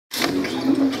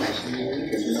We're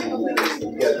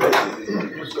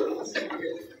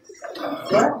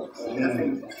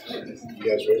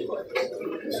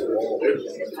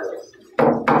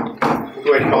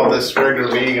going to call this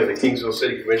regular meeting of the Kingsville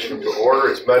City Commission to order.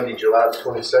 It's Monday, July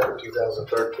 22nd,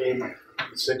 2013,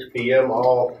 at 6 p.m.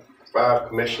 All 5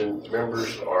 commission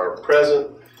members are present.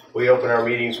 We open our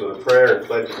meetings with a prayer and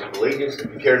pledge of allegiance.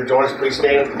 If you care to join us, please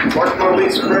stand. Mark, you want to lead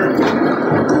us in prayer?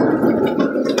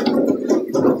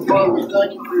 Father, we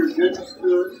thank you for your goodness to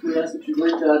us. We ask that you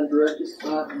lead, guide, and direct us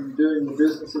tonight in doing the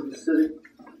business of the city.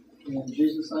 In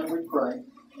Jesus' name we pray.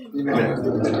 Amen.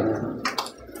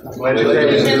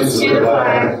 Allegiance to the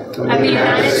flag of the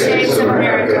United States of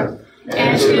America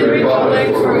and to the republic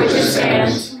for which it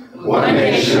stands, one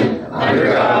nation,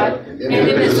 under God,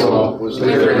 indivisible, with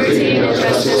liberty and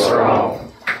justice for all.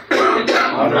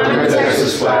 Under the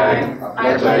Texas flag,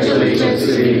 I pledge allegiance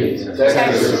to thee,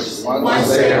 Texas, one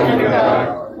state under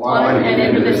God, one and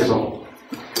indivisible.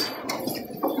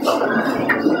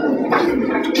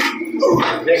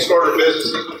 Next order of business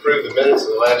is to approve the minutes of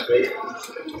the last meeting.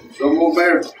 So move,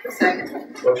 Mayor. Second.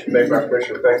 Motion made by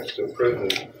Commissioner Beckers to approve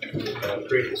the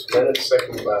previous minutes,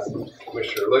 seconded by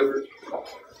Commissioner Luber.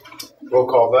 Roll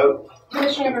call vote.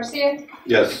 Commissioner Garcia?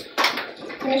 Yes.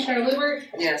 Commissioner Luber?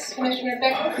 Yes. Commissioner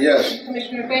Becker? Yes.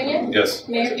 Commissioner Pena? Yes.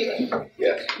 Mayor Keeling?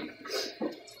 Yes. I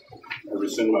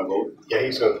rescind my vote. Yeah,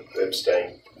 he's going to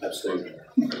abstain. Abstain.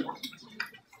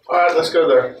 All right, let's go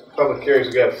to our public hearings.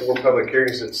 We got 4 public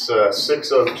hearings. It's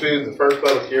 6:02. The first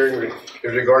public hearing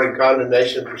is regarding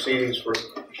condemnation proceedings for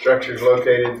structures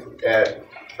located at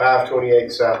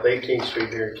 528 South 18th Street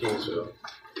here in Kingsville.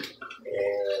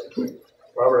 And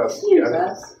Robert, Excuse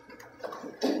us.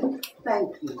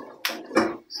 Thank you.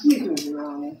 Excuse me,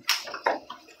 Ronnie.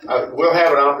 we'll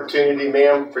have an opportunity,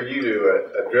 ma'am, for you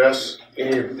to address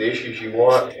any of the issues you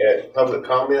want at public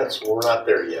comments. We're not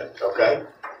there yet, okay?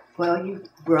 Well, you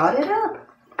brought it up.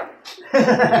 Did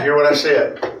you hear what I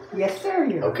said? Yes, sir.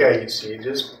 Okay, so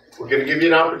we're going to give you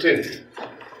an opportunity.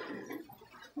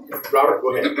 Robert,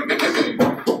 go ahead.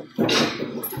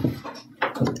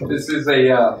 This is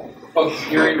a public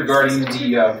hearing regarding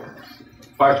the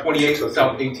 528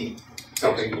 South 18th.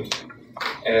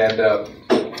 And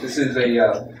this is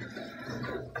a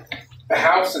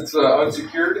house that's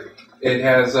unsecured. It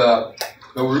has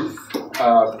no roof,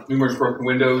 numerous broken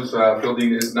windows.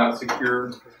 Building is not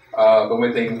secure. The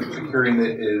only thing securing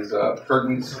it is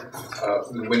curtains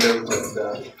for the windows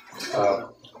and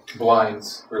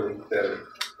blinds, really, that are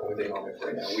the only thing on it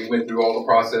right now. We went through all the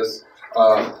process.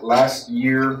 Last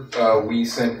year, we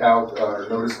sent out our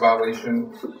notice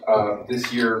violation.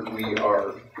 This year, we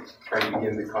are trying to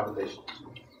begin the condemnation.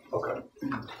 Okay.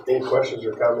 Any questions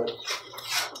or comments?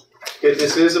 Okay,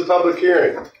 this is a public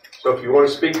hearing. So if you want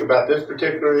to speak about this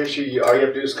particular issue, all you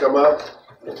have to do is come up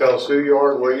and tell us who you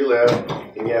are and where you live,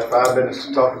 and you have 5 minutes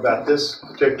to talk about this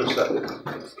particular subject.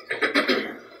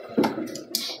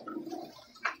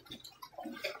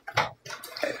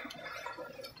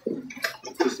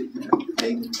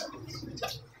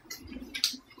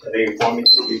 They want me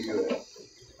to give you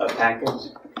a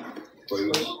package for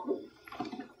you.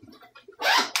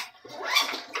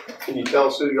 Can you tell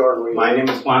us who you are and where you My live? name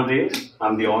is Juan Reyes.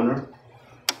 I'm the owner,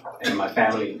 and my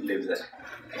family lives there.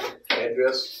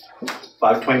 Address?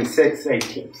 526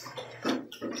 18th.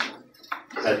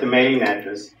 That's the mailing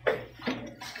address.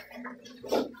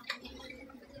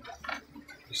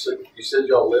 You said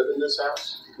y'all live in this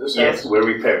house? This Yes, house? we're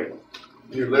repairing.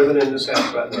 You're living in this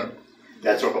house right now?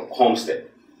 That's our homestead.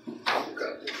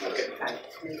 Okay.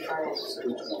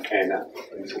 And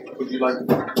Would you like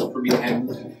for me to hand?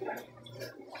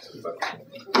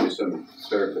 Some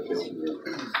clarification.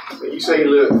 You say you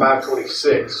live at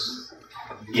 526,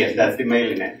 yes, that's the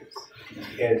mailing address.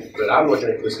 but I'm looking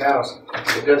at this house.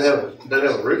 It doesn't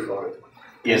have a roof on it.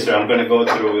 Yes, sir. I'm going to go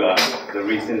through the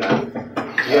reason.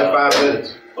 You have 5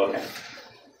 minutes. Okay.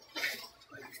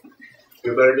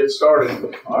 You better get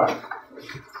started. All right.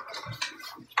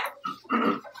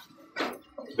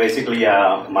 Basically,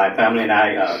 my family and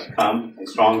I come in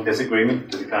strong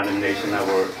disagreement to the condemnation of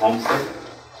our homestead.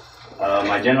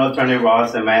 My general attorney,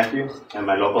 Ross and Matthew, and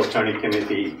my local attorney,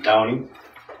 Timothy Downey,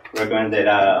 recommend that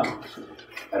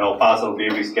all possible be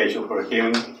rescheduled for a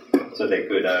hearing so they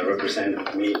could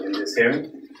represent me in this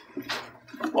hearing.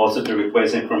 Also to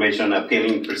request information on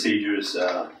appealing procedures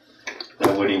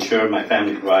that would ensure my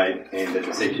family's right in the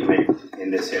decision made in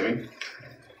this hearing.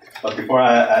 But before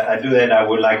I do that, I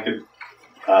would like to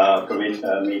permit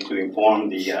me to inform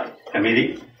the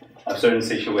committee of certain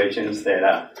situations that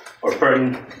are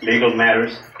pertinent legal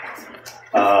matters.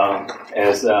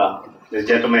 As the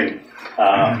gentleman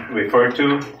referred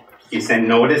to, he sent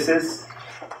notices.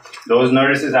 Those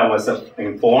notices, I was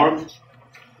informed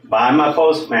by my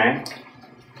postman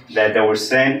that they were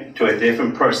sent to a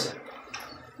different person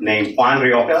named Juan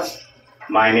Riojas.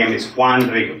 My name is Juan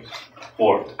Rios,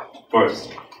 first.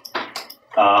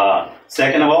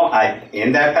 Second of all,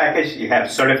 in that package, you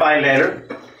have certified letter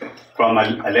from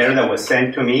a letter that was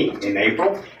sent to me in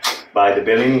April by the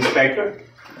building inspector,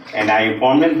 and I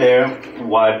informed them there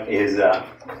what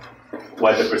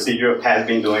the procedure has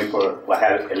been doing for what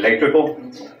had electrical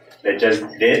that just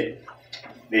did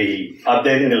the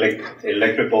updating the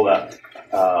electrical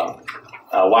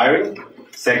wiring.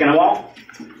 Second of all,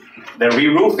 the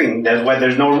re-roofing, that's why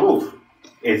there's no roof.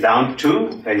 It's down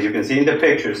to, as you can see in the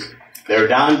pictures, they're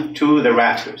down to the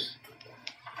rafters.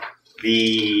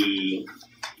 The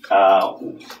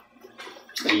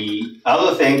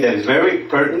other thing that is very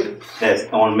pertinent, that's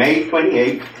on May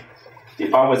 28th, the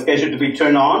fire was scheduled to be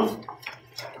turned on,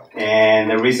 and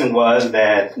the reason was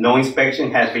that no inspection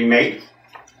had been made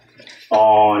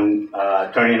on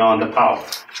turning on the power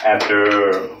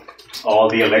after all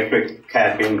the electric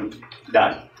had been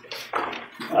done.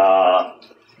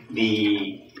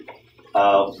 The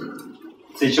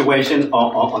situation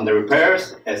on the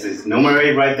repairs, as is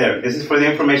enumerated right there, this is for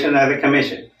the information of the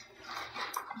commission.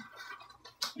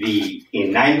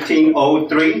 In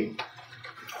 1903,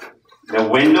 the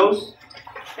windows,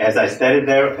 as I stated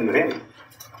there in the video,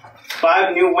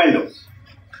 5 new windows,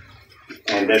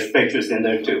 and there's pictures in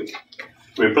there too.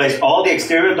 Replaced all the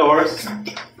exterior doors.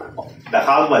 The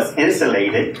house was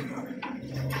insulated.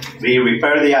 The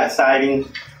repair of the siding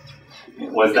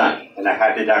was done, and I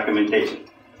had the documentation.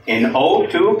 In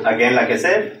 02, again, like I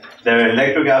said, the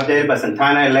electric updated by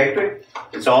Santana Electric.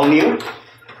 It's all new.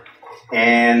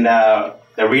 And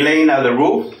the relaying of the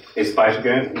roof is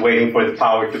waiting for the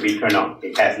power to be turned on.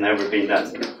 It has never been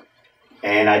done.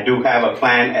 And I do have a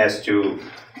plan as to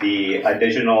the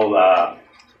additional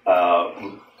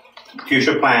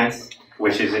future plans,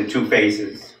 which is in 2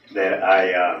 phases that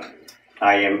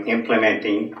I am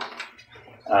implementing.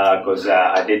 Because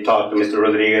I did talk to Mr.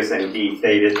 Rodriguez, and he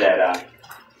stated that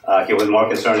he was more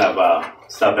concerned of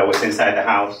stuff that was inside the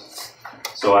house.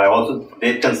 So I also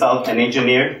did consult an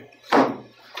engineer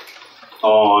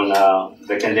on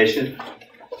the condition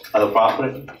of the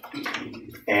property,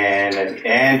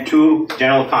 and 2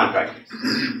 general contractors.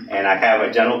 And I have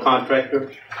a general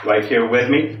contractor right here with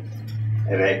me,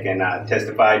 and they can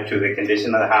testify to the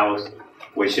condition of the house,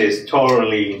 which is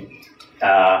totally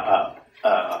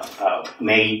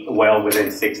made well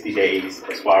within 60 days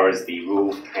as far as the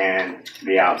roof and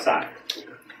the outside.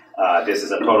 This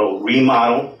is a total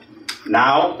remodel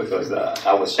now, because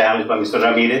I was challenged by Mr.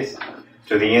 Ramirez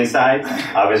to the inside,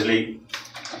 obviously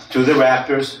to the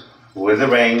rafters. With the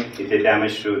rain, it did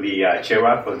damage to the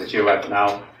sheetrock, because the sheetrock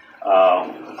now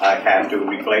I have to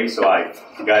replace, so I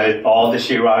got it all the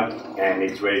sheetrock, and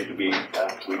it's ready to be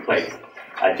replaced.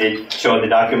 I did show the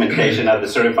documentation of the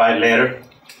certified letter.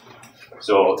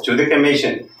 So to the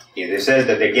commission, if it says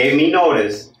that they gave me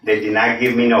notice, they did not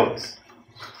give me notice.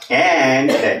 And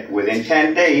that within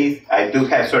 10 days, I do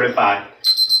have certified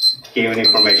giving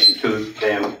information to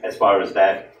them as far as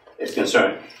that is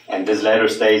concerned. And this letter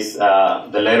states,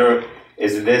 the letter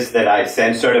is this that I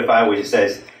sent certified, which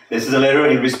says, this is a letter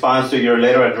in response to your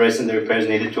letter addressing the repairs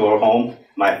needed to our home.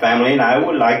 My family and I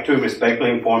would like to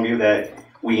respectfully inform you that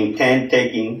we intend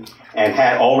taking and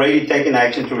had already taken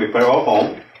action to repair our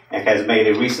home, and has made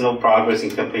a reasonable progress in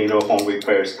completing our home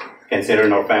repairs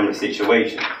considering our family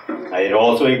situation. It's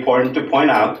also important to point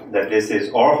out that this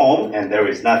is our home, and there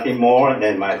is nothing more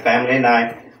than my family and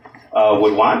I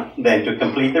would want than to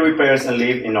complete the repairs and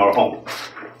live in our home.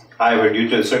 However, due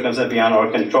to the circumstances beyond our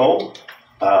control,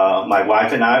 my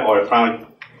wife and I are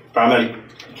primary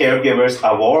caregivers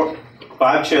of our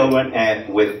 5 children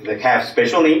and that have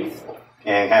special needs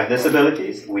and have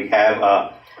disabilities. We have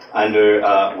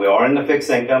we are in the fixed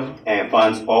income, and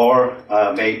funds are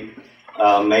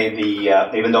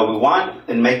even though we want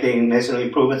and make the necessary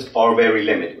improvements, are very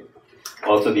limited.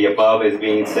 Also, the above is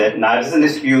being said not as an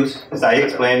excuse, as I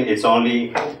explained, it's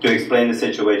only to explain the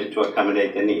situation to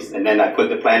accommodate the needs. And then I put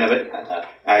the plan of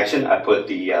action, I put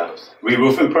the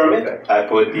re-roofing permit, I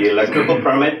put the electrical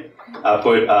permit, I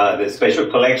put the special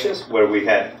collections where we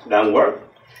had done work.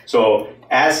 So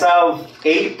as of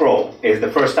April is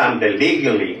the first time that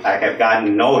legally I have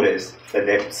gotten notice that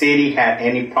the city had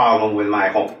any problem with my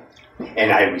home.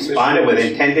 And I responded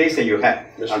within 10 days, and you have.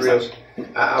 Mr. Rios,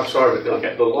 I'm sorry, but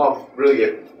the law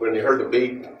really, when you heard the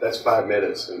beep, that's 5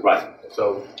 minutes. And right.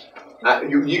 So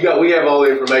we have all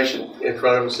the information in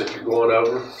front of us that you're going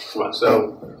over. Right.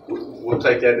 So we'll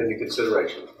take that into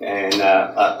consideration. And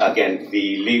again,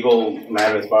 the legal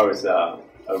matter as far as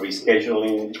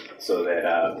rescheduling so that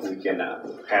we can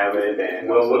have it and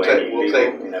Well, we'll also any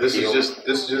take, legal and this is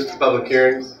appeal. just a public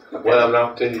hearing. We'll have an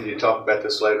opportunity to talk about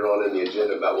this later on in the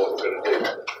agenda about what we're gonna do.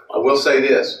 I will say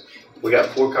this, we got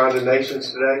 4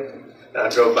 condemnations today, and I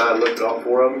drove by and looked at all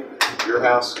 4 of them. Your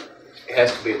house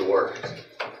has to be the worst.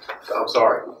 So I'm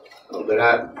sorry, but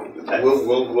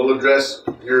we'll address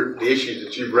the issues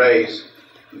that you've raised,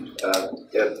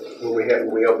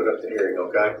 when we open up the hearing,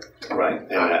 okay? Right,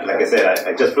 and like I said,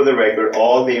 I just for the record,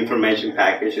 all the information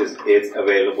packages is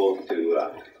available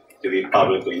to be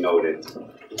publicly noted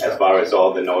as far as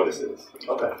all the notices.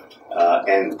 Okay.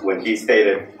 And when he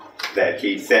stated that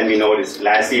he sent me notice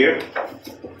last year,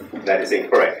 that is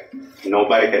incorrect.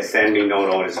 Nobody has sent me no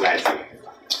notice last year.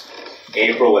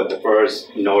 April was the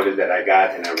first notice that I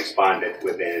got, and I responded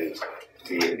within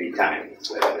the time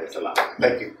that is allowed.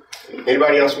 Thank you.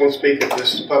 Anybody else want to speak at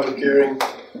this public hearing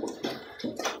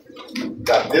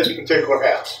about this particular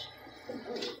house?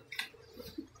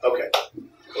 Okay.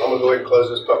 Well, I'm going to go ahead and close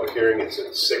this public hearing. It's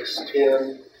at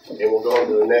 6:10, and we'll go on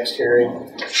to the next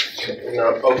hearing.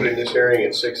 We're opening this hearing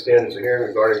at 6:10. It's a hearing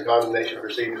regarding condemnation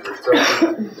proceedings for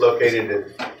structure located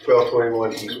at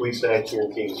 1221 East Weeside here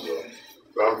in Kingsville.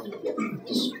 Robert,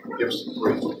 just give us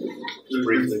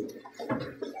briefly.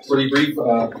 Pretty brief.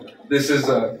 This is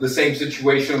the same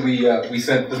situation. We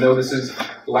sent the notices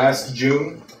last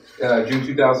June, June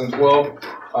 2012.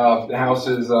 The house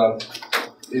is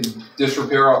in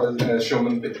disrepair as shown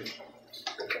in the picture.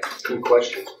 Any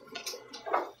questions?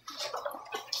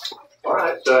 All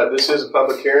right, this is a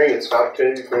public hearing. It's an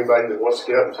opportunity for anybody that wants to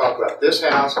get up and talk about this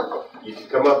house. You can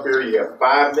come up here. You have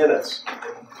 5 minutes.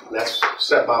 And that's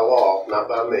set by law, not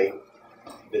by me.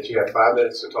 That you have 5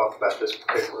 minutes to talk about this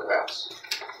particular house.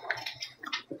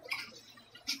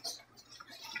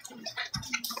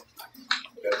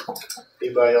 Okay.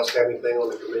 Anybody else have anything on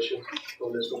the commission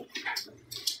on this one?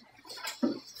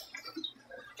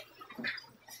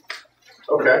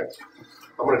 Okay.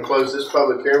 I'm going to close this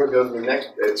public hearing. We go to the next.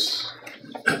 It's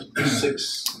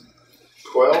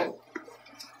 6:12.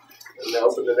 And now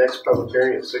open the next public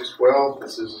hearing at 6:12.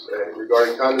 This is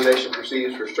regarding condemnation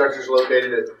proceedings for structures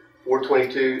located at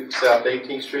 422 South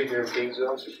 18th Street here in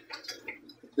Kingsville.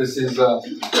 This is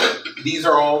these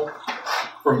are all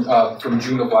from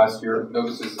June of last year.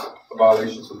 Notices of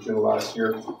violations from June of last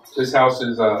year. This house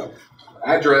is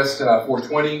addressed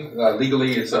 420.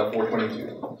 Legally, it's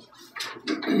 422.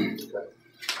 Okay.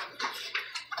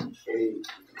 Any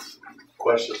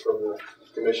questions from the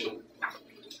commission?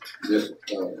 Yes,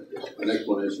 an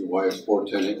explanation why it's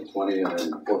 410, and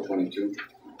then 422.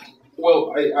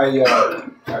 Well,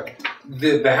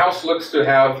 the house looks to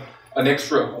have an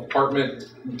extra apartment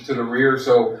to the rear,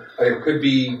 so it could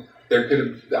be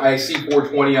I see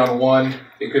 420 on one.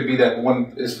 It could be that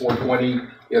one is 420,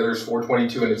 the other is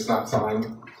 422, and it's not signed.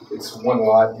 It's one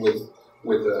lot with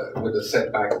a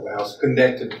setback of the house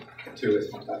connected to it.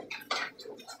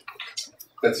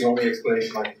 That's the only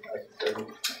explanation I can tell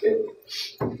you.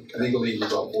 Legally, it's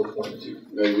about 422.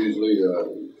 And usually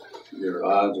your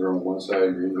odds are on one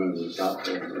side, your even on the top,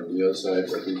 and on the other side,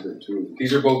 but these are two.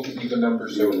 These are both even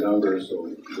numbers. Zero numbers, so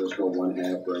there's no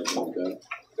 1/2 or anything like that.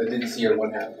 I didn't see a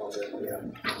 1/2 on there.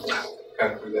 Yeah,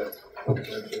 kind of through that.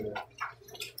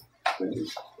 Thank you.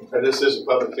 And this is a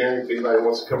public hearing. If anybody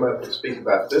wants to come up and speak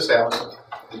about this house,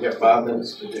 you got 5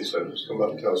 minutes to do so. Just come up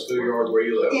and tell us who you are and where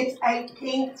you live. It's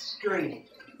 18th Street.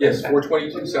 Yes,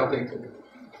 422 South 18th.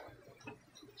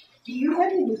 Do you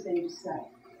have anything to say?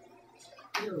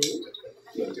 No.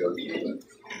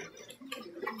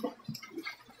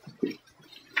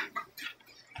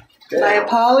 My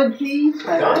apologies.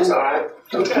 No, it's all right.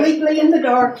 Completely in the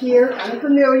dark here,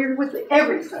 unfamiliar with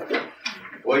everything.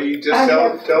 Well, you just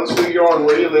tell us who you are and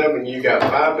where you live, and you got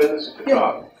 5 minutes to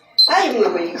talk. I'm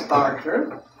Louise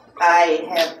Barker. I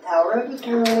have power of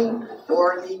attorney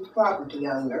for the property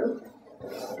owner.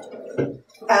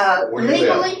 Where you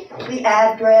Legally, the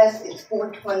address is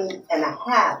 420 and a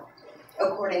half,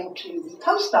 according to the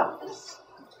post office.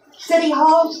 City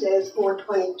Hall says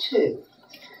 422.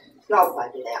 Y'all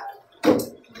find it out.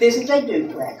 This is a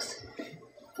duplex.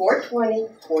 420,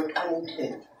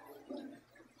 422.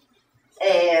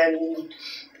 And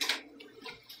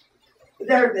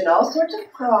there have been all sorts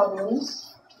of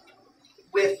problems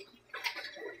with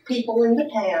people in the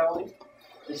town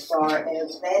as far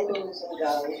as vandalism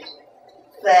goes,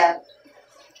 that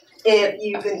if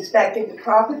you've inspected the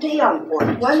property on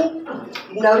 420,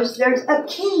 you notice there's a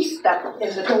key stuck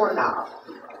in the doorknob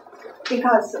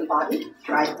because somebody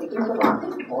tried picking the lock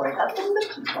and tore it up and the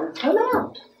key won't come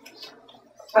out.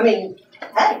 I mean,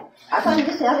 hey, I found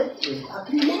this out at 3 o'clock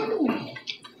in the morning.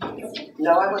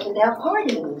 No, I wasn't out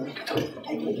partying,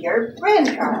 taking care of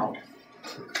grandchild.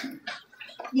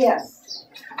 Yes.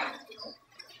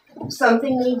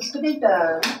 Something needs to be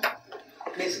done.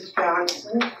 Mrs.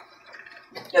 Johnson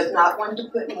does not want to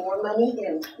put more money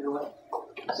into it,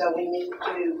 so we need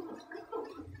to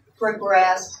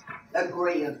progress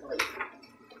agreeably.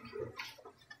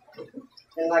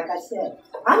 And like I said,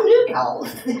 I'm new to all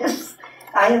of this.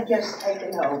 I have just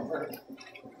taken over,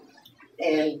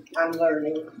 and I'm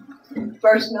learning.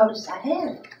 First notice I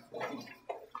had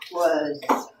was,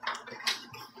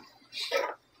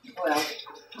 well,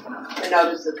 the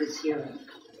notice of this hearing.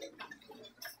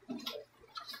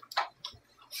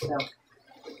 So,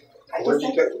 Where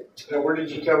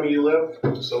did you tell me you live?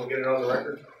 So we'll get it on the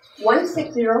record.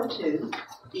 1602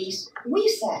 East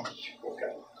Wasatch.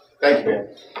 Okay. Thank you, ma'am.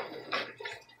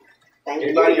 Thank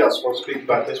Anybody you. else want to speak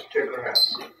about this particular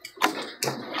house?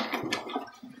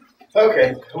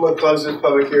 Okay, I'm going to close this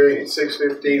public hearing at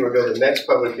 6:15. We'll go to the next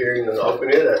public hearing and open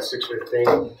it at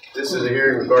 6:15. This is a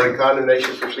hearing regarding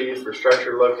condemnation proceedings for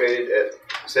structure located at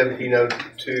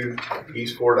 1702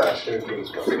 East 4th in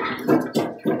Kingsville.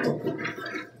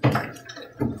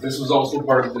 This was also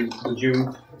part of the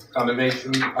June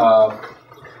condemnation.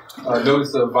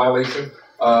 Notice of violation.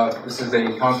 This is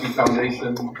a concrete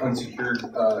foundation, unsecured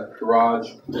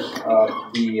garage.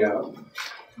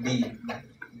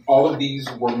 All of these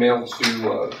were mailed to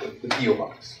the PO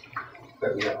box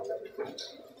that we have on that.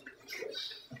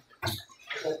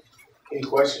 Any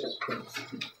questions?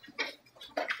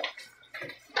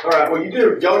 All right. Well,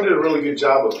 y'all did a really good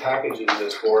job of packaging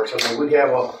this for us. I mean, we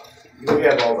have all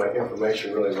the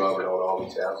information, really, Robert, on all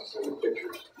these houses and the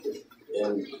pictures.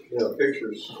 And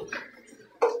pictures,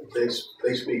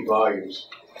 they speak volumes.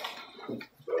 So,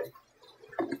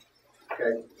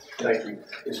 okay. Thank you.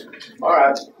 All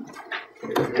right.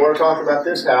 If you want to talk about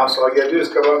this house, all you got to do is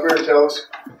come up here and tell us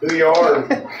who you are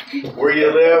and where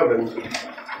you live, and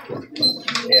you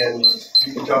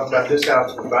can talk about this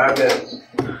house for 5 minutes.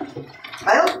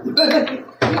 Well,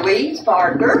 Louise Barker, Louise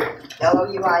Barker,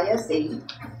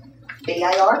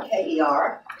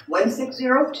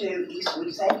 1602 East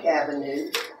Wasatch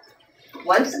Avenue.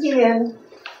 Once again,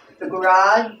 the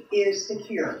garage is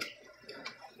secured.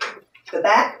 The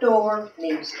back door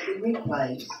needs to be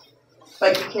replaced,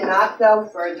 but you cannot go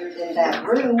further than that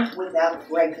room without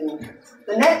breaking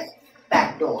the next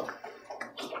back door.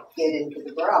 Get into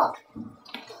the garage.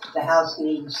 The house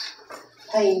needs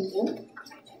painting,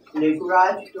 new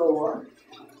garage door,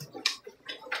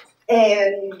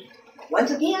 and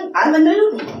once again, I'm a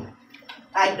newbie.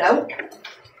 I'm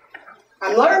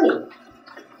learning.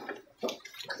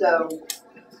 So,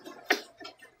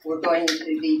 we're going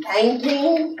to be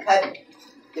painting,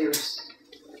 there's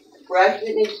brush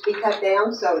that needs to be cut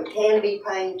down so it can be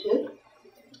painted.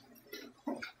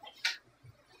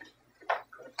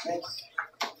 That's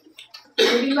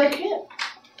pretty much it.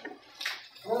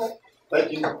 All right.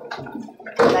 Thank you.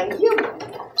 Thank you.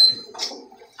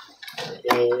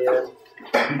 And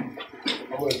I'm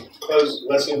going to close,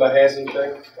 unless anybody has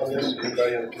anything on this,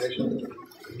 anybody on the commission?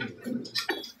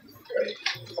 Okay.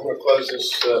 I'm going to close this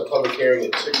public hearing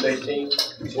at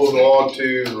 6:18. We'll go on to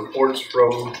reports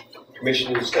from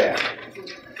commission and staff.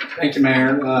 Thank you,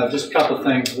 Mayor. Just a couple of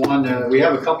things. One, we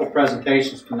have a couple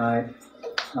presentations tonight.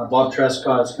 Bob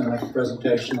Trescott's going to make a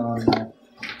presentation on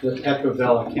the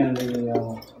Petrovella Kennedy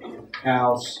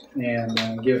house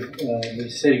and give the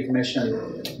City Commission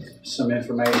some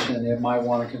information it might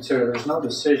want to consider. There's no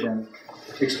decision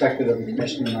expected of the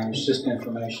commission tonight. It's just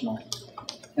informational.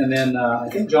 And then I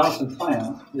think Jonathan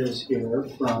Plant is here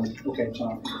from, okay,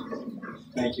 Jonathan,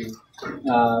 thank you,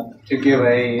 to give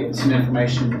some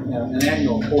information, an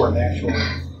annual report actually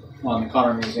on the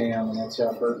Conner Museum and its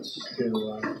efforts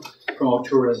to promote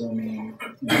tourism and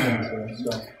things there.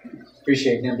 So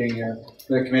appreciate him being here.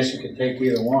 The commission could take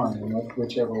either one in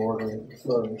whichever order it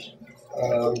prefers.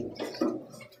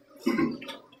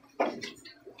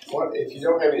 If you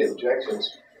don't have any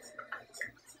objections,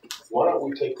 why don't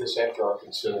we take this after our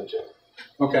consent agenda?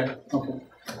 Okay.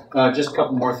 Just a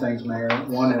couple more things, Mayor.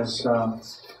 One is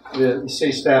the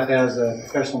city staff has a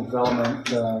professional development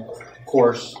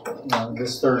course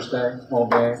this Thursday all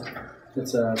day.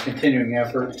 It's a continuing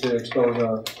effort to expose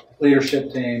our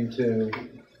leadership team to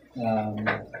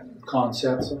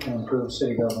concepts that can improve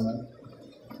city government.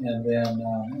 And then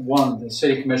the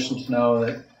city commissions know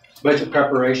that budget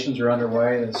preparations are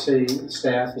underway. The city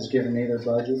staff has given me their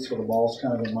budget, so the ball's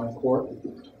kind of in my court.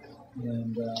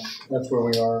 And that's where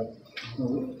we are.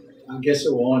 I guess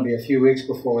it will only be a few weeks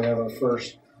before we have our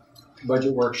first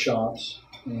budget workshops,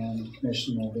 and the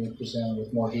commission will be presented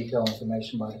with more detailed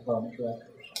information by department directors.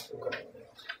 Okay.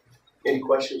 Any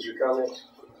questions or comments?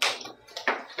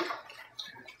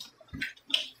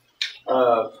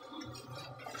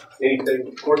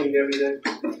 Anything, Courtney, anything?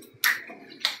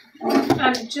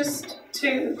 Just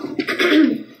to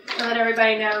let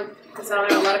everybody know, because I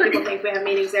know a lot of people think we have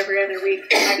meetings every other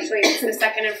week. Actually, it's the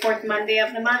second and fourth Monday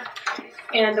of the month.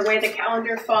 And the way the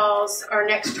calendar falls, our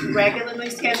next regularly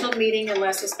scheduled meeting,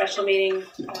 unless a special meeting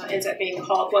ends up being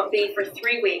called, won't be for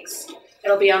 3 weeks.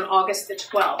 It'll be on August the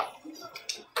 12th.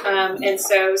 And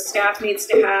so staff needs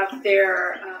to have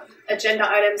their agenda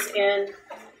items in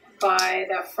by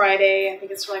that Friday. I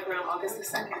think it's like around August the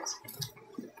 2nd.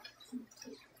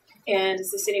 And as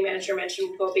the city manager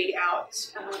mentioned, we'll be out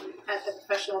at the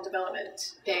Professional Development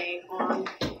Day on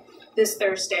this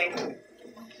Thursday.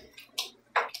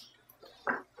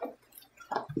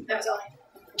 That's all.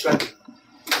 Okay.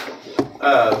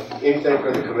 Anything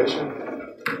for the commission?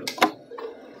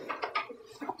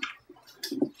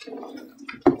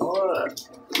 All right.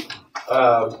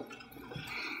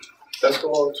 Let's go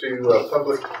on to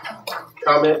public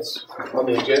comments on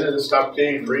the agenda. This is an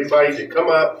opportunity for anybody to come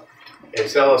up and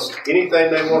tell us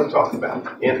anything they want to talk about,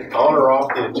 on or off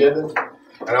the agenda.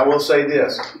 And I will say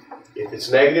this, if it's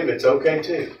negative, it's okay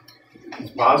too. If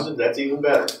it's positive, that's even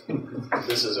better.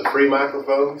 This is a free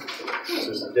microphone. This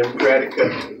is a democratic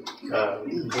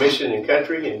commission and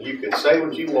country, and you can say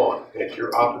what you want. It's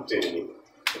your opportunity.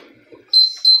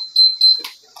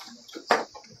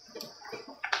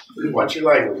 What's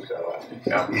your language?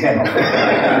 Good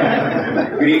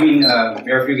evening,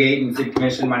 Mayor Fugate and City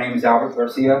Commission. My name is Albert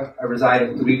Garcia. I reside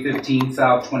at 315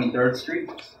 South 23rd Street.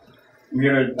 I'm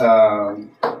here to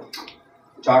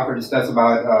talk or discuss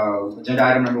about agenda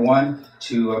item number 1,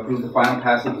 to approve the final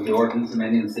passage of the ordinance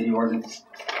amending the city ordinance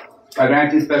by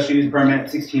granting special use permit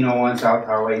 1601 South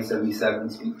Highway 77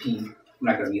 Suite P. I'm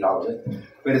not going to read all of it,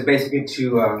 but it's basically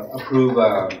to approve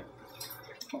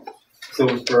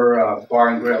Silver Spur Bar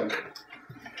and Grill.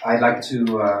 I'd like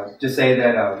to just say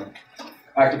that I'd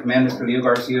like to commend Mr. Leo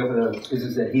Garcia for the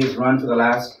business that he has run for the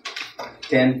last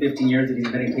 10, 15 years that he's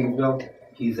been in Kingsville.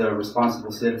 He's a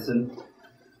responsible citizen,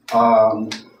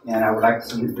 and I would like to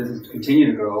see his business continue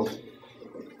to grow.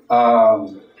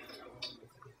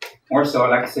 More so, I'd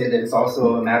like to say that it's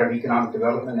also a matter of economic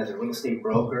development as a real estate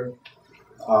broker,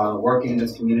 working in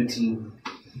this community.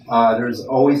 There's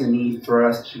always a need for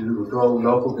us to grow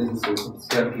local businesses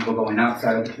instead of people going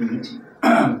outside of the community.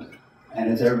 And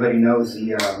as everybody knows,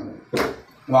 the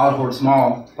Wild Horse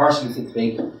Mall partially sits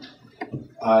vacant.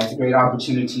 It's a great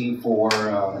opportunity for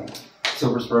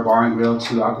Silver Spur Bar and Grill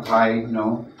to occupy,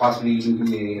 possibly even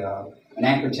be an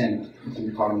anchor tenant, if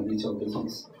you call it a retail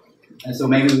business. And so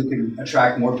maybe we could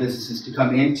attract more businesses to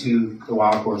come into the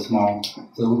Wild Horse Mall,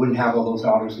 so we wouldn't have all those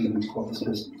dollars leaving to Corpus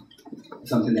Christi.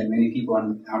 Something that many people,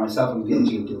 and myself, am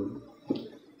guilty of doing.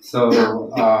 So,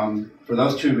 for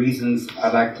those 2 reasons,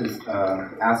 I'd like to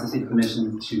ask the City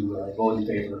Commission to vote in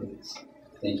favor of this.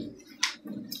 Thank you.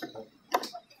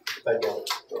 Thank you.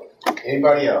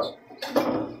 Anybody else?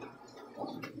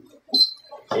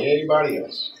 Anybody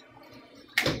else?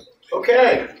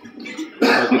 Okay.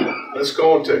 Let's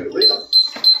go on to Leo.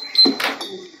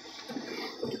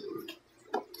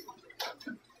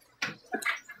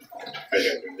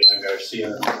 I'm Garcia,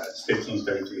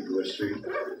 1533 Dewar Street.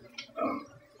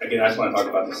 Again, I just want to talk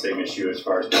about the same issue as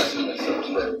far as passing the Silver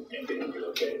Spur and getting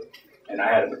relocated. And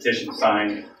I had a petition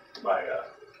signed by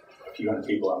a few hundred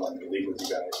people. I wanted to leave with you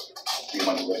guys. You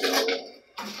wanted to look it over.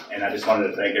 And I just wanted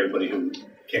to thank everybody who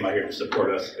came out here to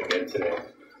support us again today.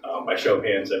 By show of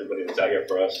hands, everybody that's out here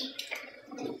for us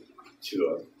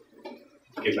to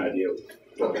give an idea of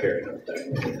what we're carrying up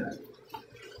there.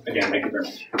 Again, thank you very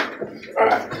much. All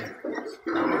right.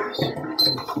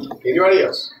 Anybody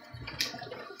else?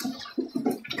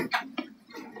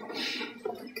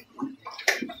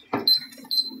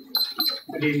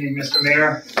 Good evening, Mr.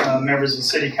 Mayor, members of the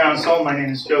City Council. My name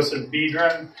is Joseph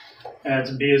Biedron.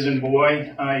 It's B as in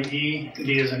boy, I-E,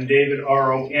 D as in David,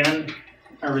 R-O-N.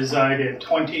 I reside at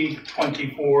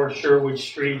 2024 Sherwood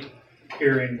Street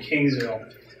here in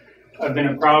Kingsville. I've been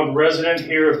a proud resident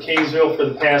here of Kingsville for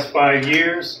the past 5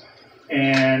 years,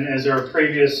 and as our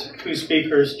previous 2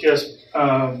 speakers just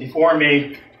before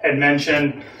me had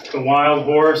mentioned, the Wild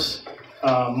Horse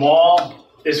Mall,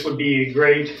 this would be a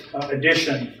great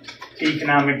addition to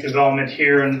economic development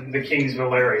here in the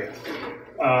Kingsville area.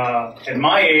 At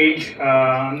my age,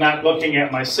 I'm not looking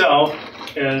at myself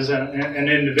as an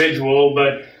individual,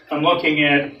 but I'm looking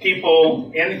at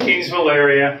people in the Kingsville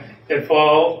area that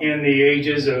fall in the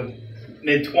ages of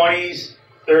mid-20s,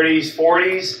 30s,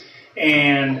 40s,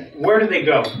 and where do they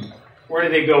go? Where do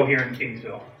they go here in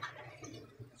Kingsville?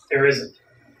 There isn't.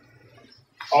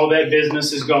 All that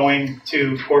business is going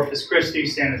to Corpus Christi,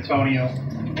 San Antonio,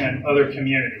 and other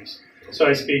communities. So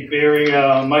I speak very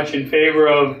much in favor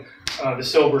of the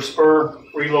Silver Spur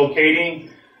relocating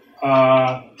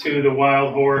to the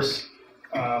Wild Horse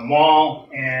Mall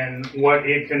and what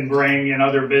it can bring in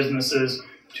other businesses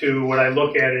to what I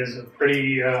look at is a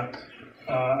pretty a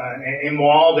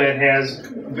mall that has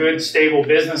good, stable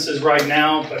businesses right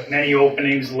now, but many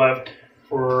openings left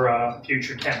for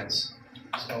future tenants.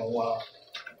 So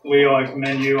Leo, I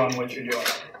commend you on what you're doing.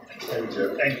 Thank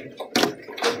you. Thank you.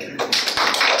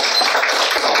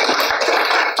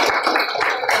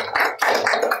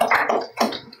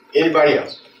 Anybody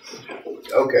else?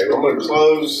 Okay, I'm going to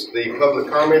close the public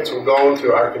comments. We'll go on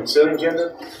to our consent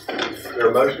agenda. Is there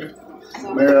a motion?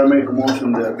 Mayor, I make a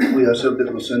motion that we accept the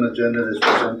consent agenda as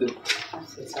presented.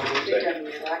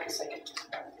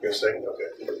 Your second,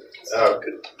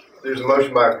 okay. There's a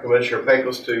motion by Commissioner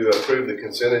Pecos to approve the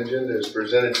consent agenda as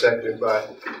presented, seconded by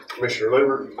Commissioner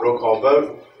Luber. Roll call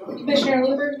vote. Commissioner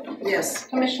Luber? Yes.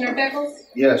 Commissioner Beckles?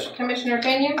 Yes. Commissioner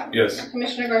Pena? Yes.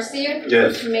 Commissioner Garcia?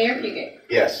 Yes. Mayor Puget?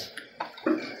 Yes.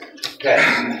 Okay.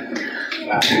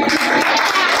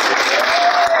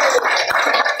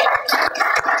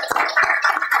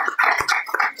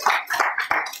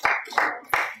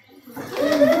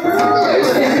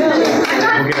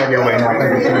 We'll get out of your way now.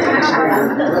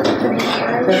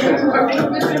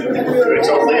 It's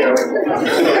all Leo.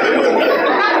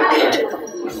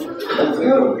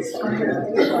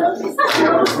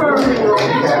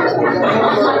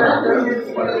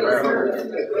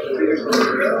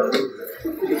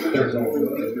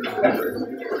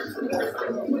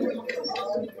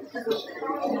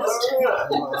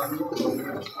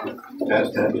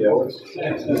 That's happy hours.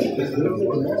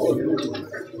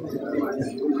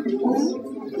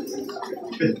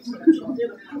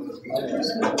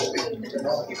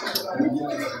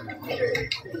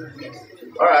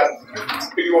 All right.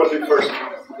 Who do you want to do first?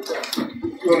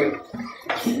 Come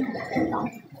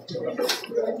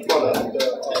on up.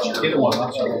 Either one,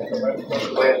 I'm sorry.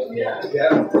 Glenn? Yeah.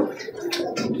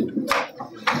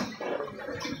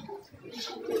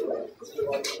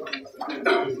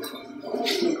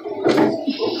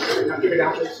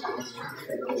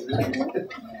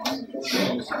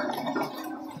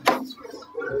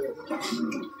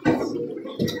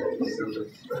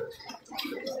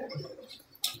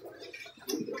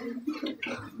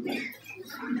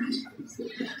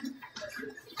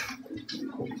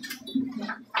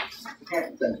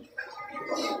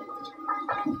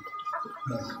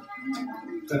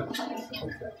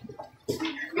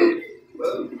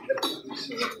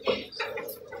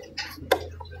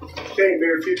 Okay,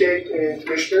 Mayor Puget and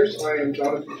Commissioners, I am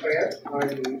Jonathan Plant. I'm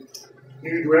the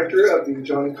new director of the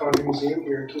John Conner Museum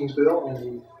here in Kingsville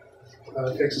on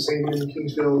the Texas A&M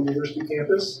Kingsville University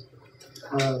campus.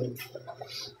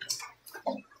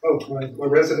 My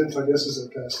residence, I guess, is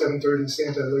at 730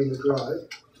 Santa Elena Drive.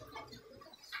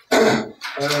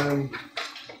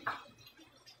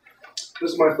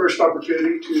 This is my first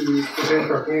opportunity to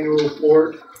present our annual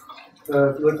report.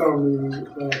 If you look on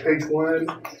the page 1,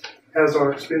 has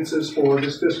our expenses for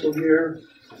this fiscal year,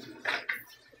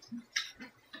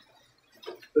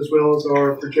 as well as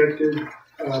our projected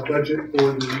budget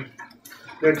for the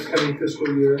next coming fiscal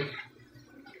year.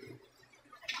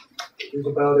 There's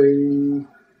about a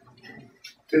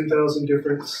 10,000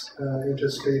 difference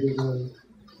anticipated in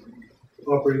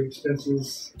operating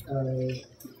expenses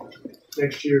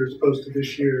next year as opposed to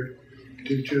this year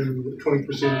due to the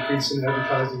 20% increase in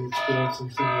advertising expense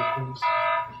and similar things.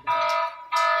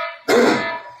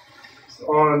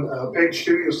 On page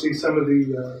 2, you'll see some of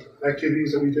the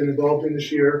activities that we've been involved in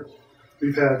this year.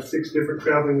 We've had 6 different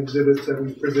traveling exhibits that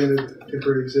we've presented,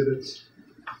 temporary exhibits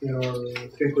in our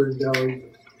temporary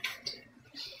gallery.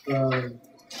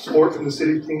 Support from the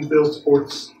City of Kingsville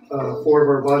supports 4 of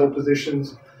our vital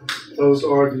positions. Those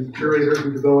are the curator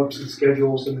who develops and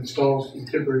schedules and installs the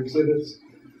temporary exhibits,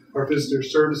 our visitor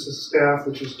services staff,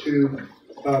 which is 2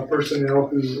 personnel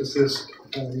who assist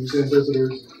museum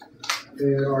visitors,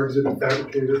 and our exhibit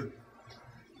fabricator.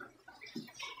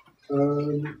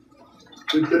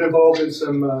 We've been involved in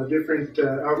some different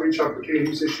outreach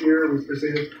opportunities this year. We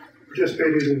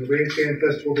participated in the Ranchan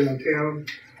Festival downtown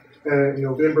in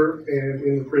November and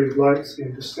in the Parade of Lights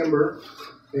in December.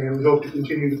 And we hope to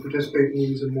continue to participate in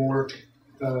these and more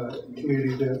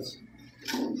community events.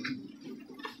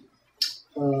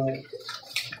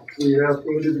 We have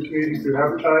promoted the community through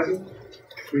advertising.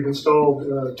 We've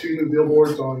installed 2 new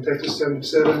billboards on Texas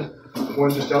 77,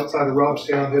 one just outside of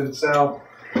Robstown headed south,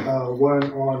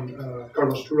 one on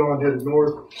Carlos Turon headed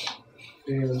north.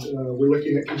 And we're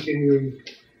looking at continuing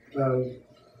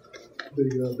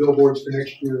the billboards for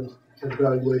next year and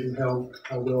evaluating how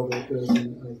well that does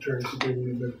in terms of bringing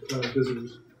in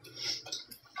visitors.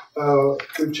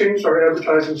 We've changed our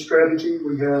advertising strategy.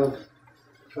 We have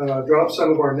dropped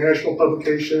some of our national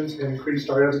publications and increased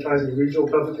our advertising in regional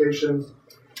publications,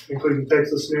 including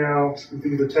Texas Now,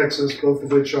 Viva Texas, both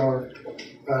of which are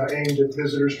aimed at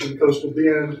visitors from the coastal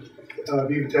bend.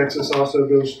 Viva Texas also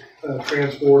goes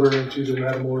trans-border into the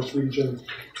Matamoros region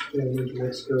and into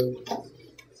Mexico.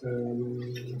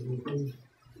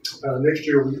 Next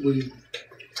year, we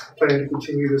plan to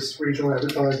continue this regional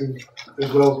advertising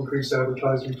as well as increase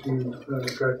advertising to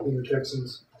attract new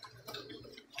Texans.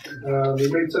 We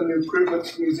made some new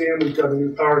improvements to the museum. We've got a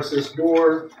new power assist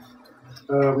door.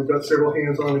 We've got several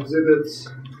hands-on exhibits,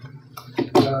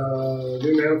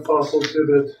 new mammoth fossil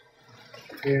exhibit,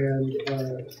 and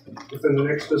within the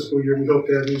next fiscal year, we hope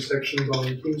to add new sections on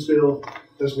Kingsville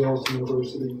as well as the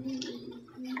university.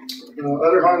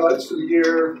 Other highlights for the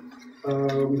year,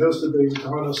 we hosted the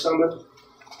Tejano Summit.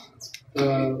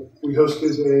 We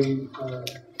hosted a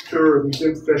tour of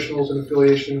museum professionals in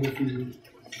affiliation with the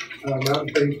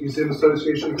Mountain Plains Museum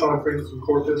Association Conference in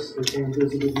Corpus. They came and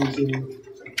visited the museum.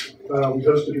 We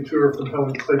hosted a tour from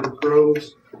Helen Claybrook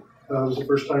Groves. It was the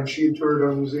first time she had toured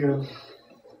our museum.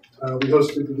 We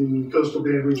hosted the Coastal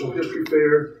Bend Regional History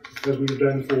Fair, as we've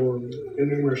done for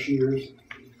numerous years.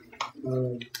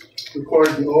 We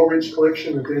acquired the All-Ridge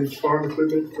collection of vintage farm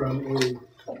equipment from a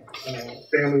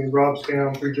family in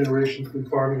Robstown, 3 generations been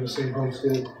farming the same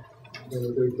homestead, and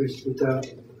we're very pleased with that.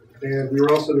 And we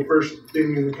were also the first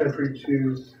venue in the country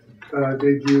to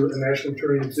debut a national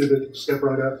touring exhibit, step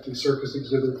right up to the circus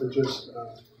exhibit that just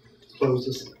closed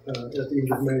at the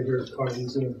end of May here at the Carnegie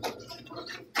Museum.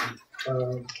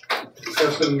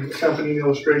 Have some accompanying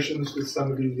illustrations with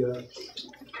some of the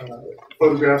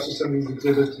photographs of some of these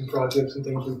exhibits and projects and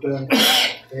things we've done.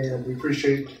 And we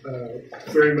appreciate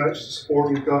very much the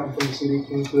support we've gotten from the city of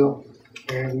Kingsville,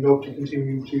 and we hope to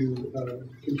continue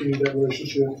that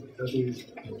relationship as we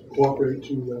cooperate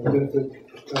to benefit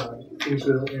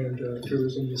Kingsville and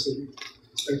tourism in the city.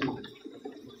 Thank you.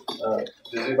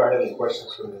 Does anybody have any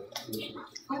questions for the commission?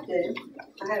 I do.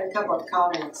 I had a couple of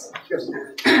comments. Yes.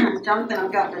 Jonathan,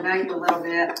 I've gotten to know you a little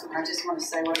bit. I just want to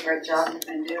say what a great job you've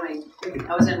been doing.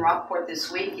 I was in Rockport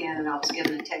this weekend, and I was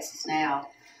given a Texas Now,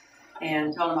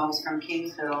 and told them I was from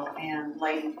Kingsville, and a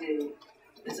lady who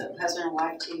is a husband and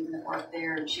wife team that worked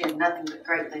there, and she had nothing but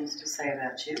great things to say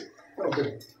about you.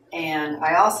 Okay. And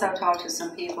I also talked to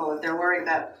some people, if they're worried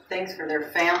about things for their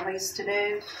families to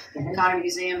do, the Carnegie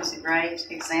Museum is a great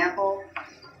example.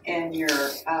 And your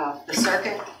the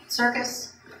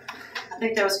circus, I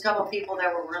think there was a couple of people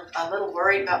that were a little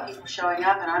worried about people showing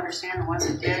up, and I understand the ones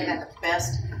that did had the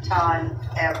best time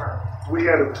ever. We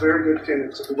had a very good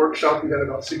attendance. At the workshop, we had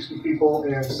about 60 people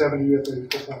and 70 at the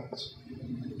performance.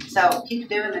 So keep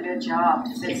doing the good job.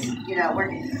 It's, you know,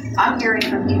 I'm hearing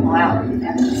from people out in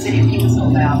the city of Kingsville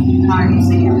about Carnegie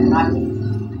Museum, and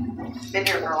I've been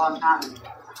here for a long time.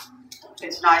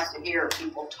 It's nice to hear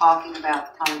people talking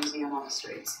about the Carnegie Museum on the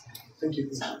streets. Thank you.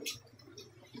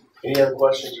 Any other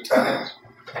questions or comments?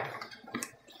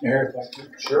 Mayor,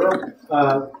 Sure.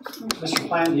 Mr.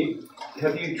 Plan,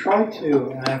 have you tried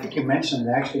to, and I think you mentioned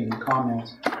it actually in the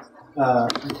comments,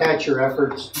 attach your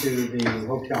efforts to the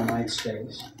hotel night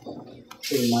stays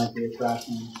that we might be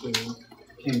attracting to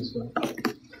Kingsville?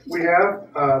 We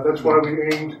have. That's why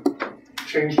we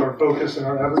changed our focus and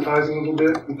our advertising a little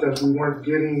bit, because we weren't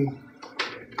getting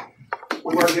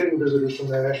visitors from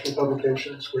the national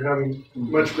publications. We're having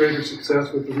much greater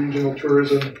success with the regional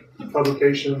tourism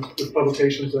publications, with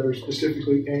publications that are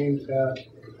specifically aimed at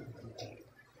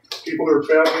people who are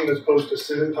traveling as opposed to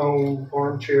sit-at-home,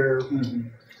 armchair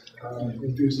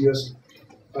enthusiasts.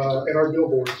 And our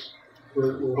billboards,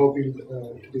 we're hoping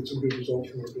to get some good results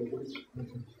from our billboards.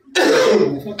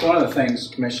 I think one of the things,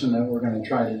 Commission, that we're going to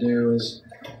try to do is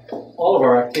all of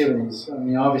our activities. I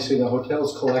mean, obviously the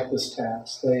hotels collect this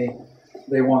tax.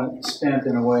 They want it spent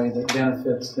in a way that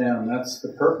benefits them. That's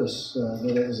the purpose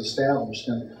that it was established.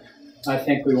 And I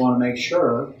think we want to make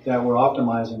sure that we're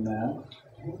optimizing that.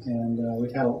 And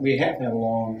we have had a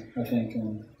long, I think,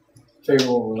 and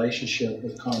favorable relationship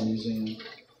with Carnegie Museum.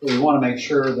 But we want to make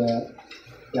sure that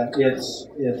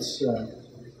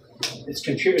it's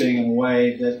contributing in a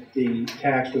way that the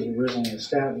tax was originally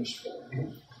established for.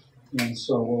 And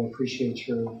so we'll appreciate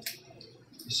your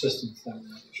assistance there.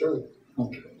 Sure.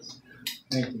 Okay.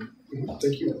 Thank you.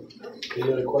 Thank you.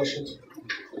 Any other questions?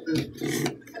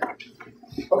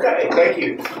 Okay, thank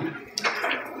you.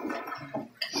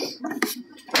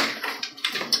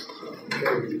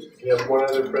 Okay, you have one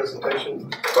other presentation?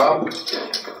 Bob?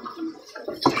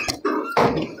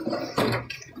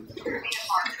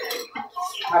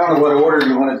 I don't know what order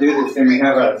you want to do this in. We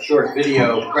have a short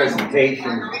video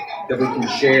presentation that we can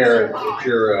share at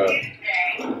your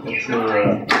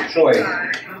choice.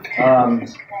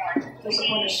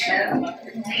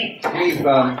 We've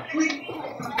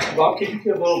Bob, can you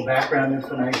give a little background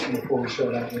information before we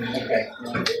show that? Okay.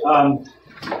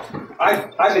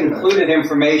 I've included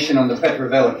information on the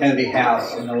Petrovella Kennedy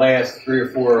House in the last 3 or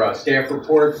 4 staff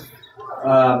reports.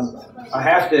 I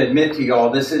have to admit to y'all,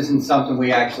 this isn't something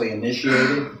we actually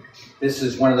initiated. This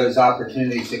is one of those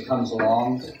opportunities that comes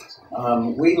along.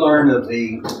 We learned of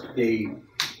the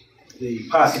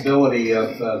possibility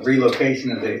of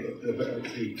relocation of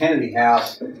the Kennedy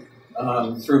House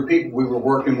through people we were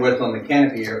working with on the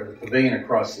canopy or the pavilion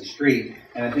across the street,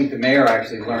 and I think the mayor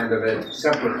actually learned of it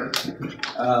separately.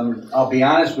 I'll be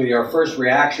honest with you, our first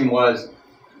reaction was,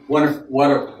 what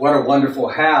a wonderful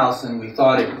house, and we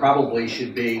thought it probably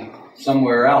should be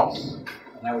somewhere else. And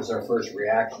that was our first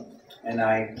reaction. And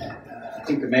I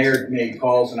think the mayor made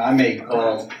calls, and I made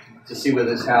calls to see whether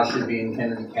this house should be in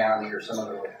Kennedy County or some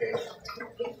other location.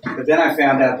 But then I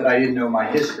found out that I didn't know my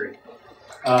history.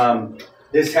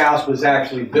 This house was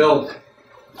actually built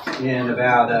in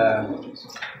about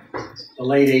the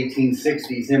late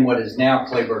 1860s in what is now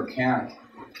Clayburgh County.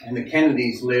 And the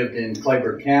Kennedys lived in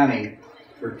Clayburgh County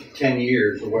for 10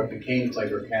 years, or what became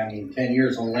Clayburgh County, in 10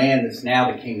 years on land that's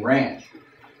now the King Ranch.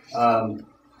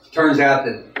 Turns out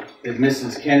that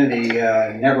Mrs. Kennedy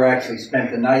never actually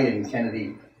spent the night in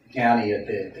Kennedy County at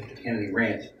the Kennedy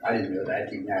Ranch. I didn't know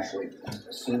that. You naturally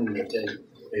assumed that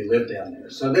they lived down there.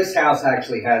 So this house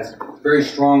actually has very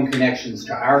strong connections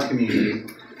to our community.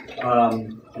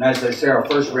 And as I say, our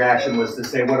first reaction was to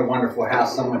say, what a wonderful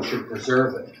house, someone should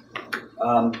preserve it.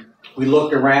 We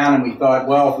looked around and we thought,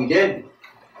 well,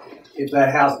 if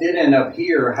that house did end up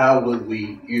here, how would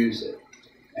we use it?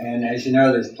 And as you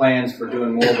know, there's plans for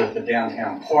doing more with the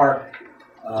downtown park,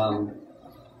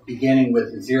 beginning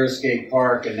with the Xeriscape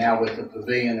Park and now with the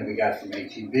pavilion that we got from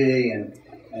HEB and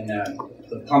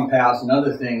the pump house and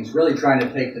other things, really trying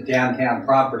to take the downtown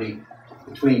property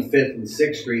between 5th and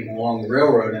 6th Street and along the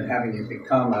railroad and having it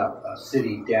become a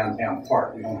city downtown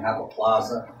park. We don't have a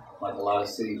plaza like a lot of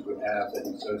cities would have,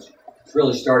 and so it's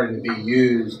really starting to be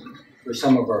used for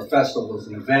some of our festivals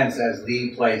and events as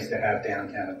the place to have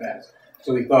downtown events.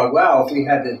 So we thought, well, if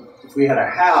we had a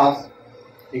house,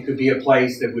 it could be a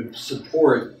place that would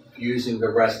support using the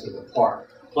rest of the park,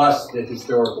 plus the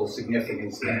historical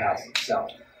significance of the house itself.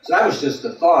 So that was just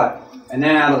a thought. And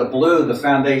then out of the blue, the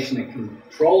foundation that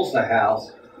controls the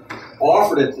house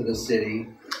offered it to the city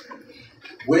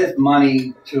with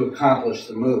money to accomplish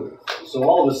the move. So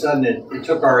all of a sudden, it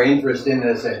took our interest in it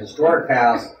as a historic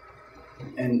house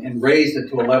and raised it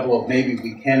to a level of maybe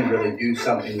we can really do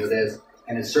something with this.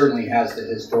 And it certainly has the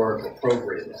historical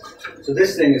appropriateness. So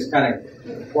this thing has kind of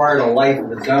acquired a life of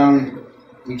its own.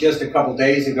 We just a couple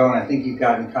days ago, and I think you've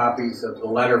gotten copies of the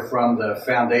letter from the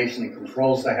foundation that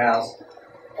controls the house,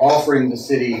 offering the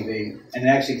city and it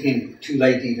actually came too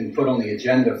late to even put on the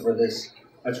agenda for this.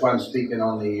 That's why I'm speaking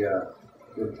on the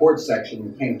report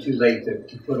section. It came too late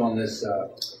to put on this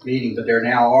meeting, but they're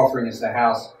now offering us the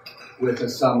house with a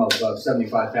sum of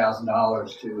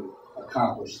 $75,000 to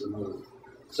accomplish the move.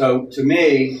 So to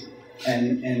me,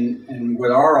 and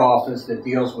with our office that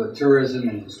deals with tourism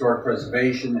and historic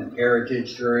preservation and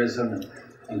heritage tourism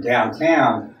and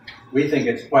downtown, we think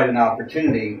it's quite an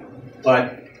opportunity,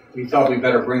 but we thought we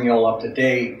better bring you all up to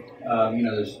date.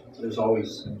 There's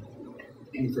always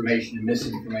information and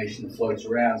misinformation that floats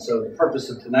around. So the purpose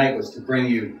of tonight was to bring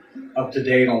you up to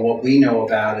date on what we know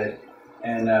about it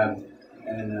and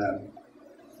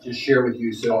just share with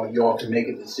you so you all can make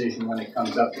a decision when it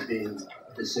comes up to being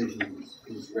decision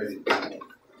is ready to be made.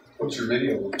 What's your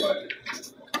video look like?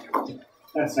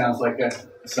 That sounds like you.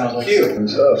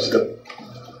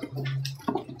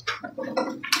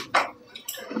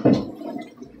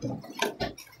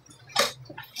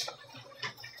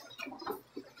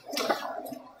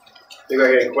 Anybody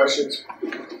got any questions?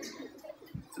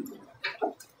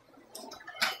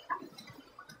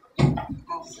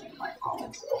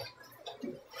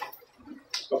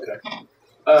 Okay.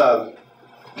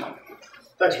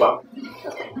 Thanks, Bob.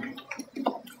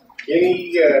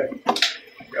 Okay,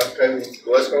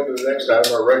 let's go to the next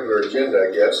item, our regular agenda,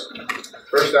 I guess.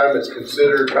 First item is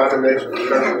consider condemnation of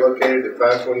structure located at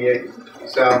 528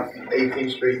 South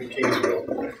 18th Street in Kingsville.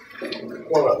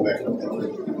 Come on up, man.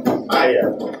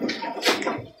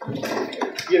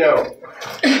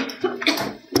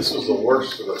 This was the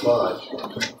worst of the bunch.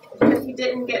 If you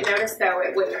didn't get noticed, though,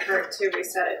 it wouldn't hurt to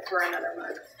reset it for another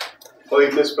month. Well,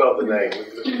 you misspelled the name.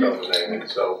 And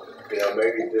so,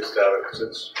 maybe just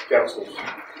since council with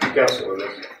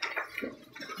us,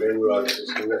 maybe we'll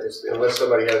just, unless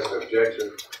somebody has an objection,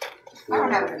 I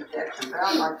don't have an objection, but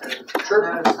I'd like to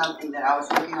note something that I was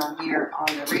working on here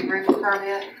on the re-roofing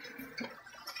permit.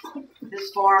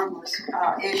 This form was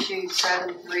issued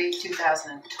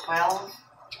 7/3/2012.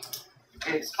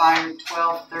 It expired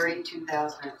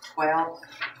 12/30/2012.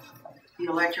 The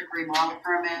electric remodel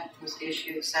permit was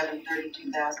issued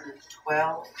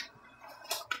 7/30/2012.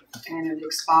 And it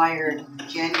expired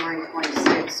January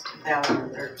 26,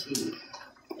 2013.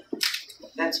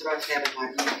 That's what I have in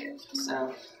my packet,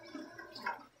 so.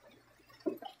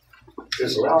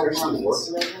 Does electricity work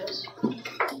in that house?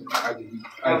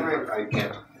 I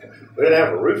can't. We didn't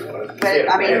have a roof on it. But,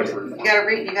 I mean,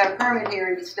 you got a permit here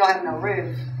and you still have no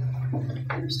roof.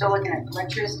 And you're still looking at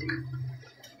electricity.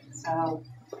 So.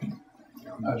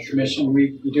 Commission,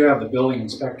 we do have the building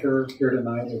inspector here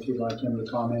tonight, if you'd like him to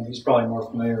comment. He's probably more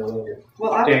familiar with it.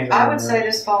 Well, I would say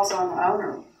this falls on the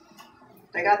owner.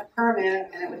 They got the permit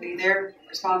and it would be their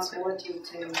responsibility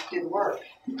to do the work.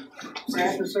 Right?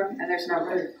 Yes, sir. And there's no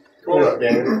roof. Hold up,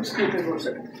 Daniel. Excuse me for a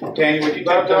second. Daniel, would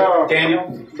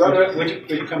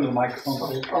you come to the microphone,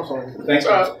 please? I'm sorry. Thanks,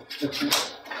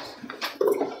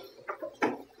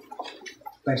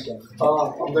 Thanks, Daniel.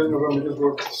 I'm Daniel from just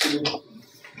work for the city.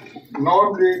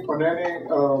 Normally, when any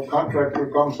contractor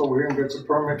comes over here and gets a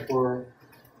permit for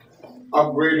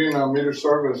upgrading a meter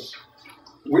service,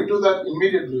 we do that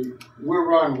immediately. We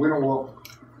run, we don't walk.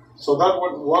 So that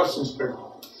one was inspected.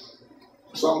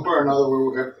 Some or another, we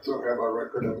would have to have a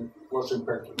record that it was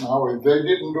inspected. Now, if they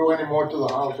didn't do any more to the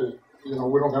houses, we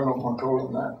don't have no control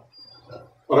on that.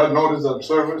 But I noticed that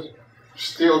service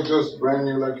still just brand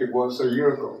new like it was a year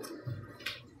ago.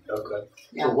 Okay.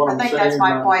 Yeah, So what I I'm think that's saying,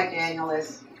 my point, Daniel,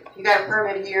 is you got a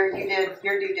permit here, you did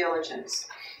your due diligence.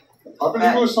 I've been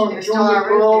doing some there's June still a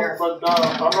roof here. but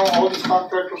I know all these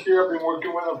contractors here, I've been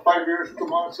working with them 5 years, 2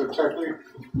 months exactly.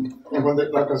 And when they,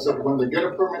 like I said, when they get a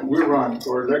permit, we run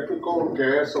for electrical,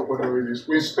 gas, or whatever it is.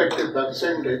 We inspect it that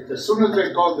same day. As soon as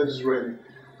they call, that it's ready.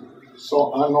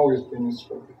 So I know it's been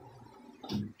inspected.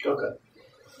 Okay.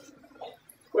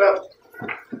 Well,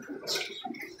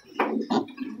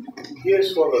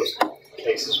 here's one of those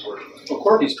cases where. Well,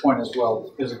 Courtney's point as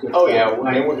well is a good. Oh yeah,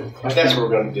 that's what we're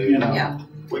going to do. Yeah.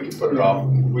 We can put it off.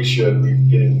 We should be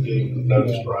getting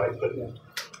noticed right, but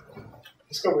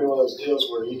it's going to be one of those deals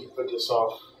where you can put this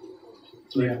off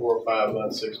 3, 4, 5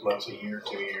 months, 6 months, a year,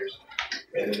 2 years,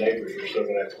 and the neighbors are still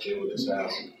going to have to deal with this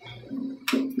house.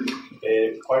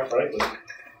 And quite frankly,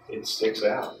 it sticks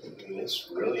out, and it's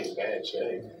really in bad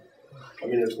shape. I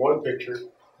mean, there's one picture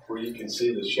where you can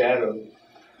see the shadow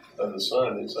of the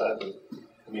sun inside the.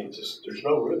 I mean, just there's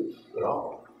no roof at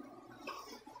all.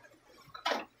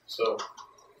 So.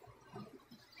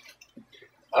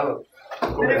 I don't.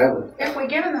 If we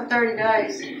give them the 30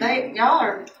 days,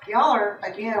 y'all are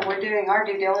again, we're doing our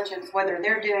due diligence, whether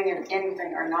they're doing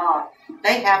anything or not.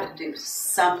 They have to do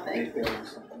something.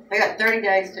 They got 30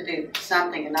 days to do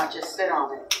something and not just sit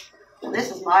on it. And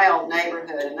this is my old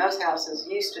neighborhood, and those houses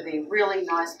used to be really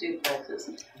nice duplexes,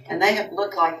 and they have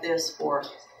looked like this for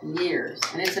years,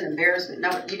 and it's an embarrassment.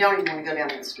 No, you don't even want to go down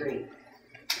that street.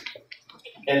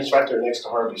 And it's right there next to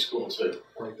Harvey School too,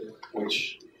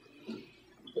 which.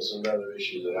 This is another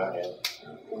issue that I have.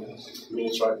 I mean,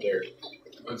 it's right there.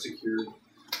 Unsecured.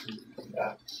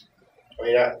 Yeah. I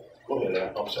mean, go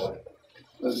ahead, I'm sorry.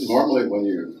 Normally when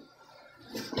you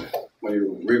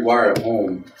rewire a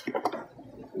home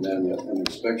and then an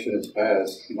inspection is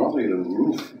passed, normally the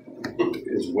roof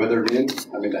is weathered in.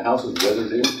 I mean, the house is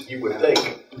weathered in. You would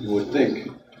think. You would think.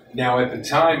 Now, at the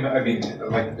time, I mean,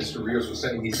 like Mr. Rios was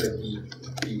saying, he said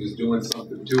he was doing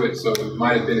something to it, so it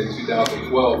might have been in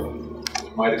 2012.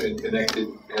 Might have been connected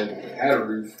and had a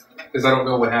roof, because I don't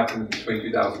know what happened between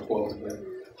 2012 and then.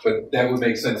 But that would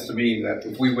make sense to me that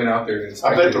if we went out there and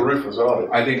inspected, I bet the roof was on it.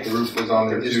 I think the roof was on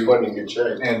there too. It just wasn't in good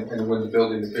shape. And when the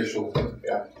building official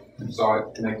saw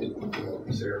it connected with the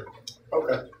roof there.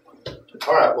 Okay.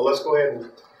 All right. Well, let's go ahead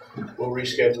and we'll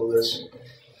reschedule this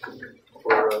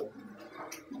for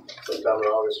sometime in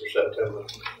August or September.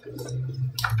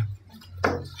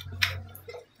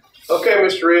 Okay,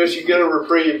 Mr. Rios, you get a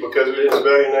reprieve because we didn't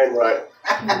spell your name right.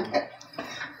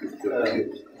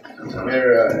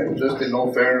 Mayor, just in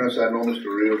all fairness, I know Mr.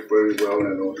 Rios very well, and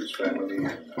I know his family.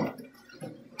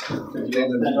 And then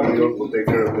Mr. Rios will take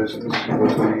care of business.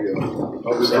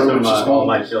 All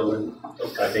my children.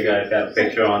 I think I got a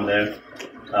picture on there.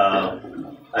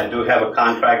 I do have a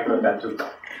contractor. I got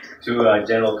two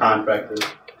general contractors.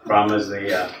 Promised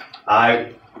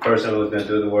I personally was going to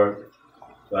do the work,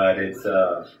 but it's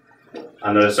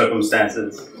under the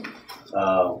circumstances.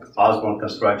 Osborne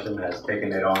Construction has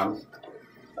taken it on.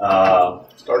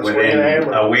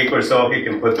 Within a week or so, he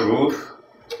can put the roof.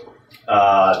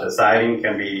 The siding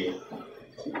can be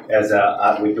as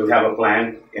we do have a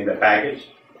plan in the package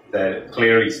that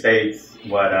clearly states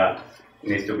what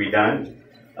needs to be done.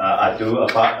 I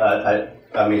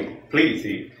mean, please,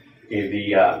 if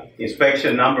the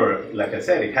inspection number, like I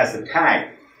said, it has a tag.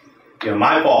 You know,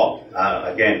 my fault.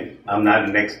 Again, I'm not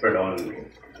an expert on,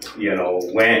 you know,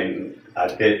 when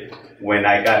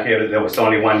I got here, there was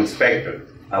only one inspector.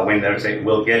 When they're saying,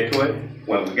 we'll get to it,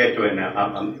 when we get to it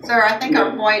now, Sir, I think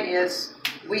our point is,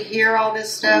 we hear all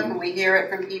this stuff and we hear it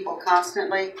from people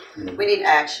constantly. We need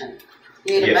action.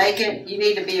 You need to make it, you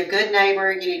need to be a good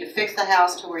neighbor, you need to fix the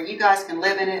house to where you guys can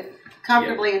live in it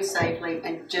comfortably and safely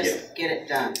and just get it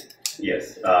done.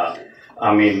 Yes.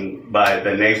 I mean, by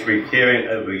the next hearing,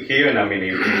 I mean,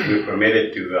 if we're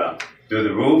permitted to do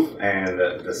the roof and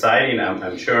the siding,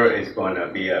 I'm sure it's going to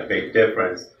be a big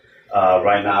difference.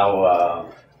 Right now,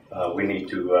 we need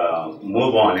to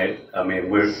move on it. I mean,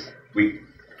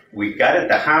 we got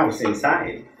the house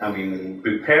inside. I mean,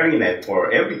 preparing it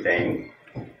for everything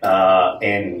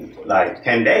in like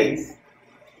 10 days.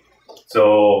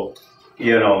 So,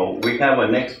 you know, we have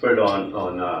an expert on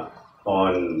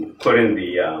putting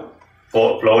the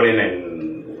floating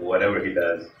and whatever he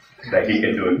does, that he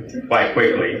can do it quite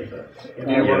quickly. You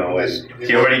know,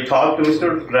 he already talked to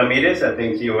Mr. Ramirez. I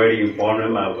think he already informed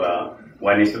him of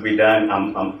what needs to be done.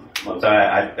 I'm sorry,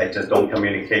 I just don't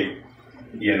communicate.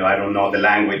 You know, I don't know the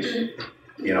language.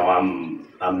 You know,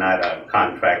 I'm not a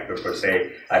contractor per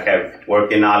se. I have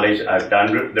working knowledge. I've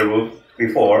done the roof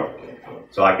before,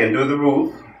 so I can do the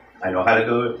roof. I know how to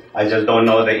do it. I just don't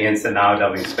know the ins and outs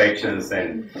of inspections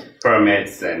and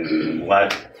permits and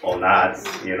what or not.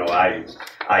 You know, I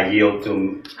yield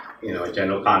to, you know, a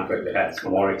general contractor that has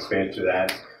more experience to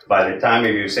that. By the time,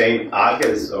 if you're saying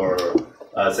August or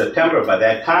September, by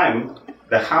that time,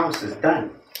 the house is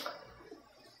done.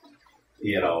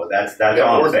 You know, that's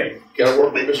all I'm saying. Got to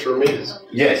work with Mr. Ramirez.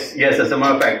 Yes. As a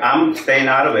matter of fact, I'm staying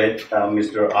out of it.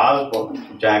 Mr.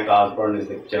 Osborne, Jack Osborne is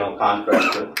the general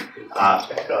contractor.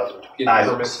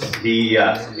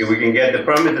 If we can get the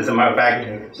permit, as a matter of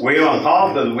fact, we're on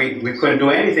call because we couldn't do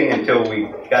anything until we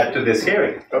got to this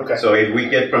hearing. Okay. So if we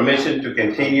get permission to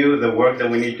continue the work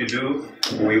that we need to do,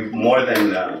 we more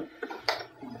than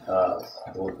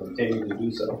will continue to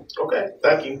do so. Okay,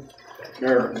 thank you.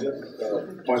 Mayor,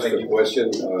 point of question,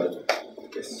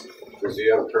 does he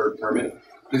have a current permit?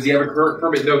 Does he have a current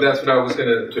permit? No, that's what I was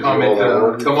going to comment.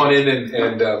 Come on in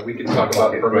and we can talk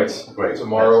about the permits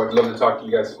tomorrow. I'd love to talk to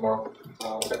you guys tomorrow.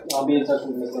 I'll be in touch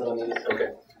with Mr. Ramirez. Okay.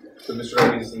 So Mr.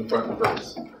 Ramirez is in the front of the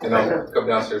permits. And I'll come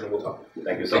downstairs and we'll talk.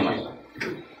 Thank you so much.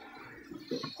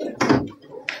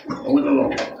 Moving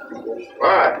along. All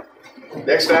right.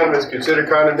 Next item is consider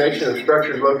condemnation of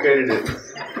structures located at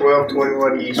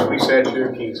 1221 East Weisatcher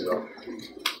in Kingsville.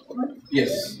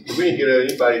 Yes. Do we need to get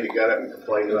anybody that got up and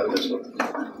complained about this one?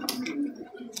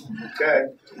 Okay.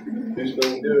 Who's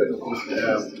going to do it?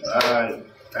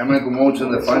 I make a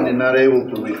motion that finding not able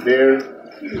to repair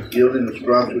the building or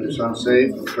structure is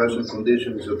unsafe, the present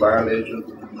condition is a violation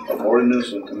of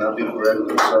ordinance and cannot be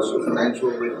corrected as a financial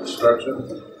reconstruction,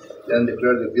 then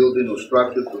declare the building or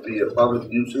structure to be a public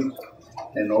nuisance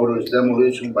and order its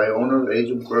demolition by owner or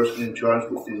agent person in charge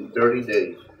within 30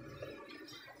 days.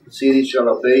 The city shall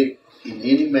abate in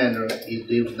any manner it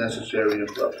deems necessary and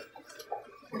proper.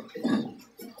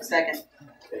 Second.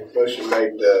 A motion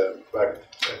made by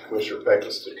Commissioner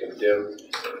Peckus to condemn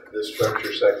this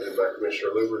structure, seconded by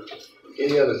Commissioner Luber.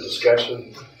 Any other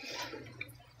discussion?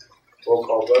 Roll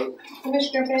call vote.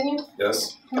 Commissioner Peña?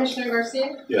 Yes. Commissioner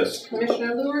Garcia? Yes.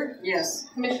 Commissioner Luer? Yes.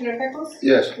 Commissioner Pickles?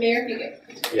 Yes. Mayor Higgins?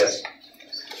 Yes.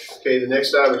 Okay, the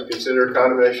next item is consider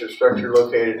condemnation of structure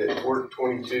located at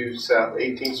 422 South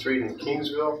 18th Street in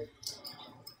Kingsville.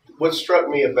 What struck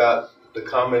me about the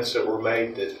comments that were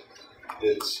made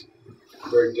that's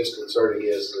very disconcerting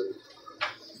is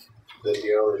that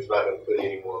the owner is not going to put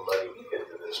any more money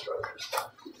into this structure,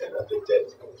 and I think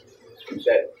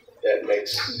that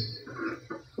makes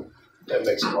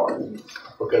it hard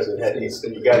because you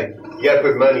got to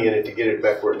put money in it to get it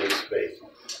back where it needs to be.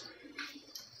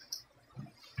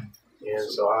 And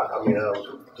so I mean,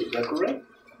 is that correct?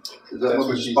 Is that what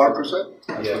Mrs. Parker said?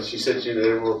 Yeah, she said she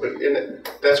didn't want to put in it.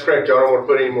 That's correct, y'all don't want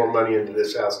to put any more money into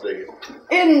this house, do you?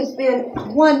 It has been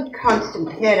one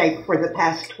constant headache for the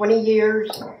past 20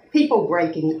 years. People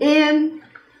breaking in.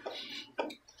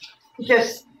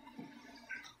 Just.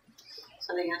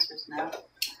 So the answer is no.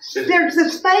 There's a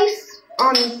space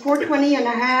on 420 and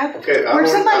a half where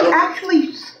somebody don't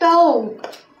actually stole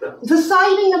the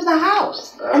siding of the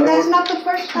house. And that's not the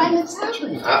first time it's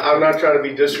happened. I'm not trying to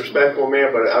be disrespectful,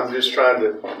 man, but I'm just trying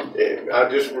to. I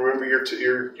just remember your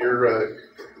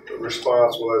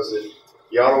response was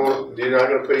you're not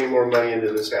gonna put any more money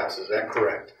into this house, is that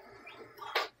correct?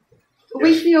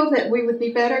 We feel that we would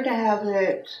be better to have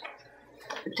it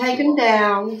taken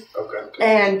down Okay.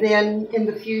 and then in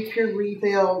the future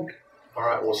rebuild. All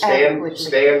right, well, Adequately.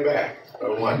 stand back.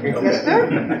 Oh, my. Yes,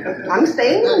 sir. I'm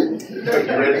staying. You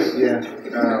ready? Yeah,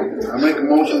 I make a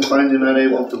motion finding not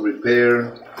able to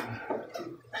repair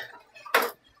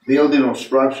building or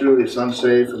structure is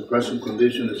unsafe and present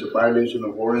condition is a violation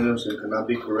of ordinance and cannot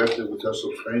be corrected without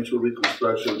substantial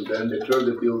reconstruction, then declare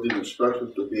the building or structure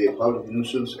to be a public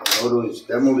nuisance and order its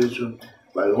demolition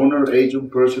by owner, agent,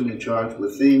 person in charge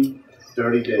within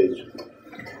 30 days.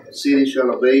 The city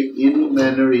shall obey any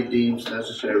manner it deems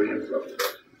necessary and proper.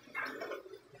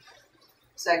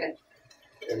 Second.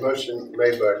 A motion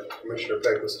made by Commissioner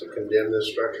Pecos to condemn this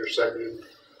structure, seconded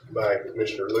by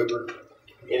Commissioner Luber.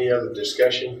 Any other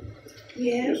discussion?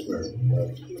 Yes.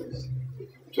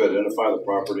 To identify the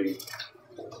property.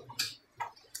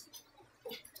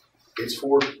 Is it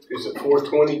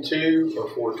 422 or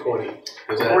 420?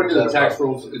 According to the tax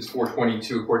rules, it's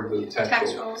 422 according to the tax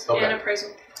rules. Tax rolls and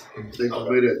appraisal. They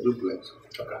made a duplex.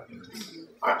 Okay.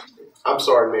 I'm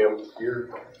sorry, ma'am.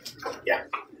 Yeah.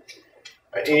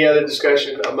 Any other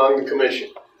discussion among the commission?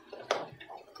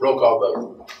 Roll call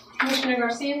vote. Commissioner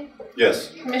Garcia?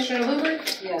 Yes. Commissioner Luber?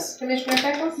 Yes. Commissioner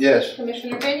Pecos? Yes.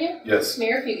 Commissioner Pena? Yes.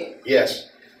 Mayor Fugit? Yes.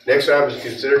 Next item is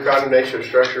consider condemnation of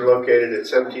structure located at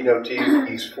 1702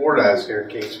 East Fordyce here in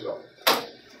Kingsville.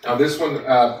 Now this one,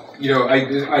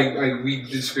 we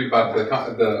disagreed about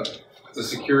the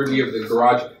security of the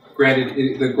garage.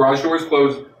 Granted, the garage door is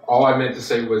closed. All I meant to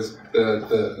say was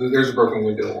there's a broken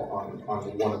window on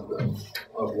one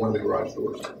of the garage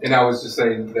doors, and I was just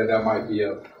saying that might be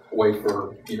a way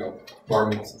for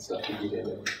garments and stuff to get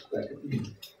in,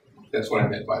 and that's what I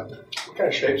meant by that. What kind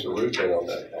of shape's the roof in on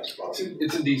that?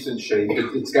 It's a decent shape.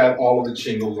 It's got all of the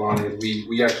shingles on it.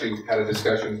 We actually had a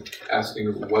discussion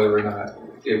asking whether or not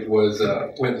it was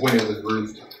when it was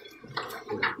roofed.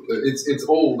 It's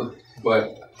old,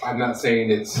 but I'm not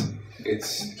saying it's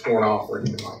torn off or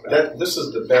anything like that. This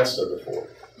is the best of the four.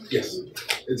 Yes,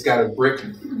 it's got a brick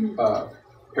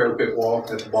parapet wall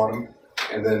at the bottom,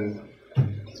 and then.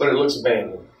 But it looks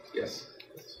abandoned. Yes.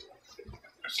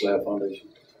 Slab foundation.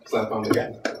 Slab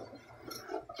foundation.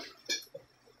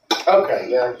 Okay,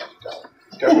 yeah.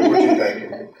 Tell me what you're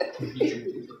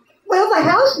thinking. Well, the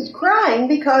house is crying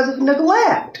because of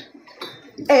neglect.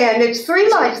 And it's three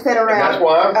lights that are And out. that's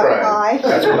why I'm crying.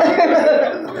 That's why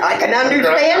I'm crying. I can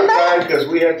understand I'm that. crying because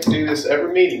we have to do this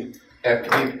every meeting. Have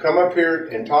to come up here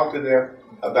and talk to them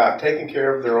about taking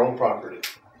care of their own property.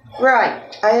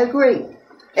 Right, I agree.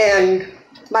 And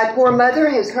my poor mother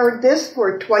has heard this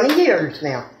for 20 years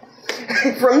now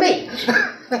from me.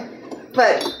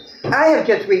 But I have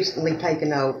just recently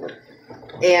taken over.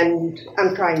 And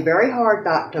I'm trying very hard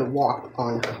not to walk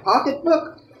on her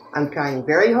pocketbook. I'm trying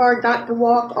very hard not to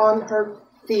walk on her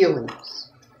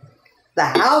feelings. The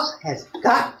house has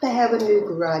got to have a new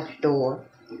garage door.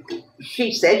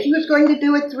 She said she was going to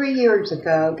do it 3 years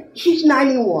ago. She's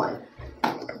 91.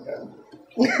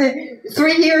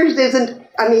 3 years isn't,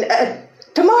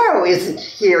 tomorrow isn't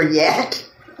here yet.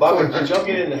 Bobby, did y'all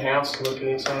get in the house and look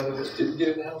inside of this? Did you get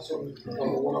in the house on the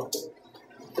one up there?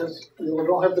 You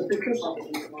don't have the pictures?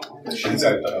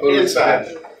 Inside.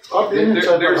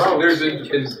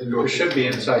 There should be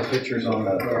inside pictures on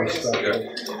that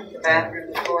structure.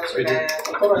 Bathroom, floors are bad.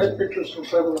 I thought I had pictures from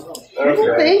inside of the house.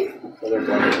 Okay.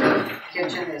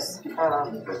 Kitchen is,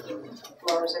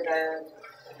 floors are bad.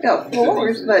 No,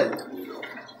 floors, but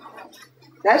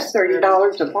that's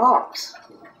 $30 a box.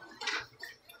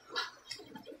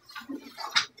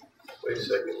 Wait a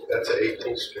second, that's at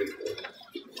 18th Street.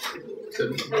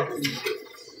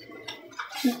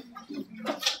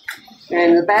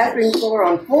 And the bathroom floor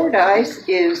on Fordyce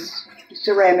is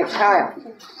ceramic tile.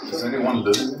 Does anyone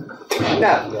live in No.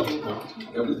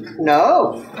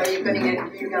 No. Are you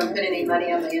gonna put any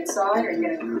money on the inside, or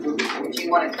do you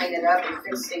wanna clean it up and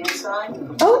fix the inside?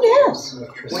 Oh, yes.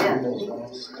 When?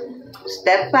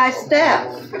 Step by step.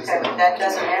 Okay, but that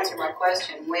doesn't answer my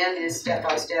question. When is step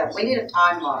by step? We need a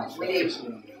timeline. We need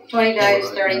 20 days,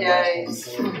 30 days.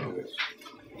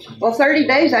 Well, 30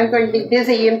 days I'm going to be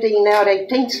busy emptying out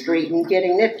 18th Street and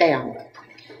getting it down.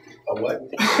 A what?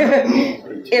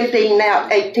 Emptying out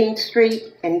 18th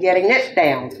Street and getting it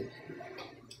down.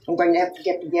 I'm going to have to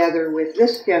get together with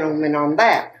this gentleman on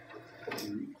that.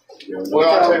 Well,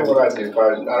 I'll tell you what I do.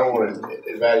 I don't want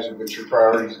to advise you, but your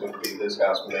priority is going to be this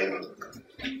house, maybe.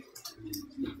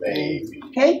 Maybe.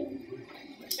 Okay?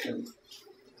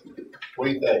 What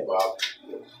do you think, Bob?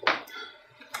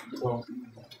 Well,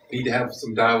 need to have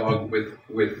some dialogue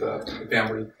with the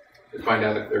family to find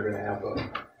out if they're gonna have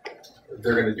if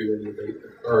they're gonna do any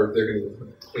abatement, or if they're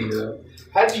gonna clean it up.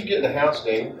 How did you get in the house,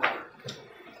 Dave?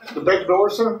 The back door,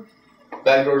 sir?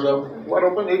 Back door's open? Wide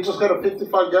open. He just had a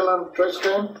 55-gallon trash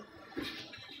can,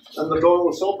 and the door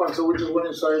was open, so we just went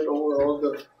inside over all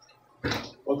the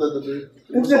debris.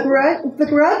 The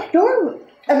garage door,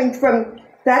 I mean, from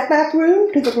that back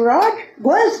room to the garage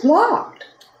was locked.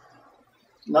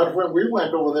 Not when we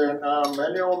went over there.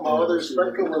 Manuel, my other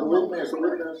inspector was with me as a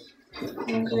witness.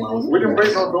 We didn't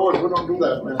break no doors. We don't do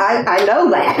that, man. I know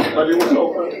that. But it was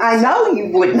open. I know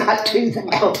you would not do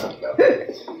that.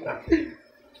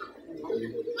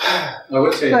 I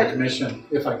would say to the commission,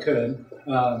 if I could,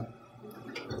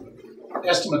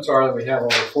 estimates are that we have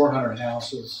over 400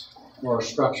 houses or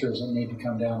structures that need to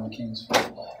come down in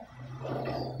Kingsville.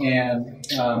 And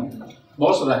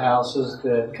most of the houses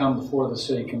that come before the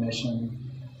city commission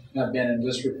have been in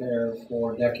disrepair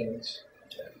for decades.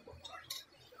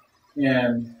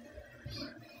 And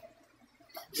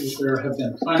there have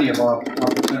been plenty of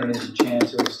opportunities and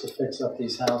chances to fix up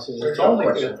these houses. It's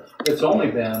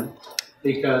only been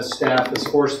because staff has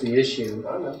forced the issue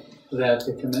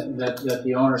that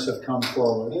the owners have come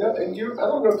forward. You know, and I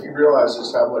don't know if you realize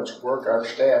just how much work our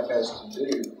staff has to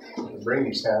do to bring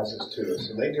these houses to us,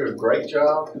 and they do a great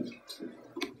job.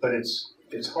 But it's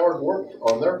hard work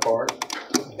on their part,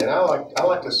 and I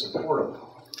like to support them.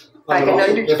 I can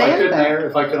understand if I could, that. Mayor,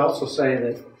 if I could also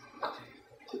say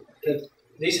that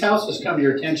these houses come to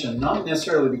your attention not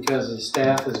necessarily because the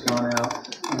staff has gone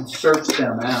out and searched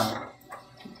them out.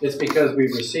 It's because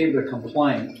we've received a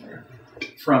complaint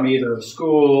from either a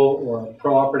school or a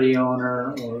property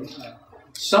owner or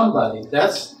somebody.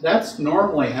 That's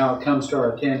normally how it comes to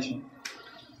our attention.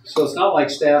 So it's not like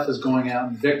staff is going out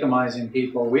and victimizing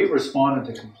people. We've responded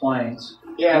to complaints.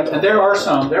 Yeah, and there are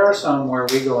some where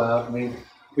we go out and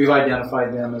we've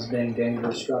identified them as being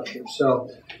dangerous structures. So,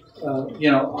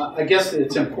 I guess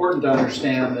it's important to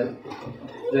understand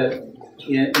that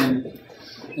in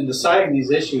deciding these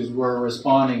issues, we're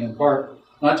responding in part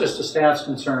not just to staff's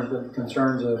concerns, but the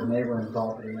concerns of neighboring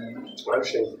property owners. I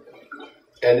understand.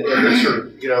 And this are,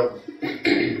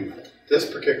 this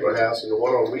particular house and the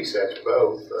one on Wasatch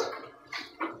both,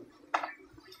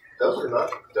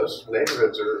 those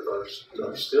neighborhoods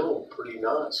are still pretty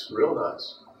nice, real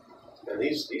nice. And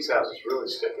these houses really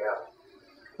stick out.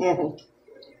 Mm-hmm.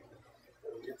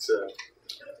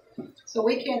 So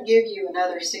we can't give you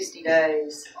another 60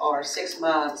 days or 6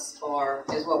 months, or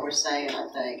is what we're saying, I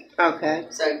think. Okay.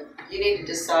 So you need to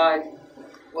decide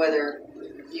whether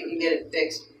you can get it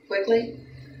fixed quickly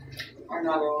or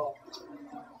not at all.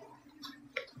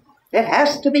 It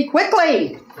has to be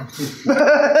quickly.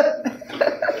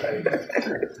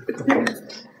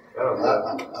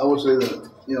 I would say that,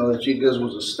 the Chicas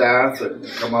was a staff that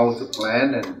come out with a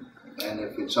plan, and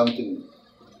if it's something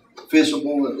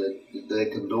feasible and that they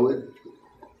can do it,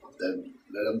 then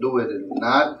let them do it, and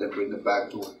not, then bring it back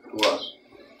to us.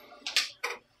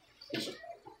 Get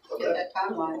that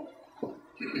timeline.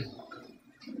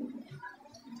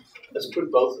 Let's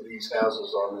put both of these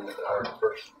houses on our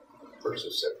first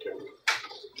of September.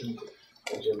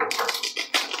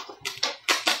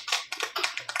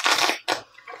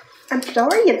 I'm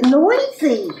sorry, it's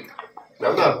noisy.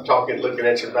 I'm not looking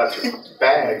at you about your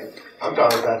bag. I'm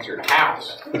talking about your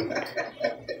house.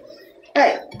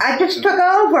 Hey, I just took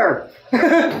over.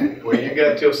 Well, you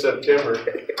got till September.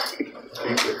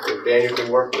 If Daniel can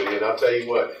work with you, and I'll tell you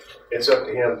what, it's up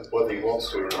to him whether he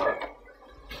wants to or not.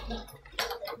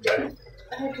 Okay?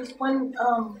 I had just one,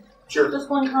 Sure. just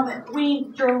one comment. We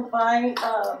drove by,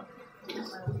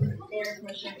 Mayor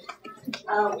Commission.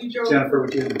 We drove. Jennifer,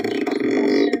 would you?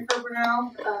 Jennifer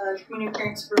Brunel, Community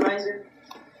Caring Supervisor.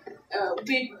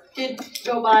 We did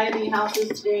go by the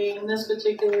houses today, and this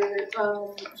particular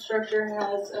structure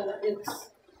has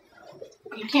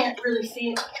you can't really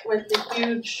see it with the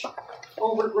huge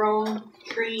overgrown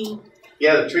tree.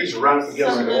 Yeah, the trees are right up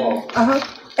against the wall.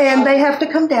 And they have to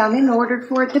come down in order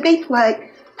for it to be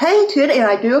painted, and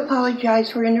I do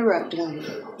apologize for interrupting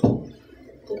you.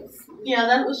 Yeah,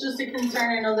 that was just a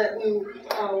concern. I know that we, with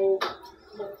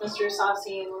Mr.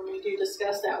 Sassi, and when we do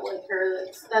discuss that with her,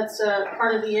 that's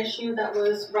part of the issue that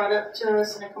was brought up to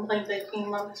us in a complaint that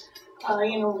came up.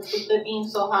 With it being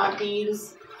so hot,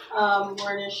 bees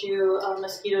were an issue,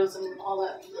 mosquitoes and all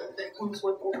that comes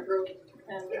with overgrowth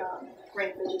and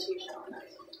rank vegetation on that.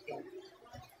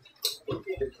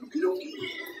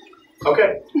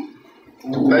 Okay.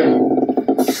 Thank you.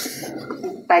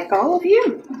 Thank all of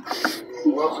you.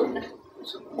 You're welcome.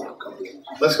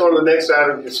 Let's go to the next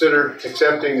item. Consider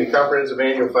accepting the comprehensive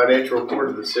annual financial report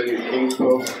of the City of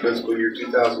Kingsville for fiscal year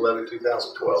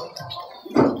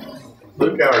 2011-2012.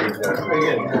 Luke, how are you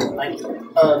doing? Thank you.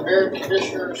 Mayor and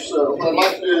Commissioners, what I'd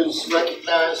like to do is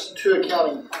recognize two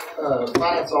accounting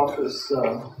finance office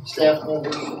staff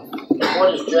members.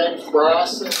 One is James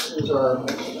Bryson, who's our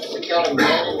accounting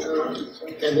manager,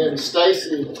 and then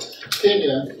Stacy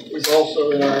Pena is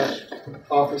also in our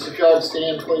office. If y'all would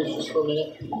stand, please, just for a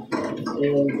minute.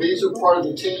 And these are part of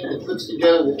the team that puts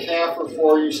together the CAFR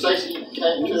for you. Stacy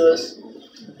came to us,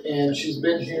 and she's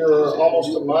been here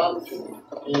almost a month.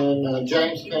 And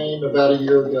James came about a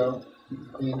year ago.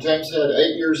 And James had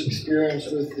 8 years experience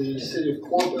with the city of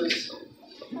Corpus.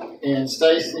 And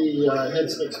Stacy had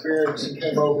some experience and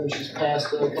came over, and she's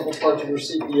passed a couple parts of her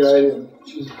CPA, and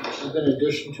she's been an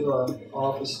addition to our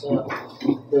office staff.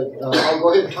 But I'll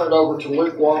go ahead and turn it over to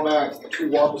Luke Womack to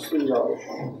walk us through the audit.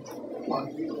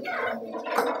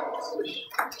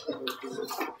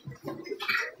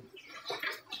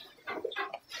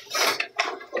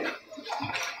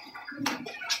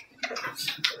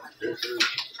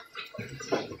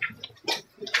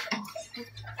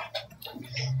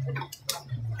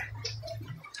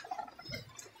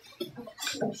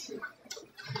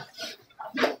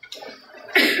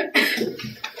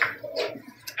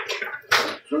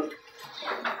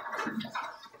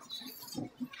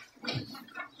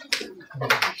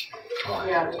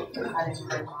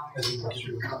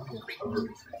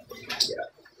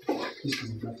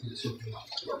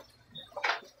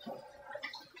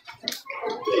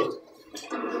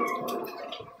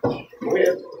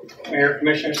 Mayor,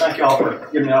 Commissioners, thank you all for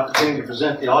giving me the opportunity to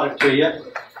present the audit to you.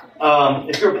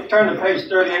 If you'll turn to page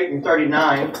 38 and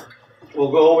 39,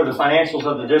 we'll go over the financials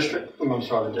of the district. I'm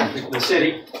sorry, the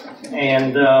city.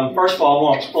 And first of all, I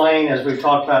want to explain, as we've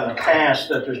talked about in the past,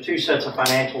 that there's two sets of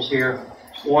financials here.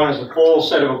 One is a full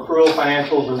set of accrual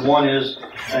financials, and one is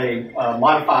a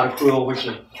modified accrual, which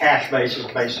is cash basis,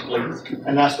 basically.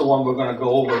 And that's the one we're going to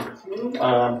go over.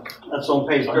 That's on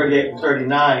page 38 and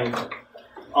 39.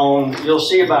 You'll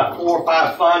see about 4 or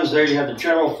 5 funds there. You have the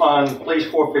general fund, police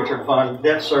forfeiture fund,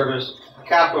 debt service,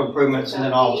 capital improvements, and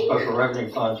then all the special revenue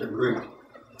funds are grouped.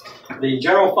 The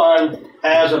general fund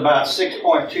has about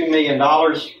 $6.2 million.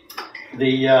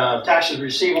 The taxes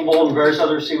receivable and various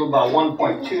other receivable about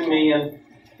 $1.2 million.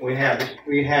 We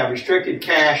have restricted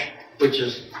cash, which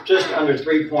is just under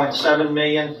 $3.7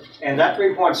 million, and that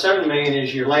 $3.7 million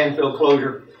is your landfill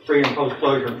closure, pre and post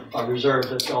closure reserves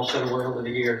that y'all set away over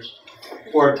the years.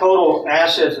 For a total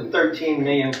assets of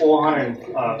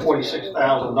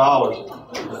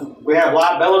 $13,446,000. We have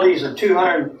liabilities of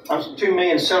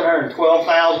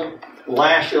 $2,712,000.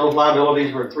 Last year's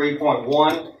liabilities were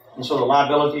 3.1, and so the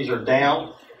liabilities are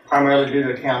down, primarily due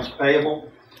to accounts payable.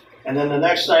 And then the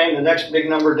next thing, the next big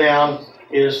number down,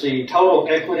 is the total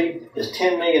equity is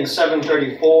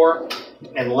 $10,734,000,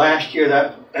 and last year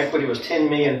that equity was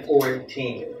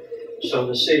 $10,418,000. So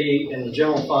the city and the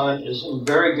general fund is in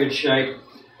very good shape.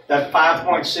 That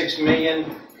 $5.6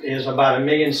 million is about $1.6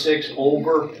 million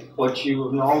over what you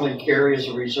would normally carry as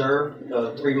a reserve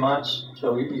 3 months.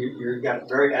 So you've got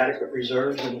very adequate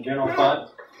reserves in the general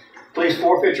fund. Police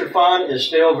forfeiture fund is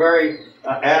still very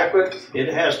adequate.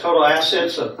 It has total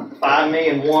assets of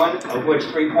 $5,000,001, of which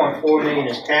 $3.4 million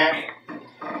is cash,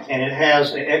 and it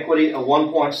has an equity of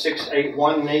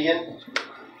 $1.681 million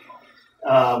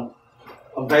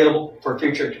available for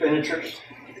future expenditures.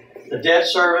 The debt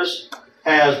service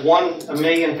has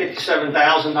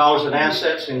 $1,057,000 in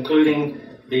assets, including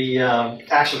the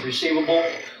taxes receivable,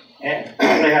 and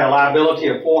they had a liability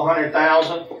of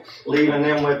 $400,000, leaving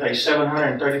them with a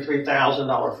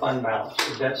 $733,000 fund balance.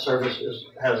 The debt service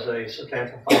has a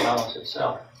substantial fund balance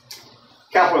itself.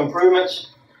 Capital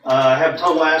improvements have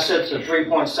total assets of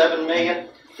 $3.7 million.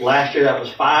 Last year that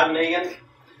was $5 million.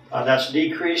 That's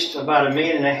decreased about $1.5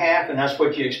 million, and that's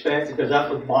what you expect, because that's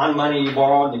what bond money you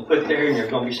borrowed and you put there, and you're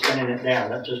going to be spending it down.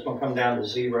 That's just going to come down to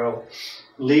zero,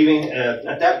 leaving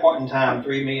at that point in time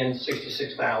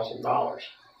 $3,066,000.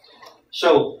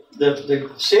 So the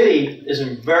city is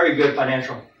in very good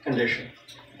financial condition.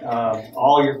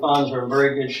 All your funds are in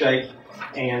very good shape,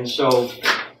 and so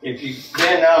if you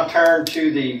then now turn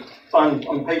to the fund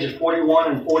on pages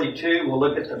 41 and 42, we'll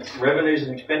look at the revenues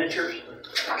and expenditures.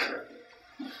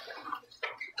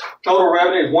 Total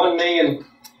revenue is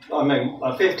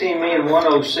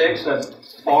 $15,106,000. That's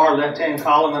far left-hand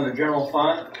column in the general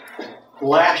fund.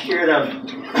 Last year that was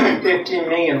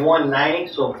 $15,190,000.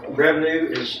 So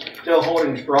revenue is still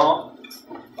holding strong,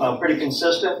 pretty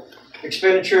consistent.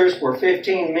 Expenditures were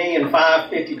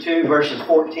 $15,552,000 versus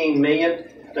 $14 million.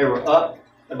 They were up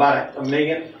about $1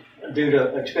 million due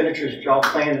to expenditures that y'all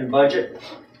planned in budget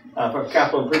for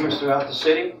capital improvements throughout the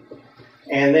city.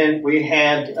 And then we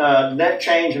had net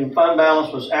change in fund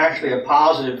balance was actually a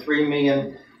positive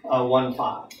 $3,000,000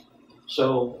 1.15.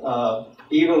 So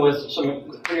even with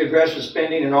some pretty aggressive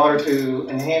spending in order to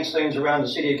enhance things around the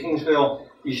city of Kingsville,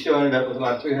 you still ended up with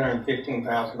about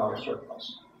 $315,000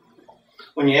 surplus.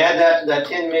 When you add that to that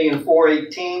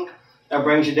 $10,418,000, that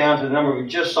brings you down to the number we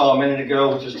just saw a minute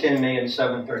ago, which is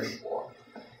 $10,734,000.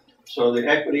 So the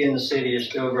equity in the city is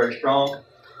still very strong.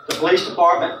 The police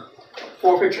department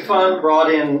forfeiture fund brought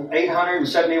in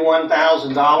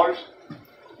 $871,000.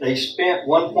 They spent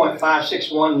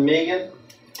 $1.561 million,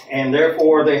 and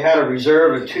therefore they had a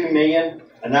reserve of $2 million,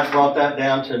 and that brought that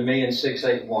down to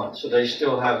 $1,681,000. So they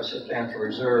still have a substantial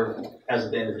reserve as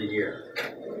of the end of the year.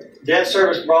 Debt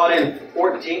service brought in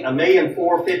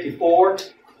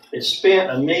 $1,454,000. It spent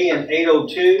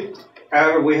 $1,802,000.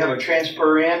 However, we have a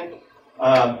transfer in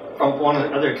from one of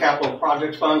the other capital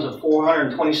projects funds of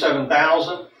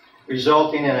 $427,000,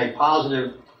 resulting in a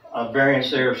positive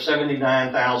variance there of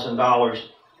 $79,000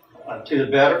 to the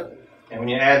better. And when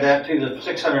you add that to the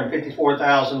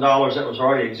 $654,000 that was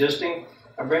already existing,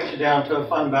 that brings you down to a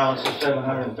fund balance of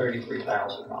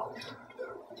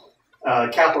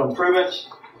 $733,000. Capital improvements,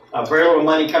 very little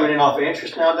money coming in off of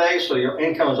interest nowadays, so your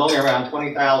income is only around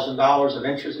 $20,000 of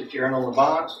interest that you earn on the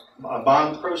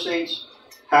bond proceeds.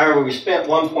 However, we spent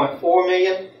 $1.4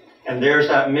 million, and there's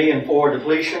that $1,000,004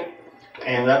 depletion,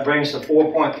 and that brings the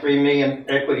 $4.3 million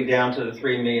equity down to the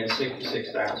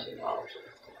 $3,066,000.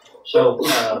 So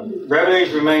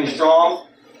revenues remain strong.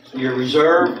 Your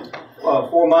reserve,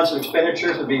 4 months of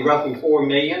expenditures would be roughly $4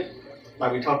 million,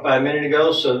 like we talked about a minute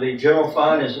ago. So the general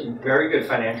fund is in very good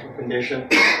financial condition.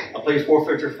 A police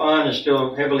forfeiture fund is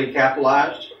still heavily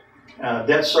capitalized.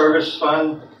 Debt service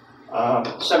fund,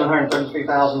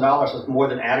 $733,000 is more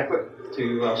than adequate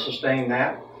to sustain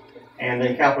that. And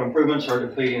the capital improvements are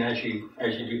depleting as you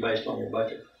do based on your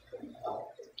budget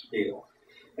deal.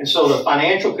 And so the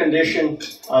financial condition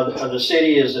of the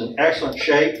city is in excellent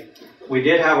shape. We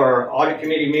did have our audit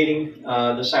committee meeting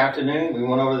this afternoon. We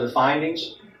went over the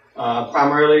findings.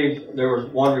 Primarily, there was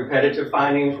one repetitive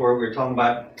findings where we were talking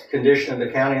about condition of the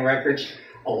accounting records.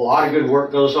 A lot of good work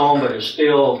goes on, but there's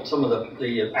still some of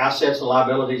the assets and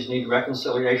liabilities need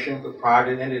reconciliation prior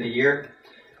to the end of the year.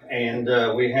 And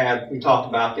we talked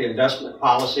about the investment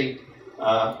policy,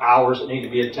 hours that need to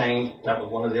be attained. That was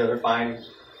one of the other findings.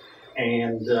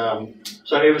 And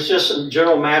so it was just some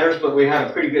general matters, but we had a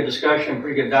pretty good discussion,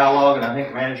 pretty good dialogue, and I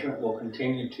think management will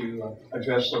continue to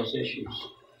address those issues.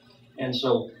 And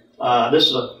so this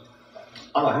is I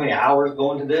don't know how many hours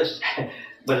go into this,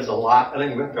 but it's a lot. I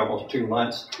think we went for almost 2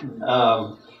 months.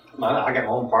 I got my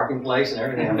own parking place and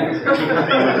everything.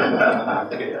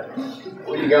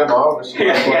 Well, you got my office.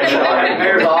 Yeah, I got the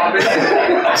mayor's office.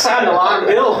 I signed a lot of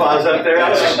bills while I was up there. I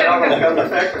was just not going to come to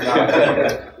effect or not.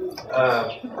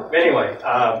 Anyway,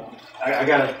 I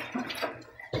got to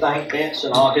thank Vince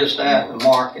and all his staff and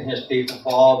Mark and his people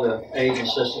for all the aid and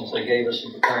assistance they gave us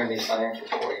in preparing these financials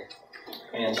for you.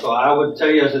 And so I would tell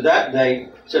you as of that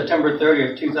date, September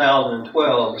 30th,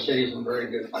 2012, the city is in very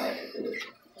good financial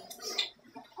condition.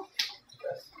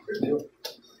 Good deal.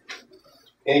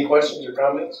 Any questions or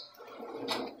comments?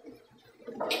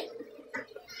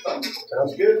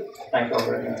 Sounds good. Thank you all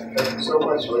very much. Thank you so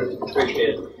much, Rick.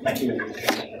 Appreciate it. Thank you.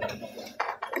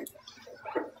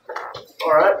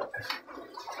 All right.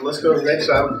 Let's go to the next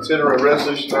item. Consider a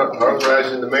resolution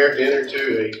authorizing the mayor to enter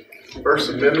into a First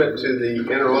Amendment to the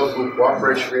interlocal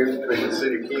cooperation agreement between the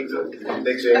city of Kingsville and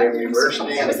Texas A&M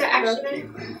University. Was that actually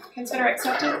consider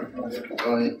accepted?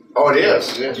 Oh, it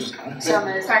is. Yes. So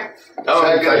moved. Sorry. Oh,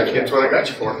 thank you. That's what I got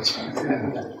you for.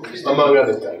 Among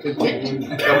other things.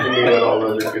 Helping me with all the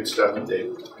other good stuff you did.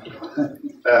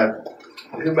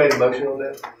 Who made a motion on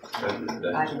that?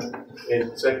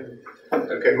 And second.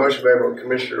 Okay, motion made by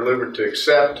Commissioner Luber to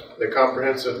accept the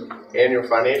comprehensive annual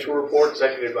financial report,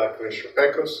 seconded by Commissioner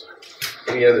Pecos.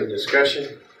 Any other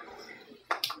discussion?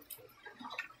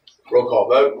 Roll call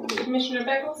vote. Commissioner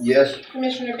Beckles? Yes.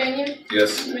 Commissioner Binion?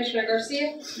 Yes. Commissioner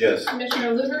Garcia? Yes.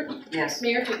 Commissioner Luber? Yes.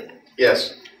 Mayor Tucci?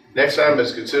 Yes. Next item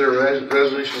is consider a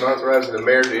resolution authorizing the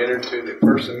mayor to enter into the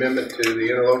First Amendment to the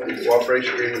interlocal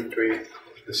cooperation agreement between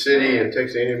the city and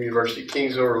Texas A&M University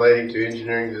Kingsville relating to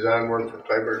engineering design work for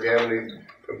Clayburgh Avenue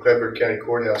from Clayburgh County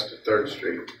Courthouse to 3rd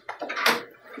Street.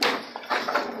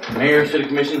 Mayor, City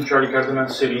Commission, Charlie Cartona,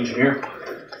 City Engineer,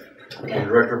 and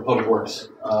Director of Public Works.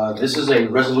 This is a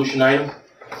resolution item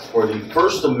for the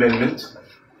First Amendment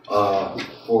for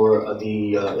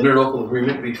the interlocal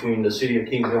agreement between the City of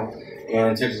Kingsville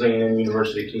and Texas A&M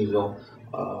University Kingsville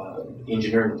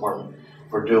Engineering Department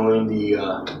for doing the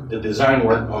design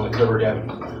work on the Clayburgh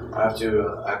Avenue. I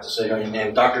have to say,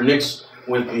 and Dr. Nix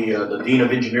with the Dean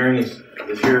of Engineering is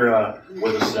here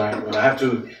with us tonight. And I have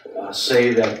to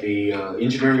say that the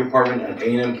engineering department at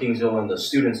A&M Kingsville and the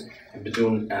students have been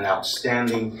doing an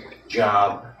outstanding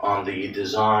job on the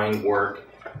design work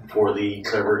for the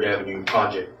Cleveland Avenue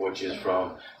project, which is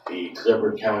from the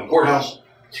Cleveland County Courthouse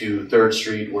to 3rd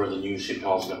Street, where the new city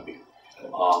hall is going to be.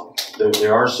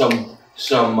 There are some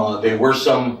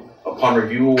upon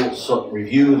review,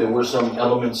 there were some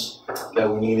elements that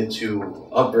we needed to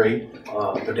upgrade,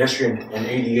 pedestrian and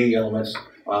ADA elements,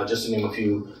 just to name a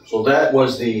few. So that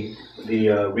was the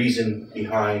reason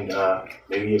behind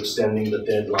maybe extending the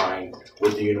deadline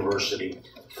with the university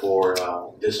for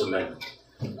this amendment.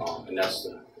 And that's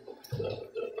the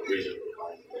reason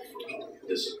behind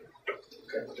this.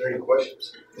 Okay, are there any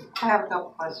questions? I have a couple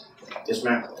questions. Yes,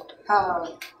 ma'am.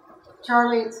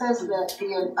 Charlie, it says that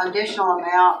the additional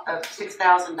amount of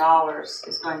 $6,000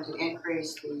 is going to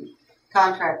increase the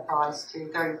contract price to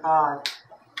 $35,000,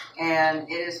 and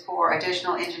it is for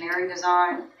additional engineering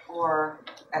design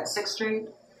at 6th Street.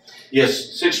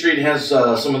 Yes, 6th Street has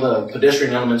some of the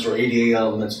pedestrian elements or ADA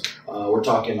elements. We're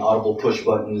talking audible push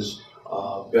buttons,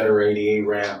 better ADA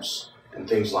ramps, and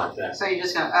things like that. So you're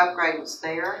just going to upgrade what's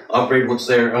there? Upgrade what's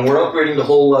there, and we're upgrading the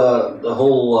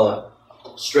whole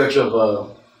stretch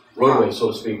of roadway, so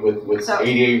to speak, with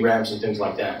ADA ramps and things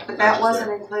like that. But that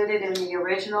wasn't included in the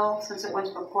original, since it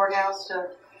went from courthouse to?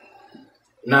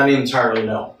 Not entirely,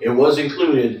 no. It was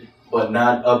included, but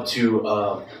not up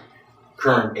to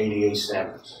current ADA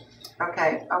standards.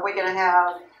 Okay, are we gonna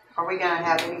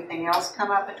have anything else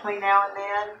come up between now and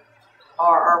then?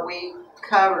 Or are we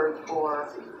covered for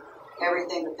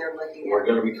everything that they're looking at? We're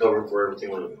gonna be covered for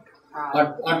everything we're looking at.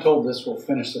 I'm told this will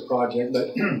finish the project,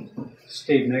 but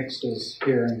Steve Nix is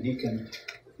here and he can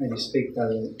maybe speak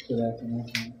better to that than I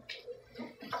can.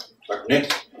 Dr.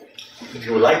 Nix, if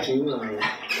you would like to.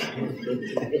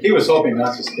 He was hoping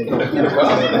not to speak.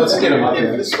 Let's get him up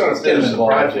here. This is going to finish the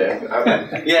project.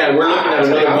 Yeah, we're looking at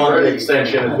another month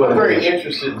extension as well. I'm very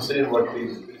interested in seeing what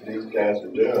these guys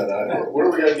are doing. Where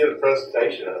are we going to get a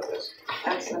presentation of this?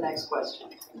 That's the next question.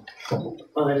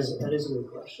 Oh, that is a good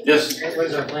question. Yes. What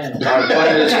is our plan? Our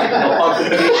plan is upon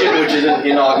completion, which is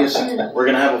in August, we're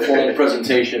going to have a formal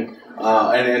presentation.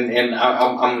 My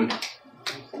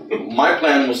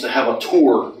plan was to have a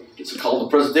tour. It's called the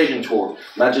presentation tour,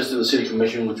 not just to the City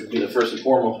Commission, which would be the first and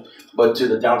foremost, but to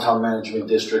the Downtown Management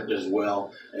District as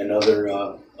well, and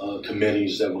other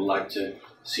committees that would like to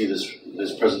see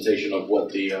this presentation of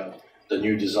what the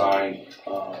new design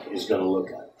is going to look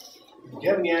like. Do you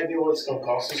have any idea what it's going to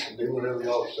cost us to do whatever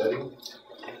y'all are studying?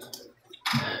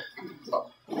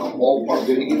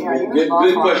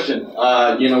 Good question.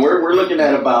 We're looking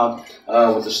at about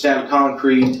with the stamped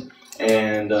concrete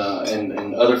and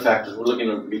other factors, we're looking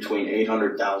at between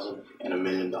 $800,000 and $1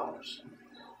 million.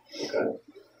 Okay.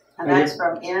 And that's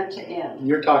from end to end.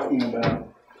 You're talking about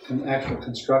actual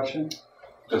construction?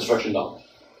 Construction dollars.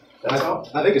 That's all?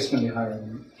 I think it's going to be higher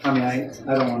than that. I mean,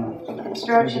 I don't want to.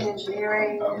 Construction,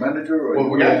 engineering. Manager or? Well,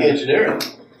 we got the engineering.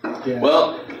 Yeah.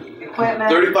 Well,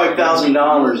 equipment.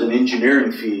 $35,000 in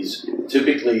engineering fees.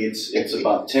 Typically, it's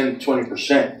about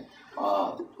 10-20%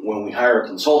 when we hire a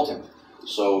consultant.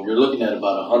 So you're looking at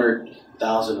about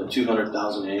 $100,000 to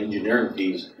 $200,000 in engineering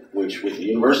fees, which with the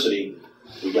university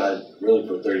we got really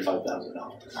for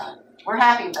 $35,000. Right. We're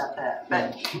happy about that.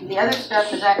 But the other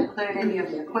stuff, does that include any of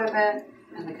the equipment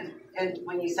and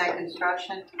when you say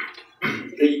construction?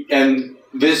 And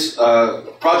this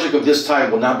project of this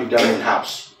type will not be done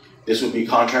in-house. This would be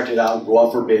contracted out, go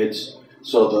out for bids.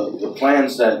 So the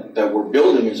plans that we're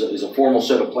building is a formal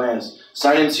set of plans,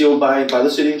 signed and sealed by the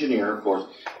city engineer, of course.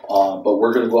 But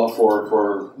we're going to go out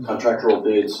for contractual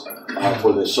bids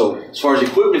for this. So as far as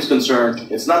equipment is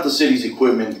concerned, it's not the city's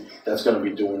equipment that's going to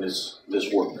be doing this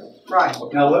work. Right.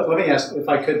 Now let me ask, if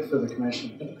I could, for the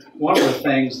commission. One of the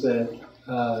things that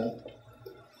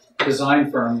design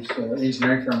firms,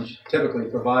 engineering firms typically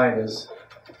provide is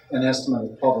an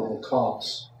estimate of probable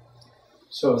costs.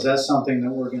 So is that something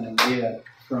that we're going to get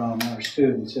from our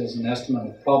students, is an estimate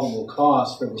of probable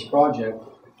costs for this project,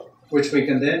 which we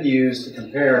can then use to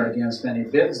compare against any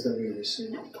bids that we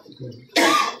receive?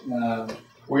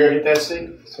 We're going to get that,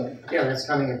 Steve? So, yeah, that's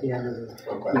coming at the end of the.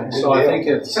 Okay. yeah, so I think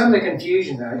it's some of the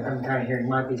confusion that I'm kind of hearing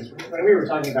might be when we were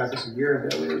talking about this a year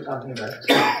ago. We were talking about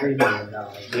 $3 million.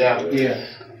 Yeah. Yeah.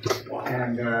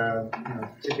 And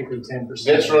typically 10%.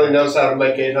 Vince really knows how to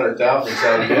make 800,000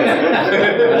 sound good.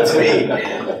 That's me.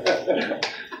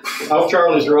 Oh,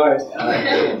 Charlie's right.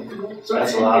 So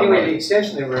that's a lot. Anyway, the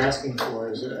extension that we're asking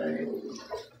for is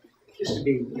just to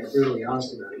be brutally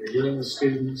honest about it. You're dealing with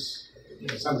students.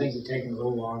 Some things have taken a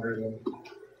little longer than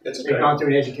they've gone through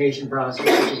an education process, which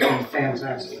has been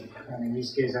fantastic. I mean,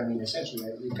 these kids,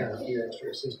 essentially, we've got a few extra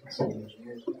assistant civil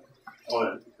engineers.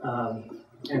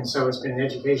 And so it's been an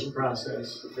education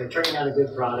process. They're turning out a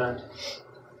good product.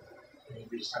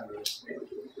 We just haven't really been able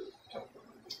to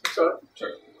do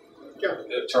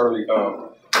it. Charlie,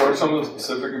 what are some of the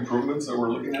specific improvements that we're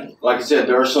looking at? Like I said,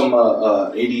 there are some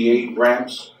 88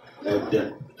 ramps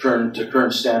that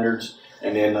current standards,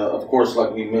 and then of course,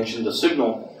 like we mentioned, the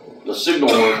signal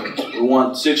work. We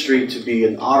want 6th Street to be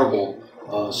an audible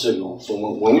signal. So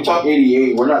when we talk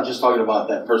 88, we're not just talking about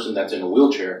that person that's in a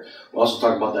wheelchair. We're also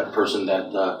talking about that person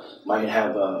that might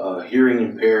have a hearing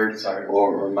impaired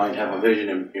or might have a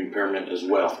vision impairment as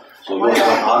well. So you'll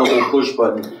have an audible push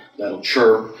button that'll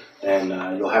chirp, and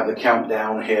you'll have the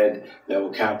countdown head that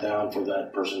will count down for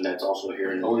that person that's also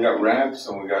hearing. Oh, we got ramps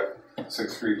and we got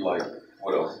 6th Street light.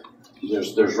 What else?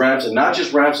 There's ramps, and not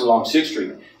just ramps along 6th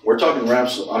Street. We're talking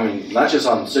ramps, I mean, not just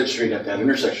on 6th Street at that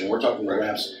intersection. We're talking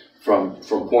ramps from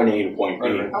point A to point B.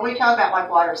 Are we talking about like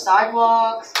water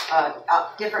sidewalks,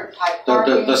 different type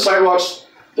parking? The sidewalks,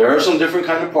 there are some different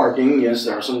kind of parking, yes,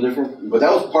 there are some different, but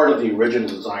that was part of the original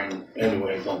design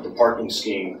anyway, the parking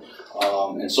scheme,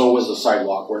 and so was the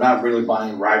sidewalk. We're not really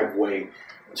buying right-of-way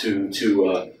to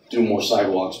do more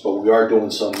sidewalks, but we are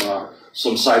doing some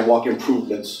sidewalk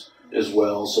improvements as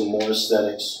well, some more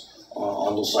aesthetics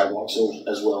on those sidewalks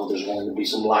as well. There's going to be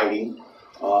some lighting.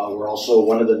 We're also,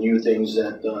 one of the new things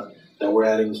that we're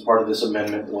adding as part of this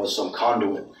amendment was some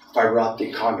conduit, fiber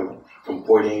optic conduit from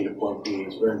point A to point B.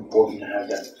 It's very important to have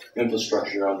that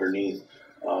infrastructure underneath,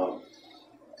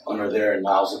 under there, and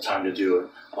now's the time to do it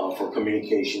for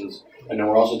communications. And then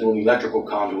we're also doing electrical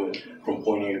conduit from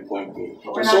point A to point B.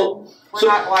 We're not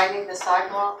widening the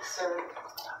sidewalks, or?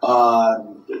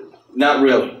 Not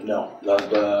really, no.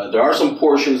 There are some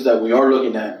portions that we are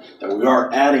looking at that we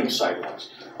are adding sidewalks.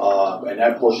 And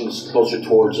that portion is closer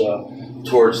towards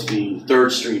the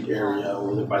 3rd Street area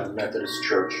over there by the Methodist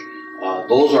Church.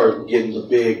 Those are getting the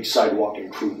big sidewalk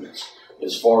improvements.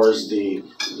 As far as the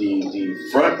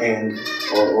front end,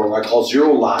 or what I call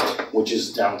zero lot, which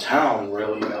is downtown,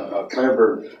 really, from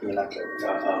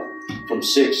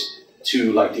 6th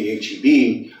to like the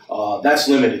HEB, that's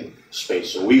limited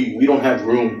space. So we don't have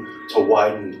room to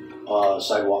widen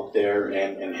sidewalk there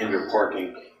and hinder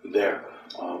parking there.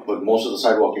 But most of the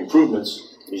sidewalk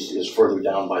improvements is further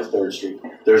down by 3rd Street.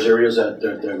 There's areas that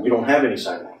we don't have any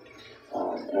sidewalk,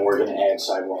 and we're going to add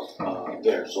sidewalk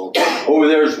there. So over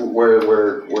there is where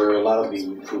a lot of the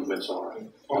improvements are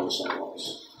on the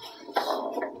sidewalks.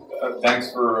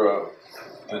 Thanks for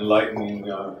enlightening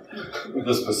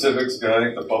the specifics. I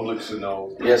think the public should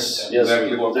know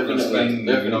exactly what we're going to spend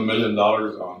 $1 million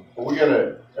on.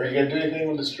 Are you gonna do anything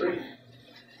with the street?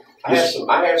 I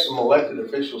have some elected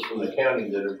officials from the county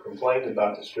that have complained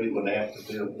about the street when they have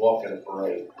to walk in a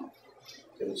parade.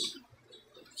 It's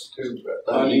too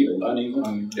uneven.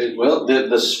 Well,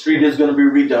 the street is going to be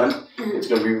redone. It's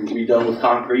going to be redone with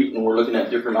concrete, and we're looking at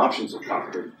different options of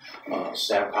concrete.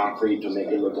 Stamped concrete to make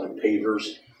it look like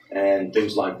pavers and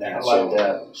things like that. I like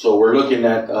that. So we're looking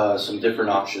at some different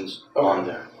options on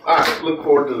there. All right, look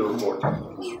forward to the report.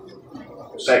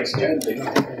 Thanks, Ken.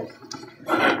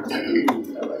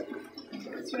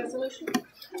 This resolution?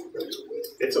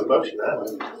 It's a motion, I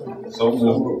So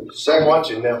moved. I'm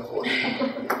watching now for you.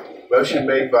 Motion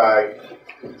made by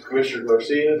Commissioner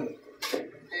Garcia,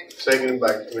 seconded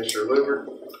by Commissioner Luber.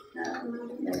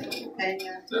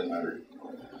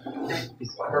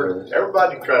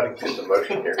 Everybody try to get the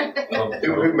motion here.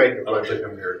 Who made the motion?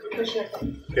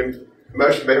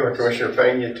 Motion made by Commissioner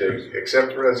Pena to accept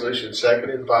the resolution,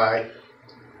 seconded by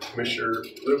Commissioner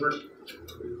Luber.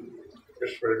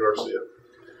 Commissioner Garcia.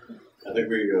 I think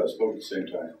we spoke at the same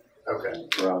time. Okay.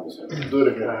 Around the same time. Do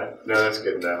it again. No, that's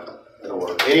good enough. That'll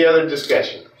work. Any other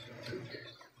discussion?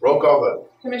 Roll call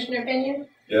vote. Commissioner Pena?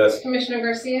 Yes. Commissioner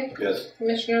Garcia? Yes.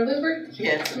 Commissioner Luber?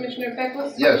 Yes. Commissioner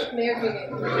Pecos? Yes. Mayor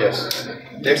Buhey? Yes.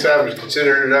 Next item is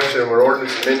consider introduction of an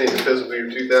ordinance amending the fiscal year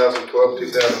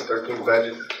 2012-2013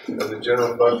 budget of the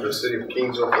general fund for the city of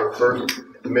Kingsville for a first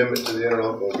amendment to the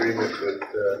interlocal agreement with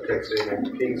Texas A&M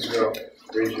Kingsville,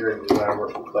 Bridger, and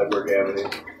Clyburg Avenue.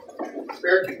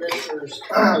 Mayor Commissioners,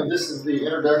 this is the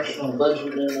introduction on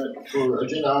budget amendment for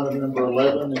agenda item number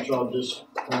 11, which I'll just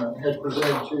had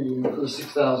presented to you for the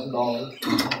 $6,000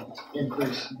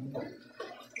 increase.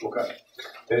 Okay.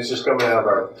 And it's just coming out of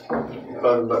our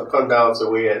fund balance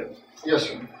that we had. Yes,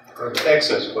 sir. Or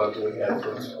excess funds we had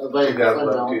for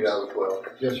 2012.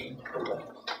 Yes, sir. Okay.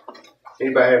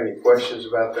 Anybody have any questions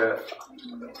about that?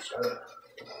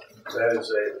 That is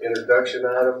an introduction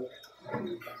item.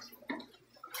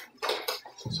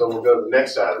 So we'll go to the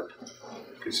next item.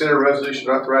 Consider a resolution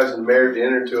authorizing the mayor to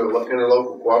enter into an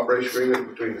interlocal cooperation agreement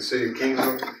between the city of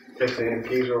Kingsville take to any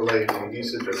fees related to the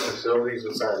usage of facilities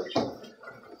and signage.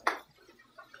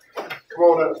 Come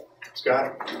on up,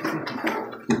 Scott.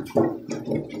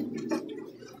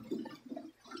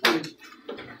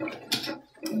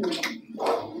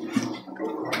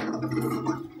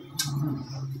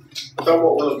 Tell them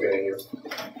what we're looking at here.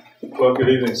 Well, good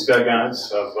evening, Scott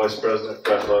Gines, Vice President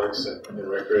for Athletics and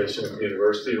Recreation at the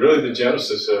University. Really, the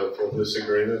genesis of this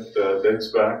agreement dates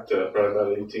back to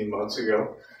probably about 18 months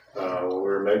ago. We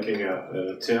were making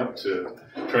an attempt to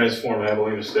transform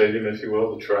Abilene Stadium, if you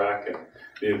will, the track and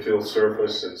the infield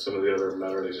surface and some of the other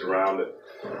amenities around it.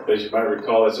 As you might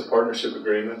recall, it's a partnership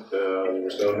agreement. There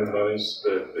was no new monies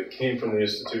that came from the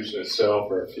institution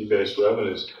itself or fee-based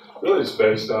revenues. Really, it's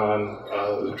based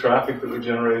on the traffic that we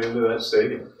generate into that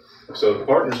stadium. So the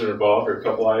partners that are involved are a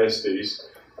couple ISDs,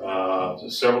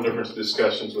 several different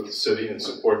discussions with the city in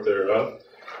support thereof,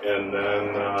 and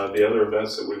then the other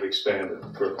events that we've expanded.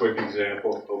 For a quick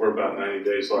example, over about 90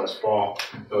 days last fall,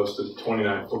 hosted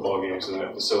 29 football games in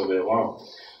that facility alone.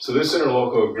 So this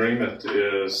interlocal agreement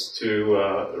is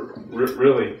to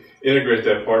really integrate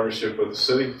that partnership with the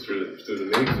city through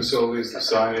the new facilities, the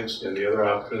signage, and the other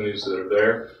opportunities that are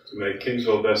there to make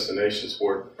Kingsville destination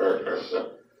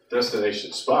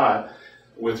destination spot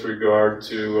with regard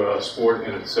to sport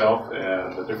in itself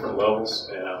and the different levels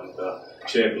and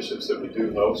championships that we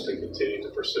do host and continue to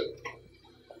pursue.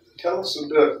 Tell us a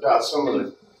bit about some of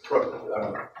the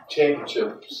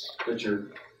championships that you're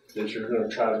going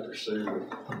to try to pursue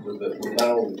with not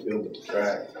only the field but the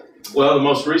track. Well, the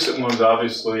most recent one's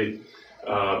obviously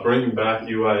bringing back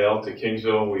UIL to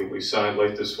Kingsville. We signed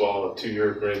late this fall a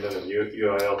 2-year agreement of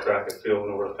UIL track and field,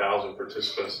 and over 1,000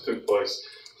 participants. It took place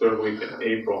third week in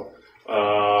April.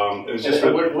 It was just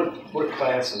what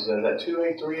class is that? Is that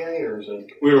 2A, 3A, or is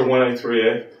it? We were 1A,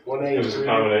 3A. 1A. It was a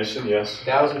combination, yes.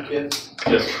 1,000 kids?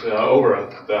 Yes, over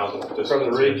 1,000 participants. From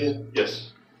the region?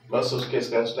 Yes. Most of those kids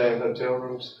got to stay in hotel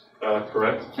rooms?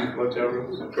 Correct. Motel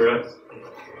rooms? Correct.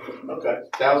 Okay.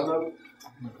 1,000 of them?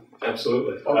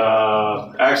 Absolutely.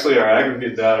 Okay. Actually, our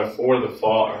aggregate data for the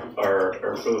fall, or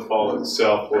for the fall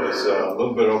itself, was a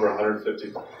little bit over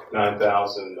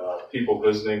 159,000 people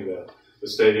visiting the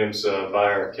stadiums by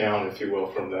our account, if you will,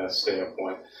 from that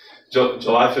standpoint.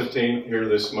 July 15th, here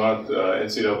this month,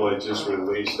 NCAA just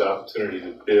released the opportunity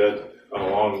to bid on a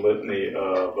long litany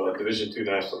of Division II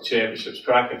national championships.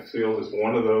 Track and field is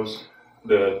one of those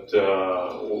that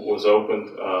was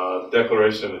opened.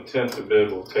 Declaration of intent to bid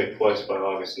will take place by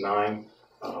August 9.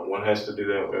 One has to do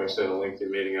that. We actually had a lengthy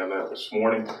meeting on that this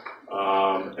morning.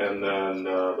 And then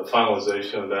the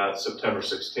finalization of that, September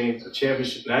 16th.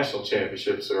 The national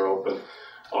championships that are open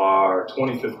are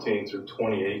 2015 through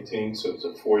 2018, so it's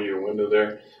a 4-year window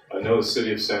there. I know the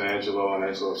city of San Angelo and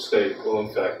Angelo State will in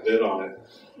fact bid on it.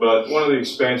 But one of the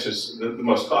expansions, the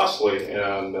most costly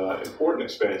and important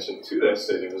expansion to that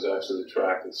stadium is actually the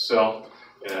track itself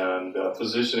and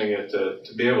positioning it to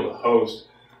be able to host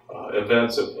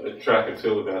events of track and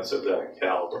field events of that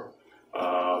caliber.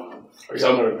 Are you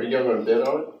going to bid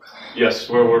on it? Yes,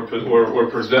 we're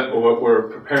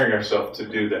preparing ourselves to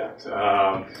do that.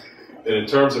 And in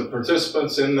terms of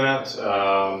participants in that,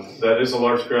 that is a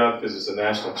large crowd because it's a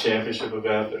national championship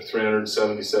event. There are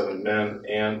 377 men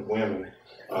and women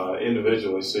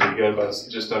individually, so you got about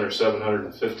just under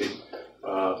 750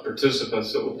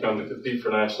 participants that will come to compete for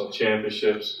national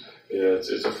championships.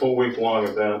 It's a full week-long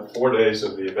event, 4 days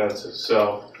of the events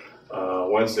itself.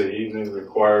 Wednesday evening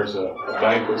requires a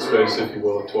banquet space, if you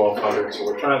will, of 1,200, so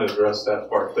we're trying to address that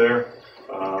part there.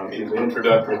 The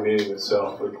introductory meeting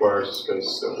itself requires a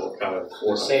space that will kind of...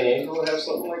 Does San Angelo have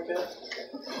something like that?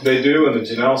 They do in the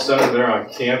Janelle Center. They're on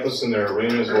campus in their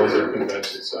arena as well as their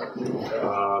convention center.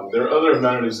 There are other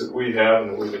amenities that we have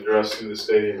and that we've addressed through the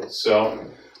stadium itself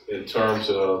in terms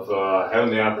of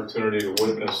having the opportunity to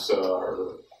witness or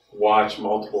to watch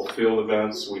multiple field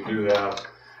events. We do have,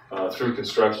 through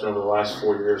construction over the last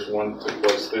 4 years, one took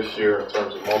place this year in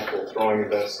terms of multiple throwing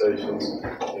event stations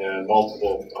and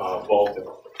multiple vaulting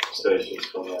stations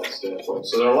from that standpoint.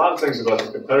 So there are a lot of things about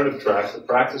the competitive track, the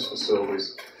practice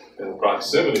facilities, and the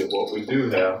proximity of what we do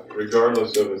have,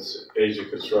 regardless of its age of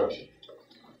construction.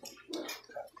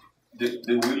 Did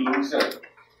we lose that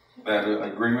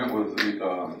agreement with the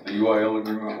UIL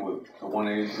agreement with the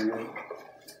 1A and 3A?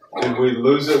 Did we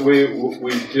lose it? We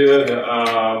did.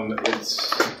 I'm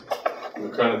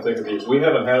trying to think of these. We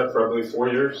haven't had it for, I believe, 4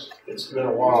 years. It's been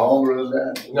a while. Longer than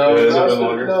that? No, has it been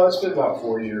longer? No, it's been about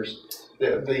 4 years.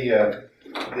 The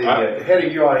head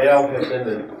of UIL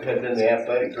had been the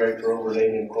athletic director over at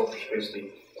Indian Corpus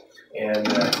Christi, and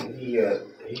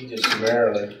he just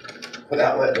summarily,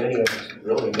 without letting any of us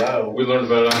really know. We learned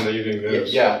about it on the evening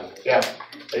news. Yeah.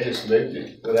 They just moved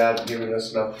it without giving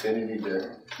us an opportunity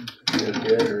to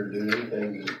bid or do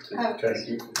anything to try to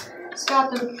keep it.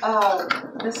 Scott,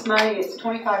 this money is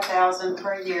 $25,000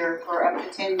 per year for up to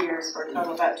 10 years for a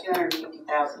total of about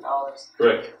 $250,000.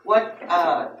 Correct. What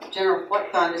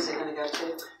fund is it going to go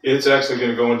to? It's actually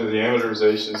going to go into the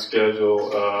amortization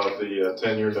schedule of the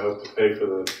 10-year note to pay for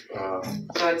the.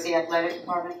 So it's the athletic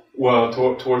department? Well,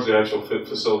 towards the actual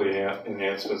facility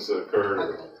enhancements that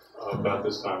occurred about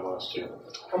this time last year.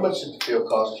 How much did the field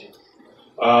cost you?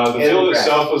 The field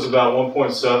itself was about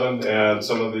 1.7, and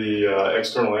some of the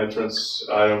external entrance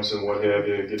items and what have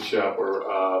you, gift shop, were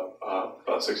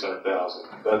about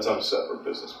 600,000. That's on a separate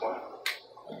business plan.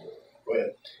 Go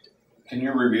ahead. Can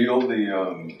you reveal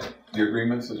the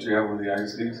agreements that you have with the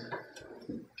ISDs?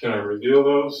 Can I reveal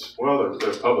those? Well,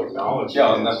 they're public knowledge.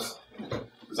 Yeah, and is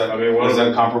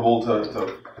that comparable to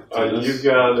this? You've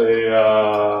got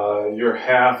you're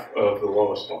half of the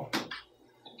lowest one.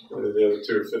 The other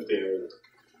two are 50 and 80.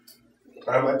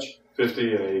 How much?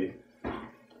 50 and 80.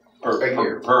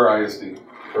 Per ISD.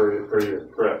 Per year,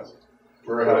 correct.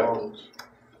 For how long?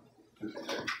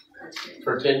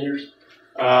 For 10 years?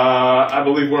 I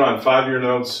believe we're on 5-year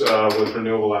notes with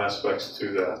renewable aspects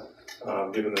to that,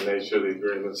 given the nature of the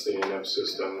agreements, the A&M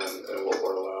system, and what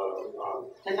we're allowed on.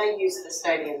 And they use the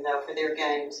stadium, though, for their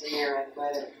games and their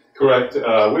athletic. Correct.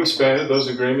 We expanded those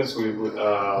agreements. We've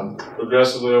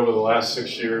progressively over the last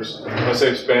 6 years, I say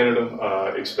expanded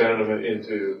them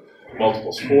into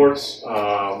multiple sports.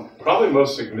 Probably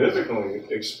most significantly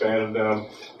expanded them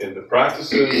into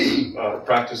practices,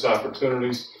 practice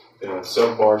opportunities, and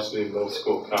sub-varsity middle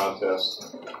school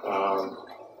contests.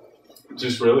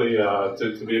 Just really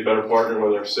to be a better partner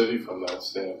with our city from that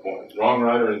standpoint. Wrong,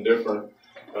 right, or indifferent.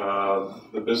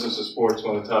 The business of sports is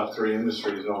one of the top 3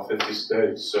 industries in all 50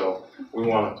 states, so we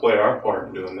want to play our part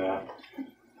in doing that.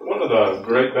 One of the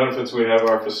great benefits we have of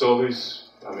our facilities,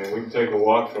 I mean, we can take a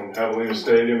walk from Javelina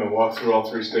Stadium and walk through all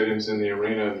 3 stadiums in the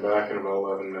arena and back in about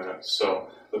 11 minutes. So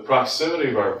the proximity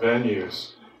of our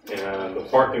venues and the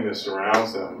parking that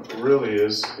surrounds them really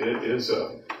is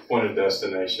a point of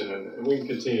destination, and we can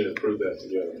continue to prove that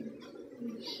together.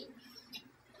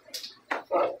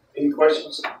 Any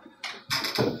questions?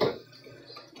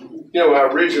 You know,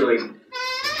 originally,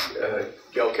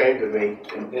 y'all came to me,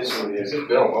 and it's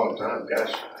been a long time,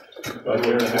 gosh. About a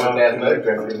year and a half. It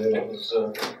was,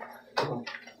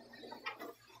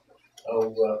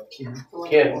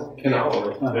 Ken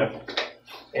Oliver. Yeah.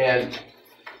 And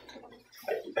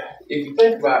if you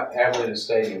think about Javelina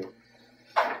Stadium,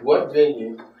 what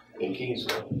venue in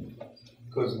Kingsville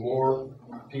puts more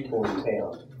people in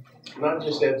town? Not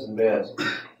just heads and beds,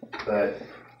 but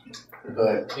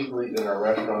people eating in our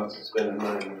restaurants and spending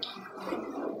money.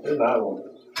 There's not one.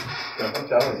 I'm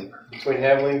telling you, between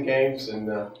Javelina games and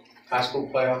high school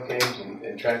playoff games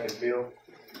and track and field,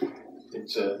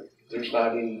 it's there's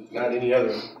not any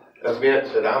other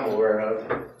event that I'm aware of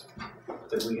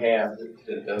that we have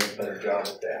that does a better job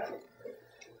at that.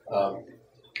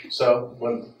 So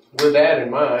with that in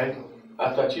mind,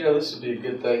 I thought, this would be a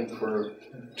good thing for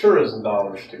tourism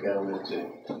dollars to go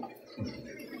into.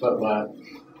 But my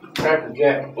Cracker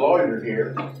Jack lawyer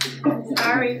here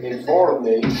informed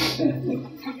me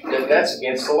that that's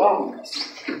against the law.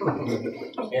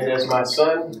 And as my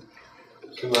son,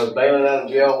 who was bailing out of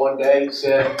jail one day,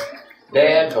 said,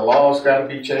 "Dad, the law's got to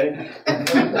be changed."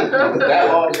 That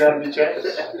law's got to be changed.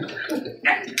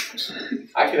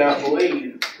 I cannot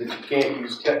believe that you can't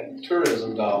use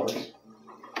tourism dollars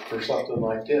for something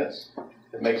like this.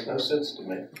 It makes no sense to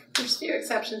me. There's few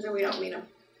exceptions, and we don't meet them.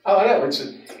 Oh, I know. And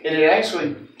it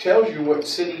actually tells you what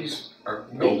cities are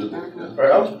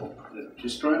eligible.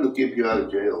 Just trying to keep you out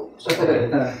of jail.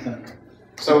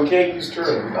 So we can't use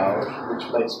tourism dollars,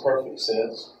 which makes perfect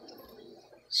sense.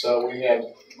 So we have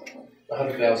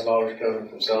 $100,000 coming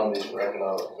from selling these for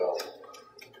economic development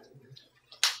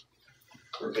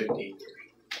for 15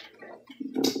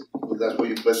 years. Well, that's what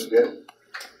you supposed to get?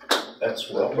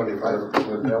 That's what 25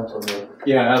 would help from the.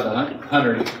 Yeah, out of the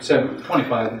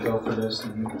 125 would go for this,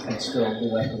 and still be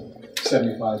like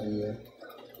 75 a year.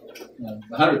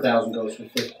 100,000 goes for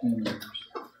 15 years.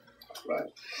 Right.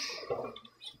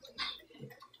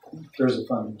 There's a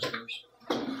funding source.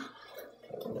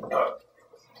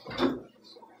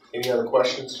 Any other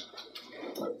questions?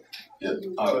 Yeah,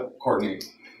 Courtney.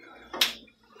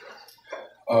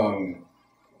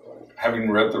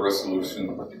 Having read the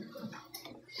resolution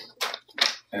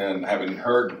and having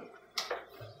heard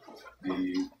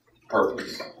the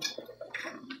purpose,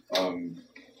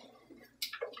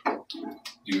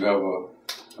 do you have a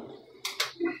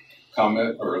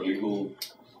comment or a legal?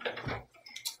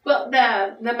 Well,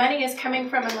 Well, the money is coming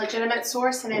from a legitimate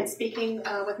source, and in speaking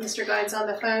with Mr. Guines on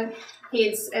the phone,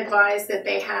 he's advised that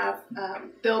they have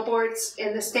billboards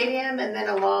in the stadium and then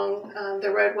along the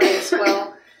roadway as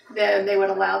well. Then they would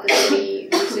allow the city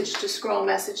usage to scroll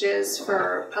messages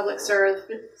for public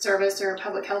service or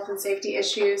public health and safety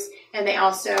issues. And they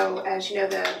also, as you know,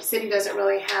 the city doesn't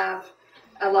really have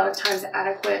a lot of times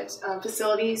adequate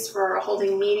facilities for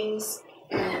holding meetings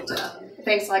and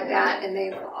things like that. And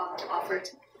they've offered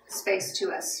space to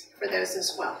us for those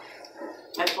as well.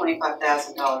 At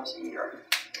 $25,000 a year.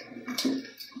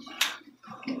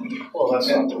 Well, that's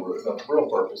not the real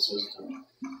purpose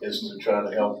is to try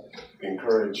to help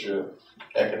encourage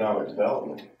economic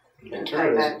development. And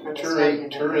tourism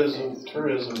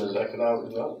is economic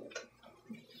development.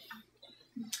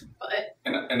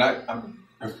 And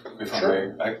if I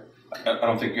may, I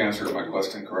don't think you answered my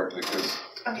question correctly because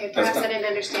okay, perhaps I didn't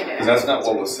understand it. Because that's not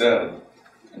what was said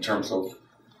in terms of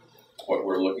what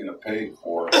we're looking to pay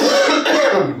for.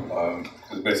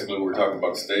 Because basically we're talking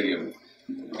about stadium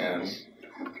and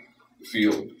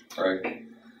field, right?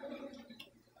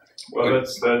 Well,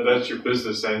 that's your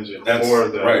business engine that's, for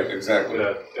that. Right, exactly.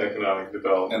 That economic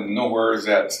development. And nowhere is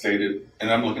that stated,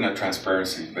 and I'm looking at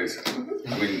transparency, basically.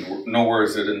 I mean, nowhere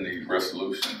is it in the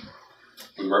resolution.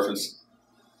 We reference.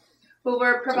 Well,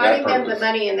 we're providing them the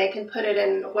money, and they can put it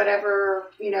in whatever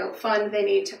fund they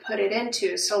need to put it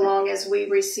into, so long as we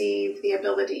receive the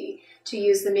ability to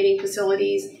use the meeting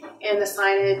facilities and the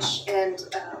signage and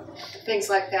things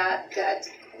like that. That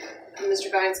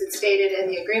Mr. Guines had stated, and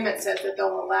the agreement says that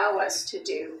they'll allow us to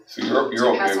do. So you're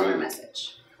okay pass on with the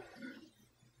message.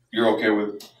 You're okay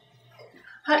with?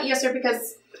 Yes, sir.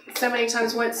 Because so many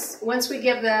times once we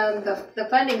give them the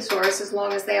funding source, as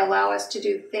long as they allow us to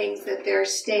do things that they're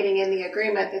stating in the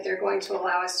agreement that they're going to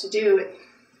allow us to do,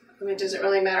 I mean, it doesn't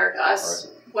really matter to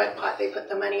us what pot they put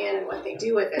the money in and what they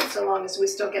do with it, so long as we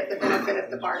still get the benefit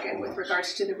of the bargain with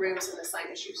regards to the rooms and the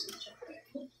signage usage.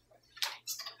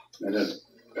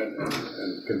 And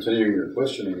continuing your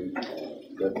questioning,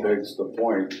 that begs the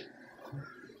point.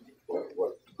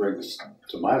 What brings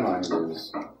to my mind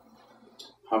is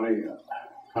how many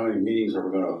meetings are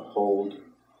we going to hold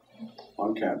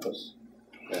on campus,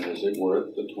 and is it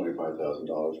worth the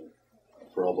 $25,000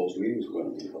 for all those meetings we're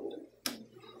going to be holding?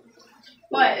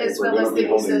 Well, as well as the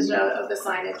usage of the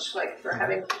signage, like for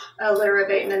having a litter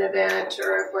abatement event,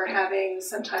 or if we're having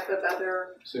some type of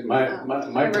other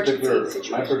my particular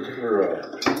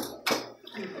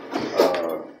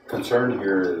concern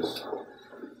here is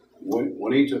we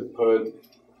need to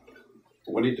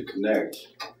connect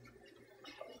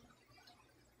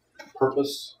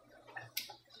purpose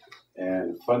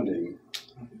and funding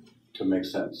to make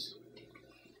sense.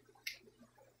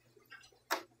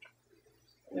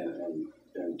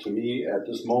 And to me, at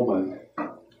this moment,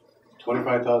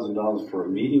 $25,000 for a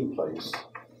meeting place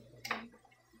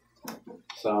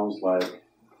sounds like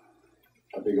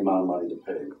a big amount of money to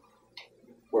pay,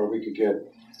 where we could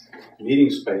get meeting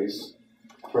space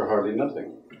for hardly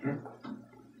nothing.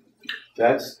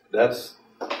 That's.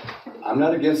 I'm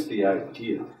not against the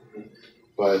idea,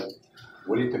 but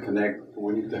we need to connect.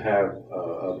 We need to have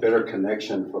a better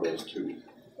connection for those two.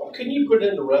 Can you put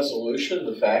in the resolution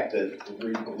the fact that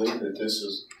we believe that this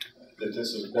is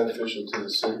beneficial to the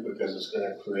city because it's going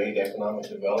to create economic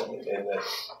development, and that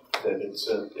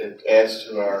it adds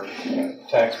to our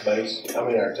tax base? I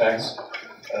mean, our tax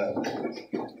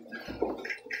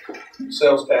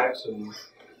sales tax and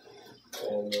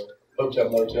hotel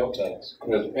motel tax.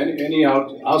 Any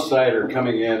outsider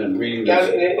coming in and reading this.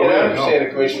 And I understand the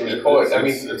commissioner's point. I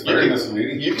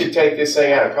mean, you could take this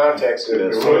thing out of context and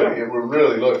it would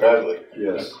really look ugly.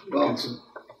 Yes. Well,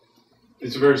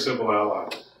 it's a very simple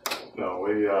outline. No,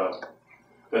 we,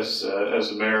 as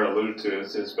the mayor alluded to,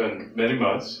 it's been many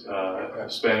months,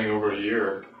 spanning over a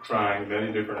year, trying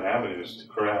many different avenues to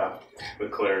craft the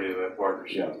clarity of that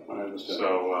partnership. Yeah, I understand.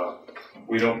 So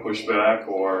we don't push back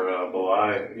or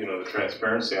belie, the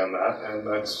transparency on that, and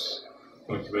that's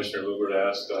when Commissioner Lubert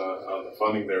asked on the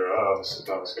funding thereof, so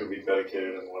that was going to be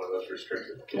dedicated in one of those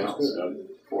restricted accounts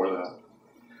for that.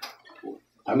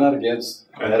 I'm not against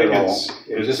that at all.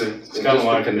 It's kind of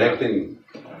like connecting.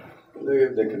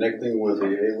 The connecting with the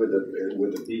A with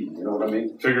the B, you know what I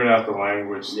mean? Figuring out the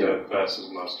language that passes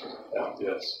muster. Yeah.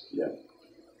 Yes. Yeah.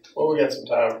 Well, we got some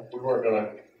time. We're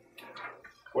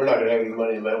not gonna have any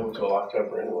money available until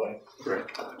October anyway. Great.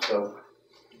 So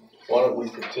why don't we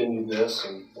continue this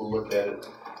and we'll look at it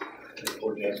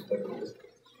before Jan's put a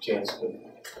chance to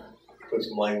put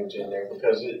some language in there,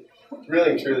 because it really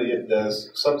and truly it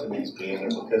does something needs to be in there,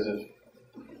 because if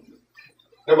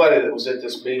nobody that was at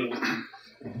this meeting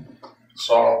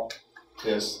saw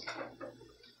this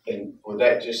And with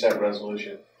that, just that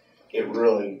resolution, it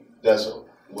really doesn't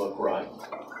look right.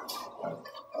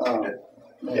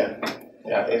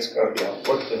 Yeah, it's gonna,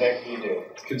 what the heck do you do?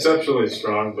 Conceptually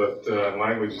strong, but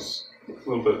language is a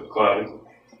little bit cloudy.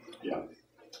 Yeah.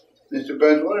 Mr.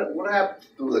 Burns, what happened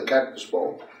to the Cactus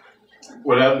Bowl?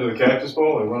 What happened to the Cactus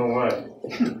Bowl? It went away.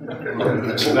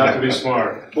 Not to be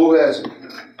smart. Who has it?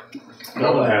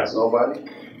 No one has it. Nobody?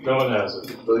 No one has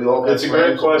it. So you all got It's a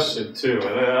great plans? question, too,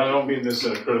 and I don't mean this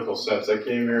in a critical sense. I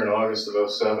came here in August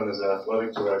of '07 as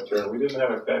athletic director, and we didn't have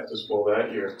a Cactus Bowl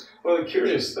that year. One of the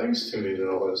curious things to me,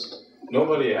 though, is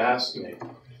nobody asked me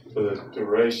for the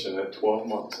duration at 12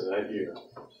 months of that year,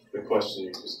 the question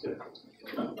you just did.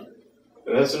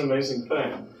 And that's an amazing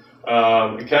thing.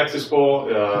 The Cactus Bowl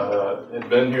had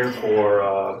been here for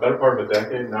a better part of a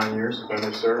decade, 9 years, if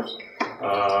memory serves.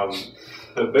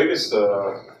 The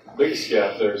biggest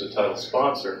gap there is a title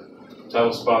sponsor.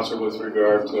 Title sponsor with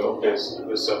regard to, okay, so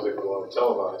this is something we want to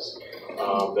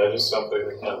televise. That is something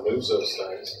that kind of moves those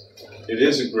things. It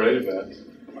is a great event,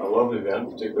 a lovely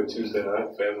event, particularly Tuesday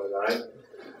night, family night,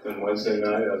 and Wednesday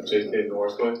night at JK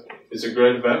Northwood. It's a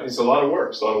great event. It's a lot of work.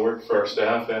 It's a lot of work for our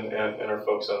staff and our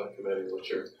folks on the committee,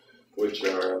 which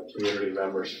are community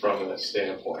members from that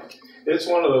standpoint. It's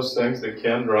one of those things that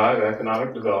can drive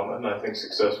economic development, and I think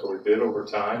successfully did over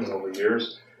time and over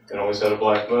years, and always had a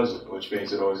black budget, which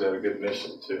means it always had a good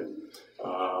mission too.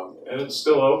 And it's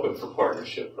still open for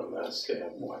partnership from that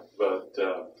standpoint. But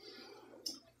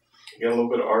again, a little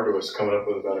bit arduous coming up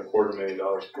with about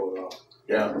 $250,000 to pull it off.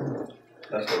 Yeah,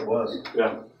 that's what it was.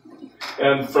 Yeah.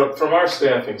 And from our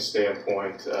staffing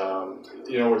standpoint,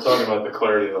 we're talking about the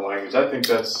clarity of the language. I think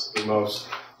that's the most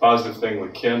positive thing we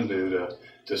can do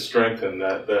to strengthen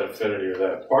that affinity or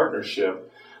that partnership.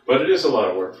 But it is a lot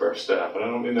of work for our staff, and I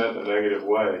don't mean that in a negative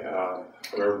way. I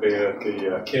remember being at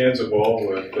the Kansas Bowl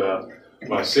with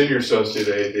my senior associate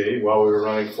AD while we were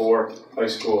running 4 high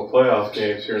school playoff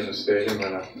games here in the stadium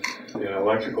in an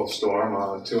electrical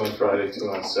storm, 2 on Friday, 2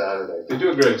 on Saturday. They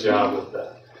do a great job with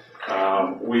that.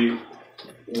 We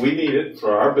need it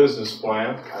for our business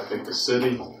plan. I think the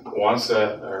city wants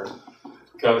that or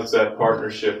covets that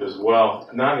partnership as well.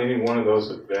 Not any one of those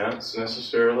events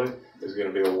necessarily is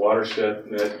going to be a watershed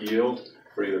net yield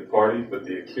for either party, but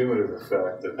the accumulative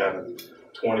effect of having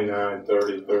 29,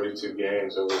 30, 32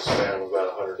 games over the span of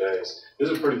about 100 days is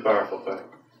a pretty powerful thing.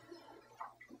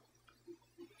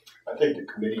 I think the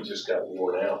committee just got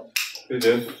worn out. They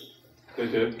did. They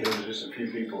did. There was just a few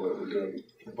people that were doing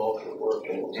the bulk of the work,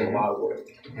 and it was a lot of work.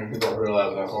 People don't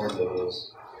realize how hard that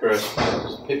is. Correct.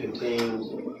 Just picking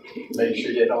teams, and making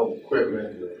sure you had all the equipment,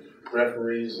 and the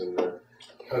referees, and the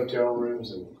hotel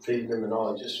rooms, and feeding them, and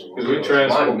all. Just a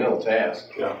monumental task.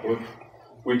 Yeah,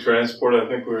 we transport. I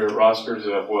think we were rosters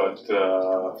of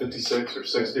 56 or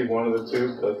 60, one of the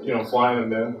two. But flying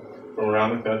them in from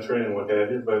around the country and what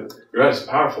have you. But you're right, it's a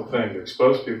powerful thing to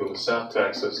expose people to South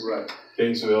Texas, right.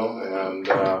 Kingsville, and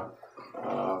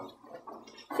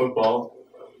football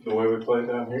the way we play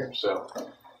down here. So,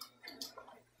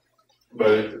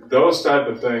 but those type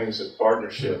of things and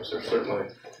partnerships are certainly,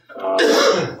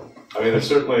 they're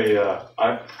certainly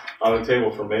on the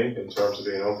table for me in terms of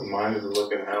being open-minded and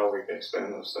looking at how we can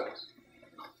expand those things.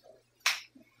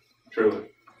 Truly.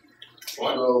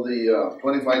 So the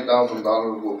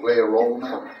 $25,000 will play a role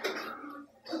now?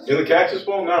 In the Cactus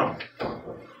Bowl, no.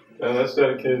 And that's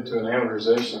dedicated to an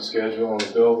amortization schedule on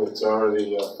a bill that's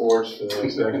already forced for the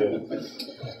next decade.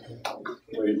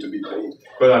 Waiting to be paid.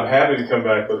 But I'm happy to come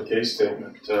back with a case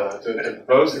statement to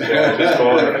propose the Cactus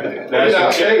Bowl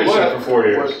national championship for 4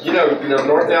 years.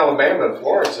 North Alabama and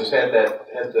Florence has had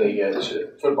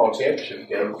the football championship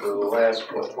game for the last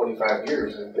 25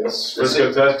 years.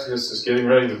 Frisco, Texas is getting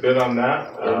ready to bid on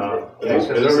that.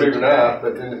 They're even up,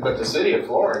 but the city of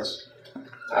Florence,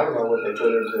 I don't know what they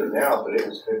put into it now, but it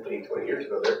was 15, 20 years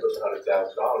ago. They put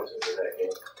 $100,000 into that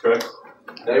game. Correct.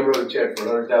 They wrote a check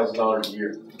for $100,000 a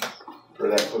year for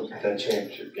that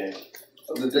championship game.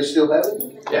 Did they still have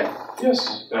it? Yeah.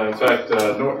 Yes. In fact,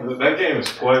 that game is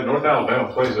played. North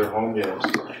Alabama plays their home games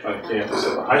on campus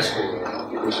at the high school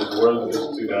game, which is where the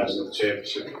two national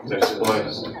championship takes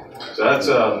place. So that's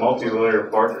a multi-layer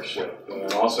partnership,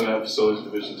 and also have facilities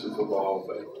Division II football Hall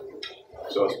of Fame.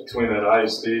 So it's between that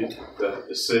ISD,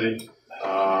 the city,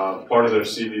 part of their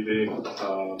CBB,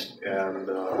 and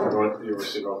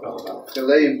University of North Alabama. Have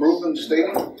they improved in the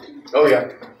stadium? Oh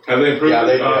yeah. Have they improved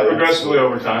progressively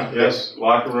over time? Yes.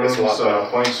 Locker rooms,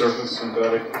 playing surface,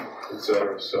 synthetic,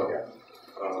 etc. So,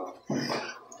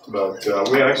 but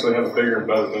we actually have a bigger and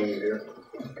better venue here.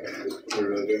 We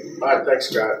really do. All right, thanks,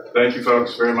 Scott. Thank you,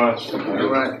 folks, very much. All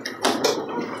right.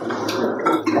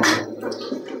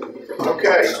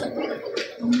 Okay.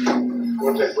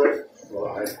 want to take a break?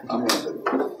 I'm gonna take a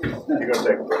break. You're gonna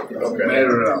take a break, okay.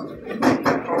 Matter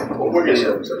Well, we'll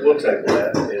table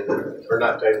that, or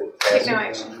not table. Take no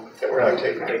action. We're not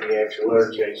taking any action,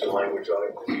 we'll change the language on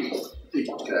it.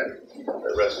 Okay.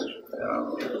 The rest is.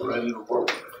 Ready to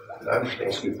work. I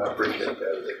understand, I appreciate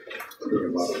that.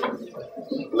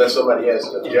 Unless somebody has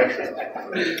an objection.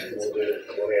 We'll do it.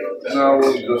 We'll handle that. No,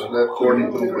 we'll just let Courtney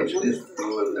do what she needs to do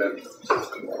and then.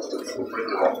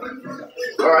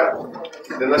 All right,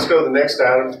 then let's go to the next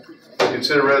item.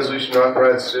 Consider resolution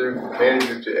authorizing the city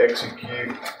manager to execute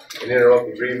an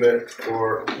interlocal agreement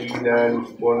for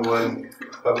E911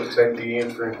 public safety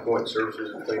entering point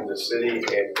services between the city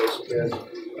and Coastal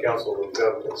Council of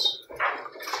Governments.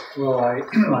 Well, I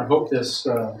hope this.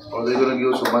 Are they going to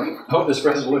give us some money? I hope this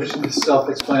resolution is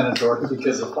self-explanatory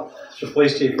because the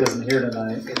police chief isn't here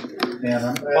tonight,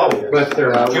 and but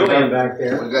there's Julian back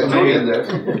there. We got Julian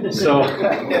there. So,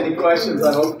 any questions?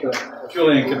 I hope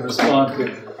Julian can respond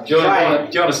to. Julian,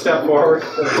 do you want to step forward,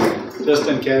 just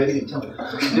in case?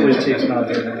 The police chief's not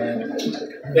here tonight.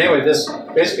 Anyway, this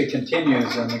basically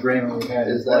continues an agreement we've had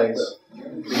in place.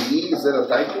 The E, is that a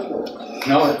typo?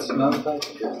 No, it's not a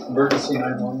typo. Emergency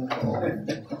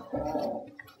 911.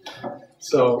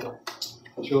 So,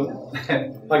 Julian,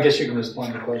 I guess you can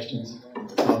respond to questions.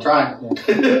 I'll try.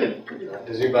 Yeah.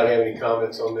 Does anybody have any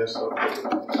comments on this? I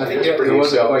think there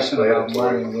was a question about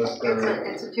money.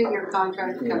 It's a 2-year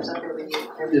contract that comes up every year.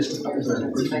 And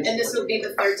this would be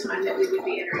the third time that we would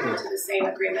be entering into the same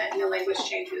agreement, and the language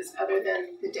changes other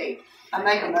than the date. I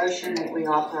make a motion that we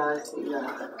authorize the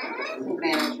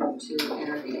management to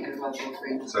enter the interlocal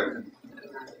agreement. Second.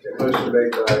 Motion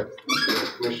made by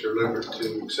Commissioner Lippert to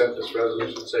accept this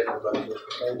resolution, seconded by Commissioner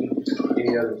Kennedy.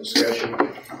 Any other discussion?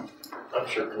 I'm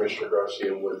sure Commissioner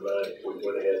Garcia wouldn't mind if we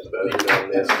went ahead and voted on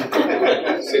this,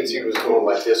 since he was going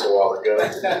like this a while ago.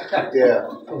 Yeah.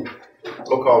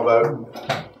 Roll call vote.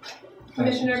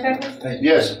 Commissioner Beckles?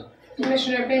 Yes.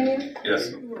 Commissioner Pena?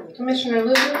 Yes. Commissioner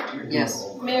Lugar?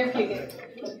 Yes. Mayor Fugit?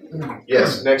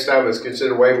 Yes. Next item is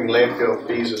consider waiving landfill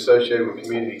fees associated with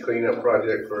community cleanup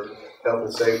project for health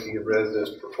and safety of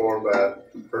residents performed by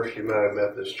First United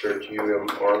Methodist Church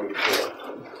Army Camp.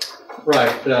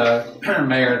 Right,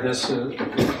 Mayor. This is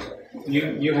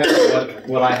you have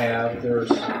what I have.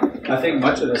 I think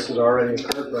much of this has already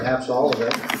occurred, perhaps all of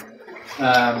it.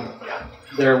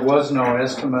 There was no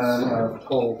estimate of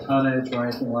total tonnage or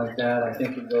anything like that. I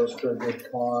think it goes for a good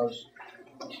cause.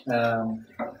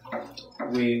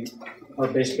 We are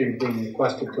basically being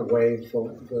requested to waive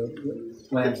the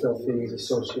landfill fees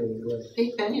associated with.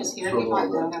 Pete Penya's here. He might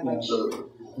know how much.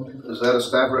 Is that a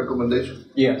staff recommendation?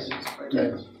 Yes.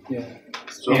 Okay. Yeah.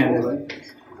 So,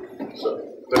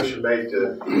 motion made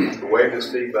to waive this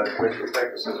fee by Commissioner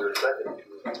Peckus. Is there a second?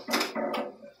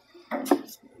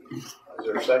 Is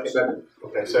there a second? Second.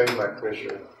 Okay, second by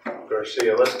Commissioner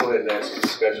Garcia. Let's go ahead and ask some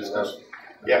discussion now.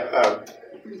 Yeah.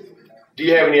 Do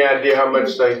you have any idea how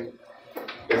much they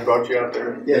brought you out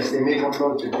there? Yes, they made one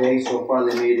load today. So far,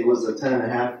 they made it was a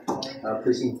 10.5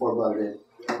 precinct 4 budget.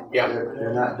 Yeah.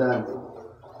 They're not done.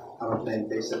 I don't think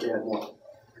they said they had more.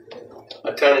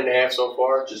 A 10.5 so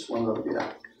far? Just one load,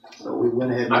 yeah. So we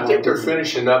went ahead and I think they're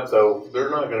finishing up though. They're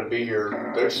not going to be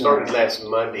here. They're starting last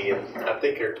Monday, and I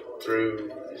think they're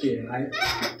through. Yeah,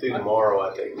 through tomorrow,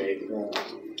 I think maybe.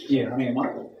 Yeah, I mean,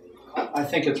 I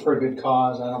think it's for a good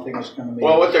cause. I don't think it's going to be.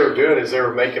 Well, what they were doing is they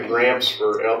were making ramps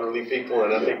for elderly people,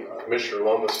 and I think Commissioner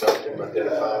Lomas helped them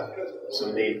identify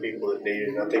some needy people that needed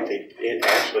it. And I think they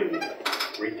actually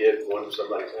redid one of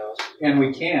somebody's house. And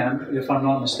we can, if I'm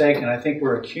not mistaken, I think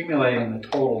we're accumulating the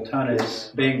total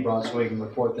tonnage being brought so we can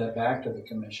report that back to the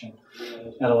commission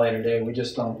at a later date. We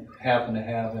just don't happen to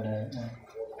have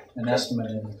an estimate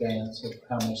in advance of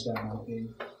how much that might be.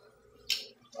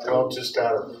 Well, just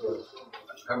out of.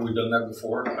 Have we done that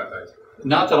before? I think.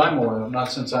 Not that I'm aware of, not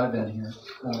since I've been here.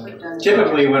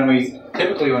 Typically when we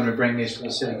bring these to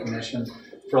the city commission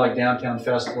for like downtown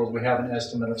festivals, we have an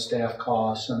estimate of staff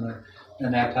costs and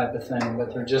that type of thing,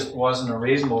 but there just wasn't a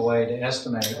reasonable way to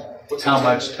estimate how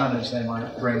much tonnage they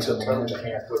might bring to the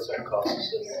What's that cost?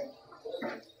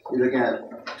 You're looking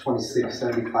at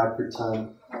 $26.75 per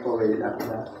ton prorated after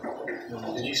that.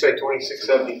 Did you say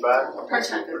 $26.75 Per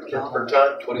ton. per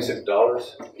ton?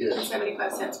 $26. Yes.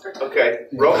 75 cents per ton. Okay.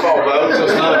 Roll call vote. So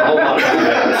it's not a whole lot.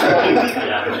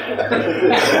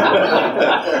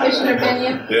 Commissioner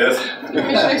Pena? Yes.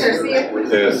 Commissioner Garcia?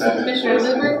 Yes. Commissioner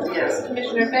Lugar? Yes.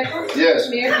 Commissioner Beckles? Yes.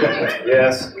 Mayor Fugit?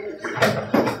 Yes.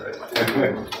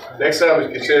 Next item is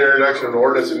consider introduction of an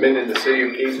ordinance amending the City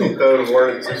of Kingsville Code of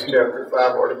Ordinances, Chapter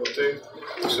 5, Article 2,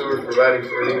 sewers providing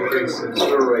for an increase in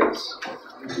sewer rates.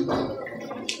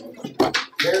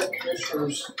 Mayor and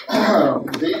Commissioners,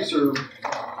 these are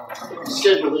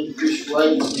scheduled increased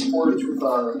rates in accordance with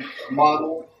our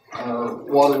model, our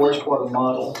water wastewater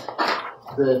model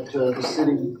that the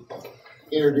city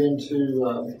entered into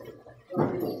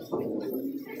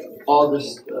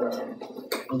August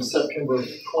and September of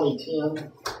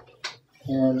 2010.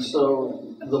 And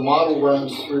so the model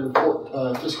runs through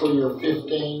fiscal year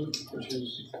 15, which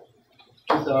is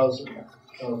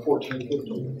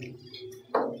 2014-15.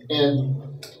 And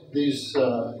these,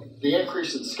 the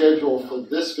increase that's scheduled for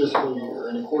this fiscal year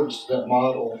in accordance to that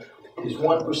model is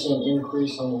 1%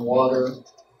 increase on the water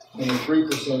and a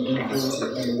 3% increase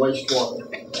on the wastewater.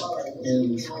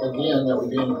 And again, that would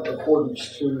be in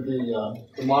accordance to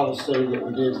the model study that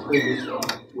we did previously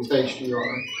with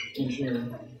HDR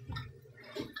engineering.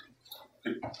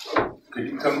 Can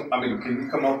you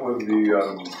come up with the,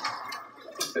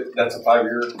 that's a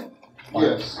 5-year plan?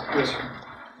 Yes, yes, sir.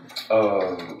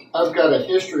 I've got a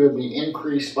history of the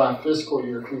increase by fiscal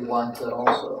year if you'd like that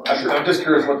also. I'm just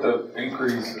curious what the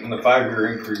increase, in the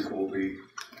 5-year increase will be.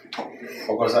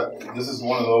 Because this is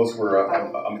one of those where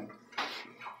I'm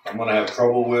going to have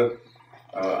trouble with.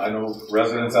 I know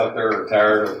residents out there are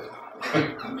tired of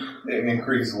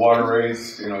increased water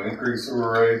rates, increased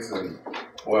sewer rates, and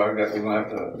boy, we're going to have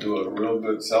to do a real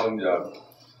good selling job.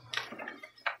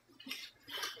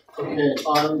 Okay,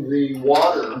 on the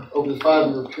water, over the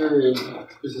 5-year period,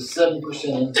 is a 7%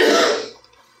 increase.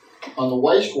 On the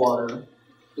wastewater,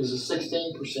 is a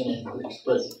 16% increase.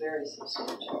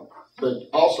 But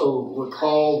also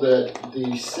recall that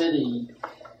the city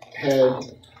had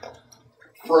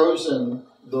frozen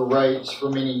the rates for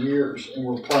many years, and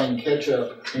we're playing catch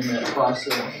up in that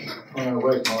process on our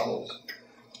rate models.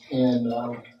 And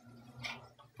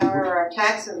however, our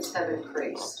taxes have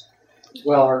increased.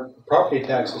 Well, our property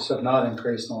taxes have not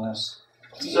increased in the last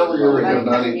several years. We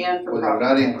have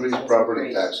not increased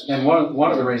property taxes. And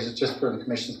one of the reasons, just for the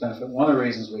Commission's benefit, one of the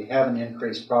reasons we haven't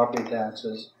increased property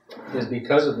taxes is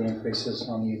because of the increases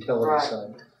on the utility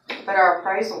side. But our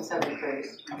appraisals have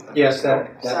increased. Yes,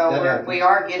 we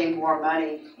are getting more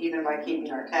money even by keeping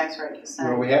our tax rate the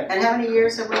same. Well, and how many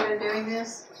years have we been doing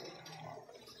this?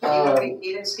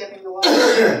 Even skipping the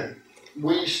water?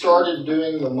 We started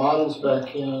doing the models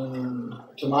back in,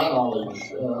 to my knowledge,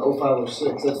 05,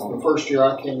 06. That's the first year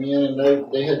I came in, and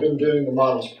they had been doing the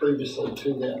models previously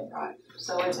to them. Right.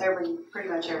 So it's pretty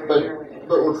much every year.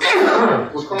 But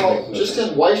recall, just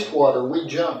in wastewater, we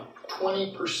jumped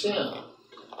 20%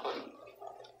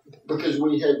 because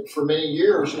we had, for many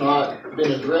years, not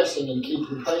been addressing and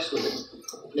keeping pace with it.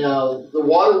 Now, the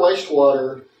water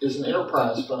wastewater is an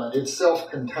enterprise fund. It's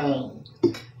self-contained.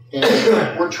 And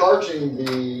we're charging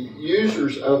the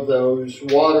users of those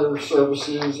water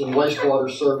services and wastewater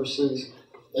services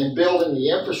and building the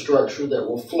infrastructure that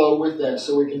will flow with that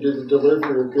so we can do the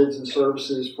delivery of goods and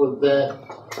services for that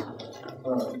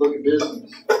book of business.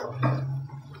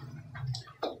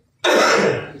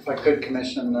 If I could,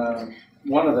 Commission,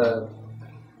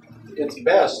 it's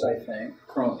best, I think,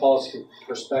 from a policy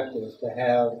perspective, to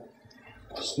have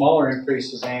smaller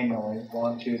increases annually,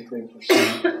 1, 2,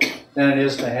 3%, than it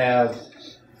is to have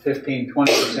 15,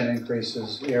 20%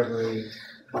 increases every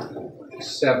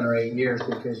 7 or 8 years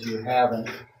because you haven't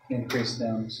increased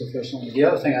them sufficiently. The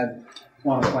other thing I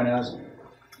want to point out is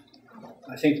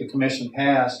I think the Commission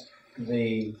passed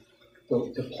the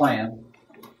plan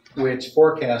which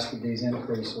forecasted these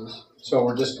increases. So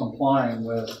we're just complying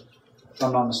with, if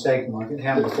I'm not mistaken, Mark, it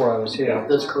happened before I was here.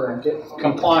 That's correct.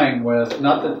 Complying with,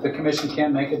 not that the Commission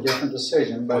can't make a different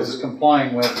decision, but it's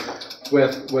complying with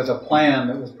a plan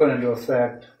that was put into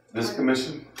effect. This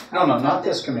Commission? No, not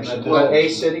this Commission, but a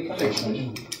city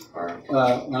commission.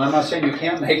 And I'm not saying you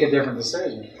can't make a different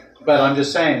decision, but I'm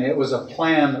just saying it was a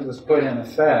plan that was put in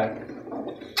effect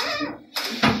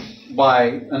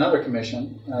by another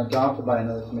commission, adopted by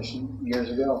another commission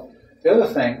years ago. The other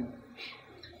thing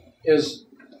is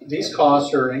these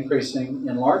costs are increasing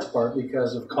in large part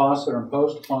because of costs that are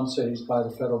imposed upon cities by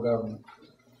the federal government.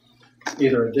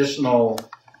 Either additional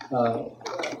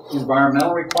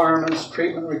environmental requirements,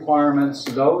 treatment requirements,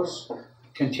 those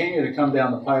continue to come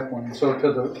down the pipeline. So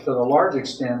to the large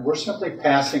extent, we're simply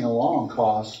passing along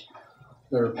costs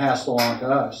that are passed along to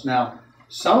us. Now,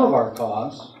 some of our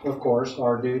costs, of course,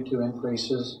 are due to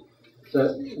increases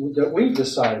that we've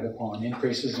decided upon,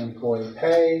 increases in employee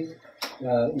pay,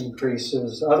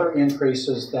 other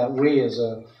increases that we as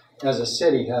a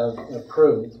city have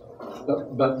approved.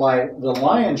 But by the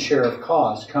lion's share of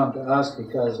costs come to us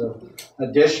because of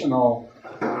additional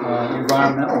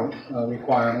environmental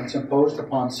requirements imposed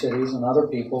upon cities and other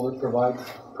people that provide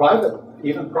private,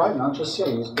 not just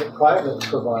cities, but private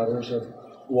providers of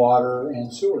water,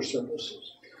 and sewer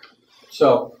services.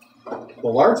 So the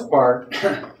large part,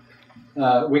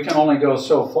 we can only go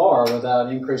so far without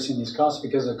increasing these costs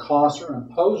because the costs are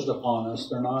imposed upon us.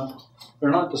 They're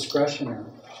not discretionary.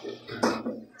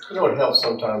 You know what helps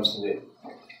sometimes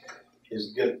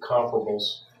is get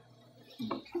comparables.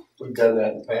 We've done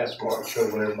that in the past, Mark, show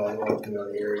what everybody wants in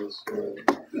other areas.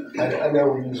 I know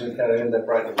we usually kind of end up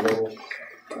right in the middle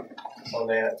on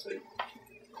that. So.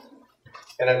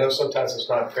 And I know sometimes it's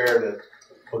not fair that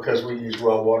because we use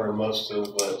well water, most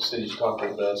of cities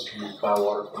talking to us, we buy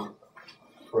water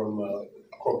from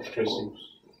Corpus Christi.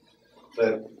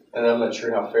 But, and I'm not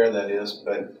sure how fair that is,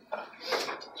 but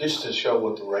just to show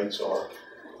what the rates are.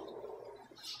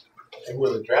 And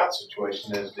with a drought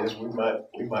situation as it is, we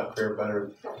might fare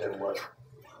better than what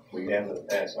we have in the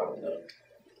past. I don't know.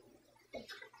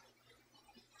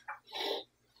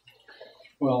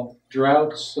 Well,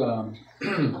 droughts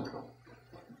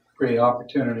create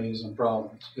opportunities and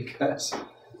problems because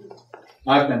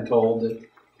I've been told that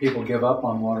people give up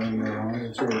on watering year round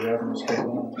and sewer revenues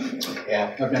go up.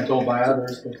 Yeah. I've been told by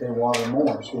others that they water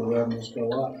more, so revenues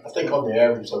go up. I think on the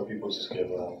average, some people just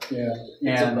give up. Yeah,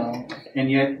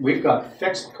 and yet we've got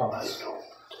fixed costs.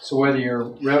 So whether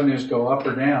your revenues go up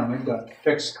or down, we've got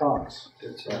fixed costs.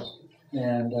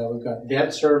 And we've got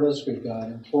debt service, we've got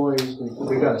employees,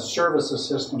 we've got a services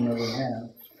system that we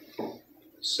have.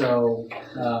 So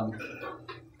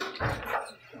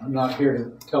I'm not here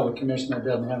to tell the commission that it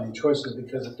doesn't have any choices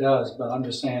because it does, but I'm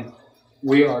just saying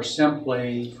we are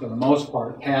simply, for the most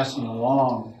part, passing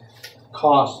along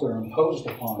costs that are imposed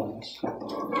upon us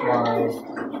by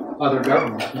other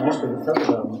governments, mostly the federal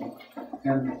government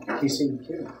and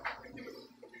TCEQ.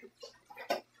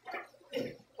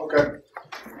 Okay.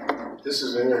 This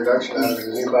is an introduction. Does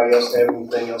anybody else have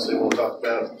anything else they want to talk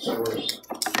about? As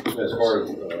far as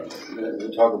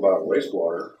we talk about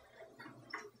wastewater,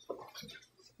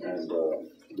 and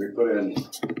we put in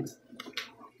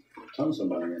tons of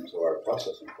money into our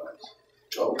processing plants.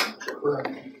 Oh, correct.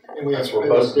 And we that's what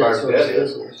most of our debt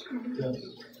is.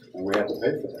 And we have to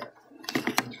pay for that.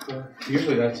 That's correct.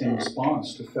 Usually that's in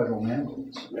response to federal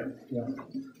mandates. Yeah. Yeah.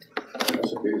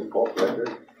 That's the biggest fault right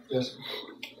there. Yes.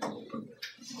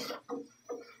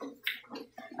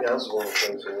 Yeah, that was one of the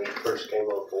things when we first came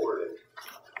on board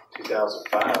in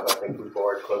 2005. I think we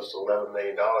borrowed close to $11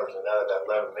 million, and out of that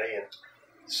 $11 million,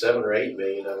 7 or 8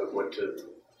 million of it went to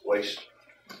waste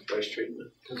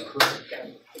treatment. That's correct.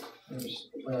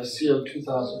 CO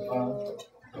 2005.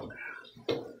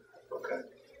 Okay.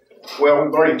 Well,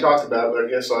 we've already talked about it, but I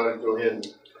guess I'll go ahead and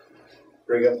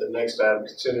bring up the next item.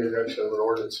 Consider introduction of an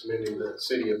ordinance amending the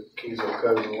City of Kingsville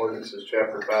Code of Ordinances,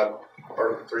 Chapter 5,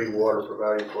 Article 3, Water,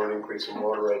 providing for an increase in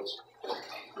water rates.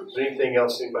 Is there anything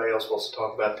else anybody else wants to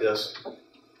talk about this?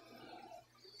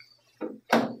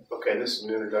 Okay, this is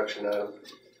an introduction item.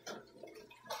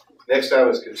 Next item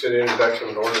is consider introduction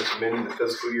of an ordinance amending the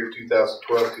fiscal year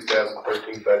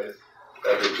 2012-2013 budget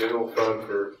of the general fund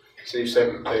for city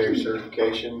secretary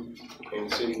certification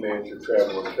and city manager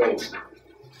travel and training.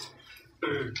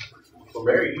 Well,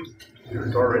 Mary,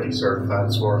 you're already certified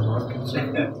as far as I'm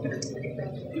concerned.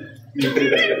 You don't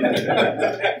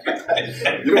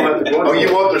have to go. Oh,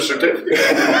 you want the certificate?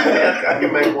 I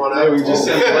can make one up. We just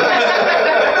sent a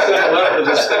letter to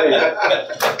the state.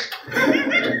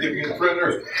 Give you the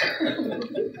printer.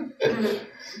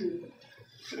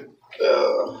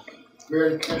 Mayor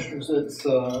and Commissioners, it's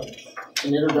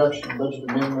an introduction budget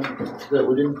amendment that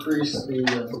would increase the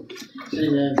city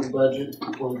manager budget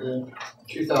for the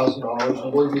 $2,000. I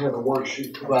believe you have a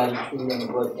worksheet provided to you on the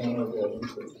breakdown of that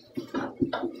increase.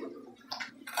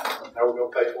 How are we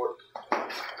going to pay for it?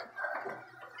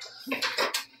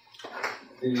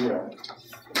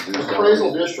 The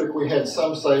appraisal district, we had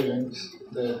some savings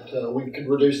that we could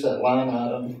reduce that line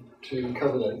item to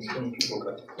cover that expenditure.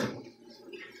 Okay.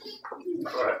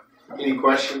 All right. Any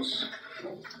questions?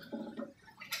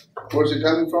 Where's it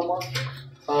coming from, Mark?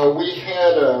 We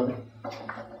had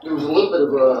there was a little bit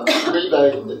of a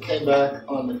rebate that came back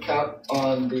on the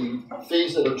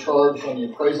fees that are charged on the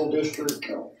appraisal district.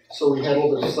 So we had a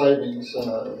little bit of savings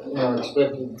in our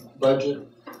expected budget.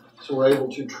 So we're able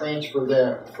to transfer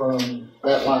that from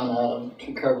that line item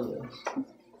to cover this.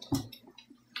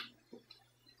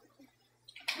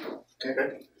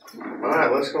 Okay. All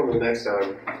right, let's go to the next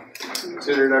item.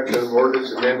 Consider introduction of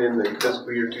ordinance amending the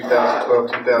fiscal year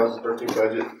 2012-2013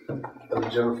 budget of the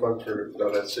general fund for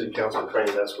that city council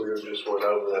training. That's what we just went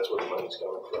over. That's where the money's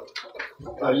coming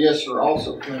from. Yes, sir.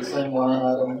 Also, in the same line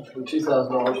item, the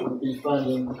 $2,000 would be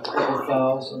funding a couple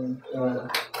thousand,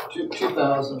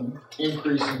 2,000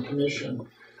 increase in commission.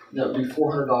 That would be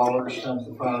 $400 times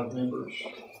the 5 members.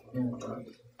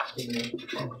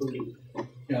 included?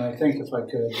 Yeah, I think if I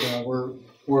could,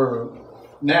 we're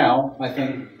now, I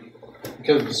think,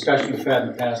 because of discussion we've had in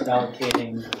the past,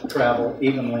 allocating travel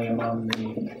evenly among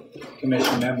the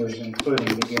commission members,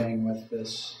 including beginning with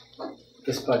this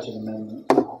budget amendment.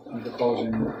 I'm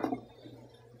proposing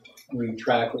we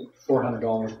track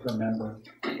 $400 per member,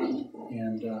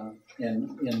 and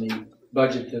in the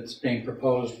budget that's being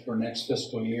proposed for next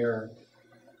fiscal year,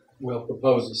 we'll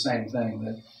propose the same thing,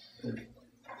 that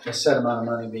a set amount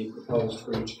of money be proposed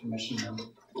for each commission member.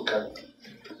 Okay.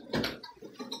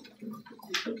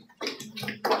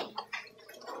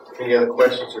 Any other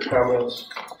questions or comments?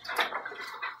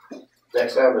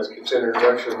 Next item is consider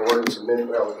introduction of an ordinance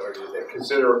amending,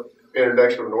 consider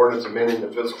introduction of an ordinance amending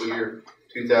the fiscal year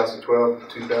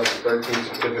 2012-2013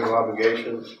 certificate of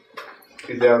obligations,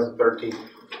 2013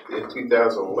 and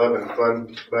 2011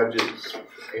 fund budgets,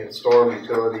 and storm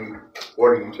utility,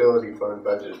 water utility fund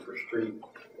budgets for street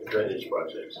and drainage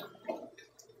projects.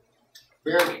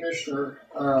 Mayor and Commissioner,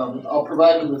 I'll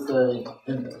provide you with an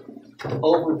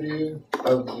overview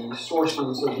of the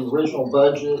sources of the original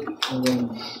budget and then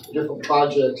different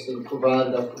projects that are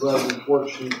provided. I've provided a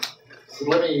worksheet. So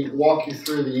let me walk you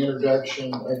through the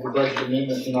introduction of the budget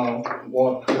amendment, and I'll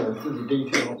walk through the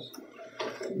details.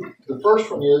 The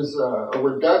first one is a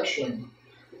reduction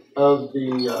of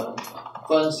the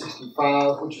Fund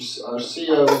 65, which is our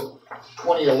CO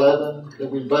 2011, that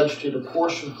we budgeted a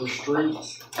portion for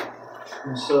streets.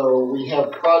 And so we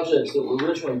have projects that were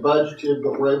originally budgeted,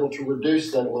 but we're able to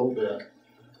reduce that a little bit.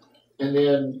 And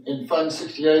then in Fund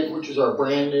 68, which is our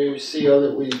brand new CO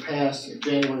that we passed in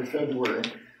January, February,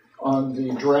 on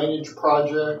the drainage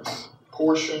projects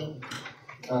portion,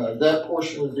 that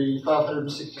portion would be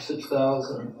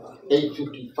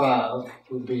 $566,855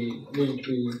 would be need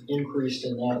to be increased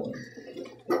in that one.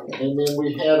 And then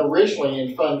we had originally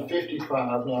in Fund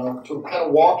 55. Now to kind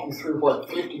of walk you through what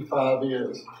 55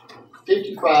 is.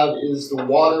 55 is the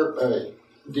water,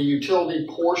 the utility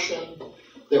portion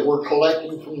that we're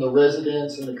collecting from the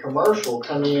residents and the commercial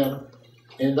come in,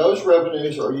 and those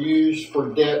revenues are used for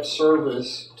debt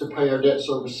service to pay our debt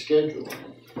service schedule.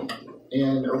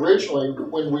 And originally,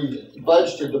 when we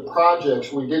budgeted the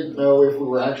projects, we didn't know if we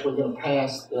were actually going to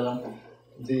pass the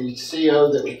CO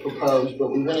that was proposed,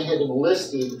 but we went ahead and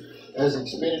listed as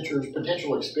expenditures,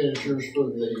 potential expenditures for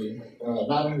the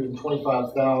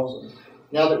 $925,000.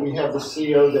 Now that we have the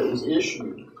CO that was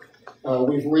issued,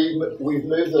 we've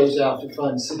moved those out to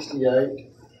Fund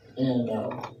 68 and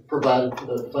provided for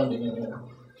the funding in there.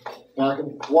 Now I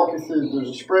can walk you through.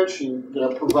 There's a spreadsheet that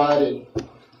I provided,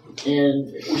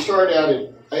 and we started out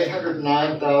at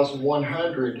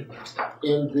 $809,100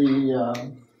 in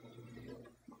the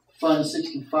Fund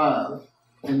 65,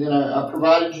 and then I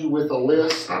provided you with a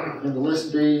list, and the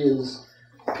list B is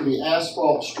for the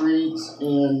asphalt streets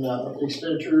and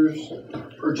expenditures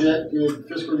projected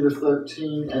fiscal year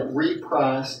 13 at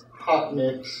repriced hot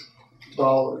mix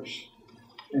dollars,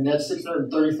 and that's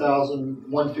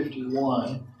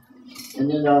 $630,151. And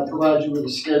then I provided you with a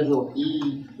Schedule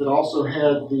E that also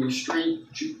had the street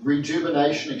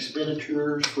rejuvenation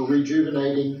expenditures for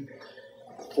rejuvenating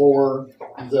for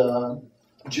the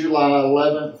July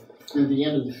 11th through the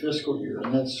end of the fiscal year,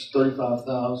 and that's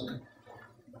 $35,000.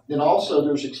 Then also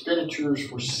there's expenditures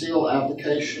for seal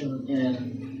application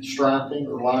and striping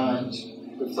or lines.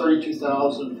 The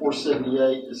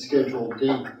 $32,478 is Schedule D,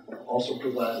 also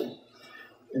provided.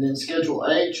 And then Schedule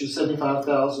H is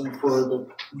 $75,000 for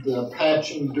the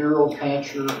patching, Dural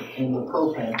patcher, and the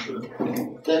Pro patcher.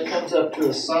 That comes up to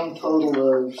a sum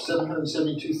total of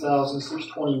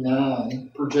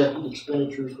 $772,629 projected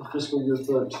expenditures for fiscal year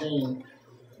 13.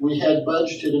 We had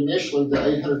budgeted initially the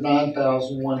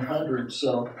 $809,100,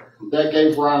 so that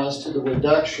gave rise to the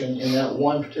reduction in that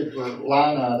one particular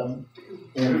line item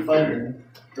in funding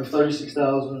of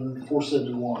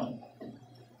 $36,471.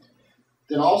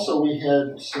 Then also we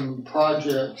had some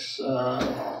projects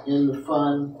in the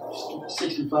Fund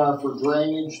 65 for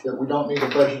drainage that we don't need a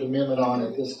budget amendment on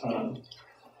at this time.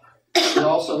 And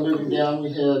also moving down,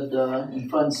 we had in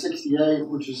Fund 68,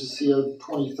 which is the CO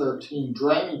 2013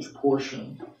 drainage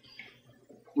portion,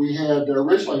 we had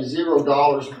originally $0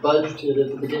 budgeted at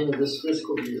the beginning of this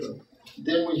fiscal year.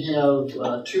 Then we have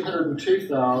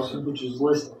 $202,000, which is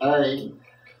list A,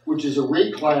 which is a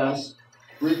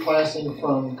reclassing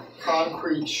from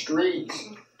concrete streets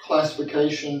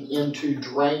classification into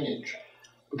drainage,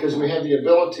 because we have the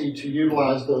ability to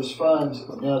utilize those funds.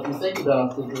 Now, if you think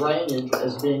about the drainage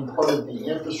as being part of the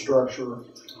infrastructure,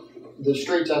 the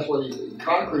streets, actually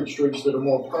concrete streets that are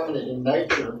more permanent in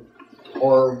nature,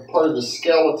 are part of the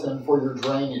skeleton for your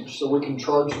drainage. So we can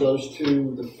charge those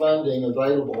to the funding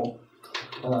available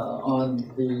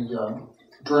on the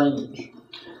drainage.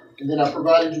 And then I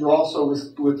provided you also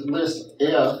with list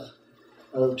F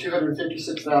of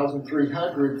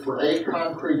 $256,300 for a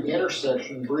concrete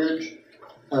intersection bridge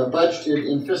budgeted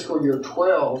in fiscal year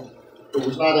 12, but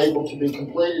was not able to be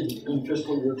completed in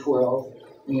fiscal year 12.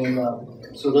 And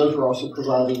so those are also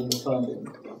provided in the funding.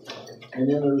 And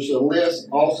then there's a list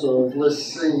also of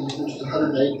list C, which is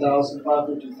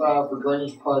 $108,555 for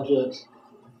drainage projects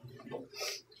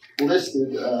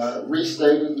listed,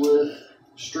 restated with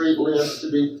street lists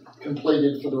to be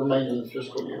completed for the remainder of the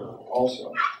fiscal year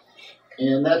also.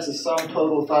 And that's a sum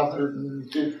total of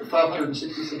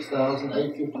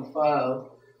 $566,855.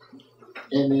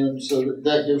 And then, so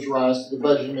that gives rise to the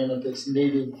budget amendment that's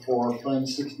needed for Fund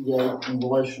 68 in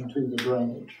relation to the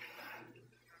drainage.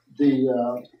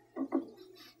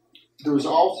 There was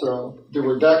also the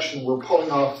reduction. We're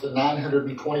pulling off the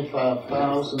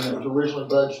 $925,000 that was originally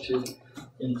budgeted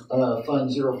in Fund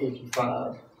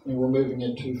 055, and we're moving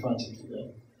it to Fund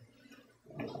 68.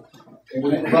 And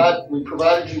we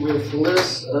provided you with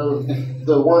lists of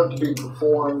the work to be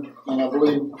performed, and I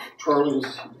believe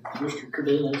Mr.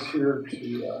 Cardina is here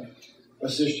to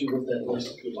assist you with that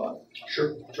list if you'd like.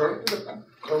 Sure. Charlie,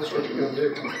 tell us what you're going to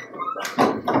do.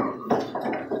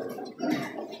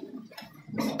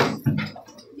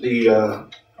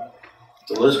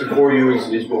 The list before you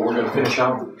is what we're going to finish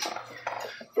out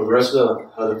for the rest of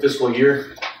the fiscal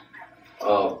year.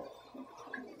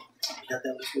 Got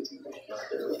that list with you?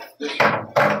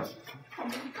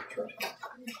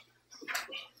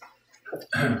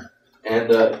 And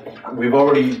we've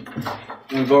already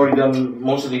done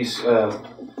most of these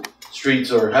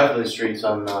streets, or half of the streets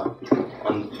on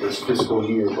this fiscal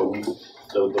year. But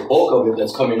the bulk of it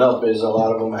that's coming up is a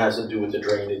lot of them has to do with the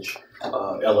drainage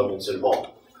elements involved.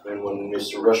 And when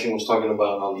Mr. Rushing was talking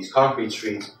about on these concrete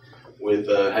streets with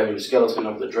having the skeleton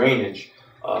of the drainage,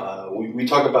 we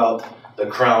talk about the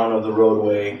crown of the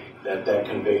roadway that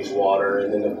conveys water,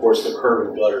 and then of course the curb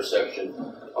and gutter section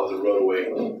of the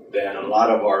roadway. Then a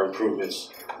lot of our improvements,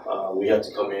 we have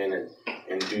to come in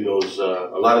and do those.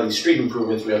 A lot of these street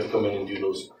improvements, we have to come in and do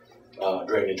those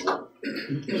drainage work.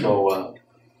 So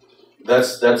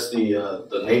that's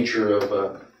the nature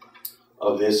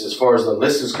of this. As far as the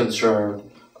list is concerned,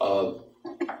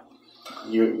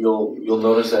 you'll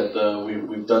notice that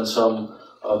we've done some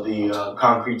of the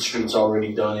concrete streets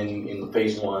already done in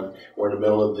phase 1. We're in the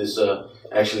middle of this,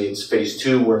 actually it's phase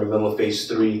 2, we're in the middle of phase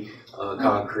 3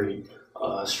 concrete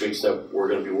streets that we're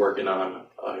going to be working on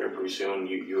here pretty soon.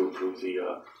 You approved the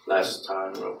last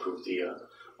time,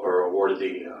 or awarded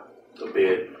the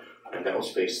bid, and that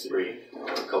was phase 3 a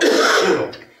couple of years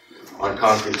ago on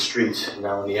concrete streets.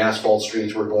 Now in the asphalt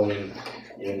streets, we're going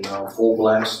in full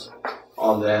blast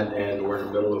on that, and we're in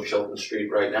the middle of Shelton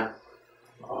Street right now.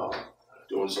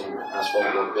 Doing some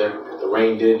asphalt work there. The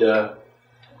rain did,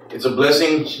 it's a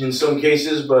blessing in some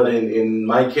cases, but in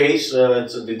my case,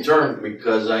 it's a deterrent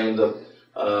because I end up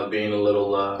being a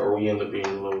little, or we end up being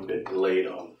a little bit delayed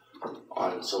on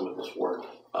some of this work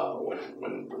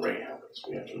when the rain happens.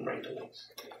 We have some rain delays.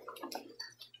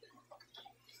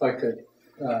 If I could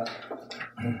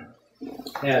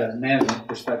add a management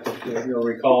perspective to it, you'll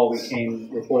recall we came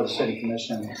before the City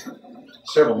Commission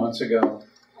several months ago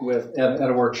at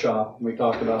a workshop. We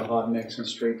talked about hot mix and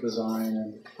street design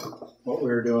and what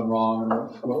we were doing wrong and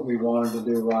what we wanted to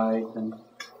do right, and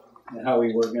how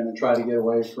we were going to try to get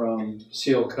away from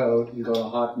seal coat and go to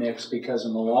hot mix, because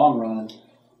in the long run,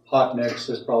 hot mix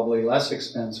is probably less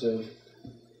expensive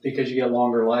because you get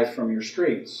longer life from your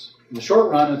streets. In the short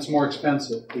run, it's more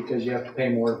expensive because you have to pay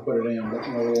more to put it in, but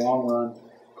in the long run.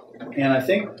 And I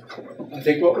think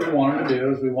what we wanted to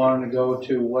do is we wanted to go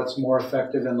to what's more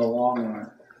effective in the long run.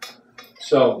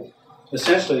 So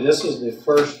essentially, this is the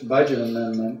first budget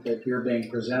amendment that you're being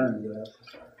presented with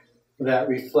that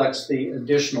reflects the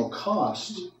additional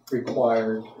cost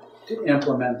required to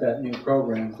implement that new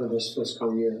program for this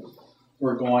fiscal year.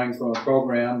 We're going from a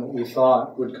program that we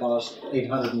thought would cost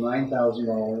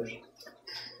 $809,000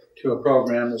 to a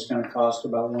program that's going to cost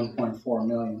about $1.4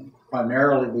 million,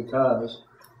 primarily because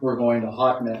we're going to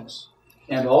hot mix,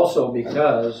 and also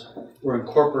because we're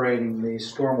incorporating the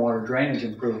stormwater drainage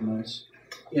improvements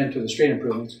into the street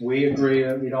improvements. We agree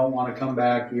that we don't want to come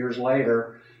back years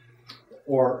later,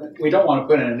 or we don't want to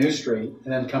put in a new street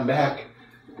and then come back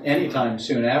anytime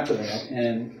soon after that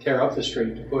and tear up the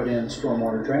street to put in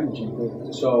stormwater drainage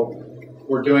improvements. So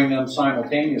we're doing them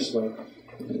simultaneously.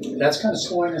 That's kind of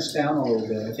slowing us down a little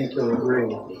bit, I think you'll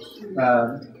agree.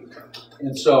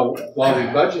 And so while we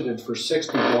budgeted for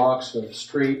 60 blocks of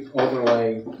street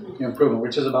overlay improvement,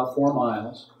 which is about 4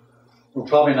 miles, we're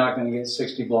probably not going to get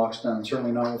 60 blocks done,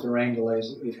 certainly not with the rain delays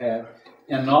that we've had.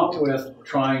 and not with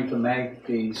trying to make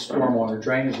the stormwater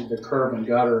drainage, the curb and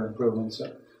gutter improvements,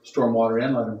 stormwater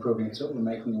inlet improvements that we're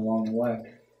making along the way.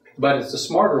 But it's a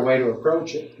smarter way to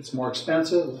approach it. It's more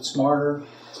expensive, it's smarter.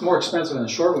 It's more expensive in the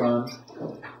short run,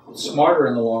 it's smarter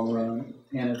in the long run,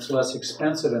 and it's less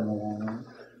expensive in the long run.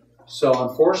 So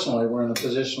unfortunately, we're in a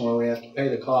position where we have to pay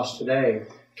the cost today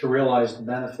to realize the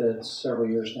benefits several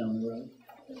years down the road.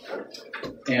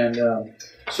 And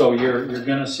so you're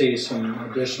going to see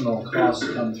some additional costs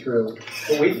come through.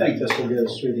 But we think this will get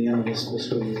us through the end of this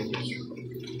fiscal year.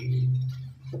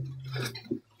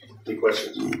 Any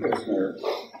questions? Yes, Mayor.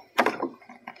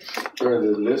 Sir,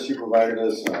 the list you provided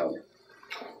us,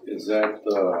 is that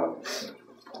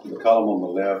the column on the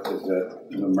left, is that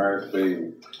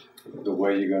numerically the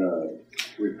way you're going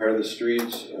to repair the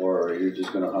streets, or are you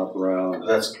just going to hop around?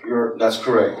 That's correct.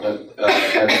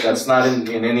 That's not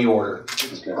in any order.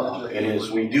 Okay. It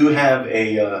is. We do have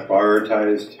a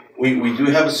prioritized. We do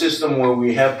have a system where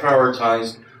we have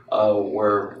prioritized,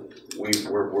 where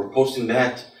we're posting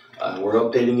that. We're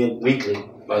updating it weekly,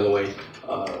 by the way.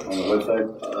 On the website?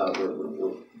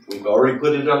 We've already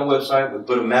put it on the website. We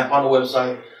put a map on the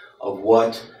website of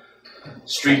what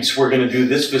streets we're going to do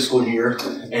this fiscal year,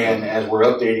 and as we're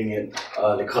updating it,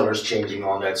 the color's changing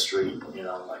on that street, you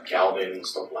know, like Calvin and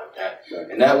stuff like that.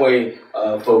 Right. And that way,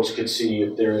 folks could see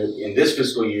if they're in this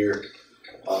fiscal year,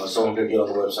 someone could get on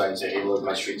the website and say, hey, look,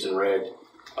 my street's in red.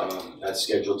 That's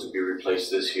scheduled to be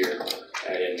replaced this year,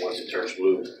 and then once it turns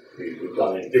blue, we've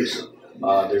gone in and fixed it.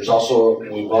 We've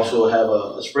also have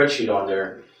a spreadsheet on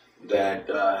there that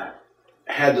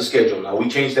had the schedule. Now we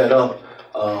changed that up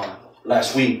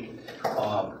last week.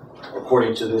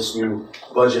 According to this new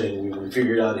budgeting, we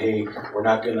figured out, hey, we're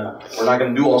not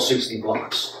gonna do all 60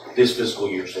 blocks this fiscal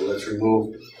year. So let's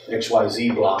remove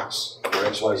XYZ blocks or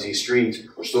XYZ streets.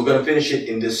 We're still gonna finish it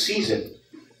in this season,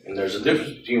 and there's a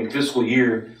difference between fiscal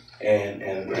year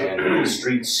and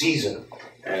street season.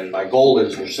 And my goal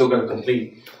is we're still gonna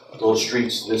complete those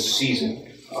streets this season.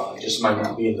 Just might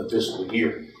not be in the fiscal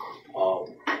year.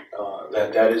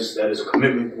 That is a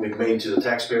commitment we've made to the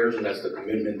taxpayers, and that's the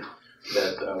commitment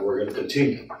that we're going to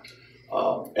continue.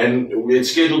 And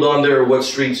it's scheduled on there what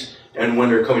streets and when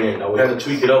they're coming in. Now we have to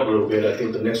tweak it up a little bit. I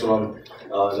think the next one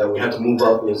that we have to move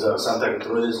up is Santa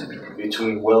Cruz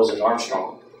between Wells and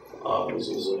Armstrong. Is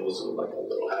like a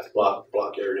little half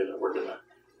block area that we're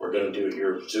gonna do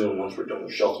here soon once we're done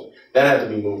with Shelton. That had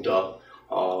to be moved up.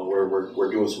 We're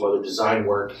doing some other design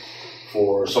work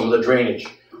for some of the drainage.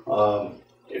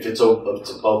 If it's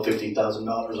above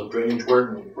 $50,000 of drainage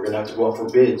work, we're gonna have to go out for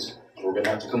bids. We're going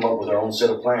to have to come up with our own set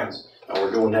of plans, and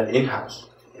we're doing that in-house.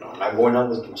 You know, I'm not going out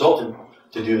with a consultant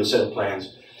to do the set of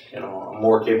plans. You know, I'm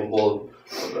more capable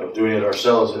of doing it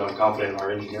ourselves, and I'm confident in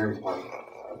our engineering department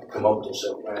to come up with those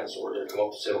set of plans. So we're going to come up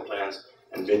with a set of plans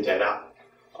and bid that out.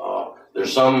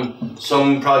 There's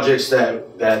some projects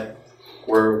that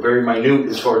were very minute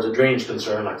as far as the drainage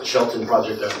concern, like the Shelton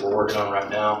project that we're working on right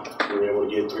now. We were able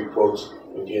to get 3 quotes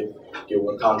and get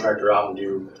one contractor out and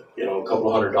do, you know, a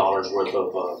couple of $100 worth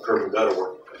of curb and gutter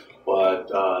work. But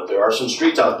there are some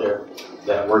streets out there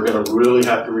that we're going to really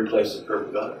have to replace the curb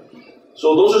and gutter.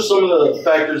 So those are some of the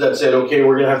factors that said, okay,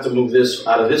 we're going to have to move this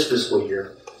out of this fiscal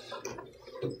year.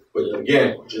 But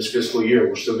again, this fiscal year,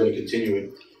 we're still going to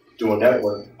continue doing that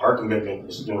work. Our commitment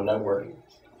is doing that work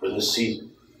for this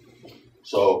season.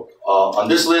 So on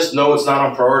this list, no, it's not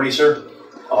on priority, sir.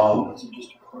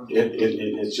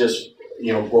 It's just,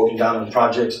 you know, broken down in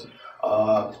projects.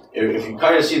 If you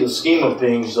kind of see the scheme of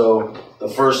things, though, the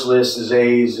first list is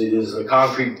the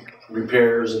concrete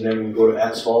repairs, and then we go to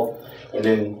asphalt, and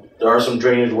then there are some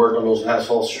drainage work on those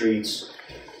asphalt streets,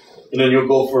 and then you'll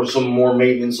go for some more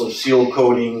maintenance of seal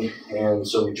coating and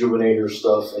some rejuvenator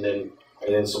stuff, and then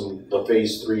the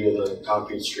phase 3 of the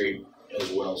concrete street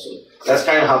as well. So that's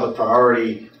kind of how the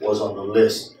priority was on the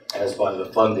list as by the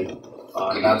funding,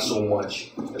 not so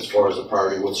much as far as the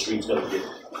priority what street's going to get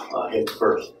hit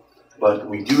first. But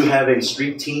we do have a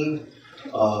street team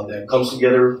that comes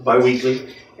together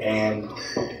bi-weekly, and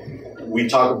we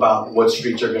talk about what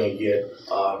streets are going to get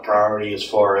priority as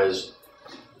far as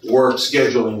work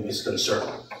scheduling is concerned. I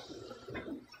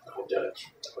hope that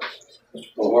answers the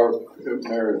question. Well, our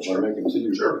marriage, I may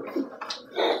continue. Sure.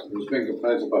 There's been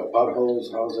complaints about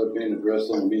potholes. How is that being addressed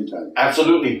in the meantime?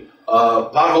 Absolutely.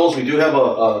 Potholes, we do have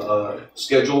a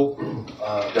schedule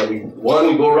that we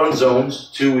go around zones,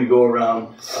 2, we go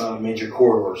around major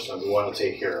corridors that we want to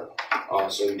take care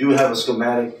of. So we do have a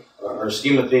schematic or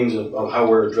scheme of things of how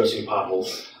we're addressing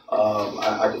potholes.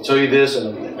 I can tell you this,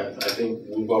 and I think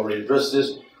we've already addressed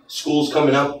this. School's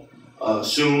coming up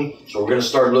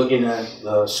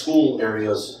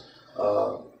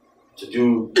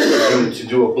to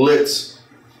do a blitz,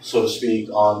 so to speak,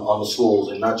 on the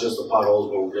schools, and not just the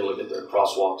potholes, but we're going to look at the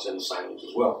crosswalks and the signage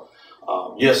as well.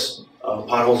 Yes,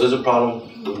 potholes is a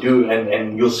problem. We do,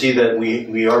 and you'll see that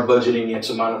we are budgeting X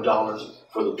amount of dollars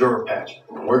for the Dura patch.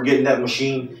 And we're getting that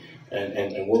machine,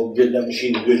 and we'll get that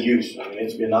machine to good use. I mean,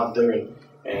 it's been out there,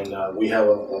 and we have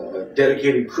a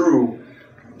dedicated crew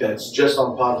that's just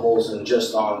on potholes and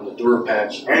just on the Dura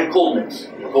patch and cold mix.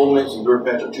 Cold mix and Dura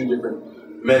patch are two different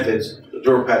methods. The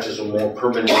Dura patch is a more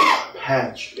permanent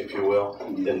patch, if you will,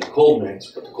 than the cold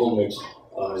mix, but the cold mix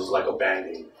is like a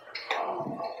Band-Aid.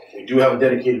 We do have a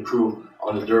dedicated crew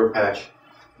on the Dura patch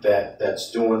that's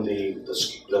doing the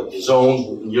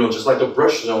zones, just like the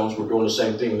brush zones, we're doing the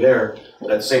same thing there.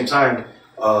 But at the same time,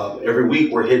 every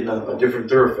week we're hitting a different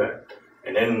thoroughfare.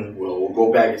 And then we'll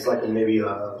go back, it's like maybe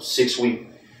a 6 week,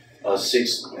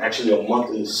 actually a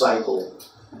monthly cycle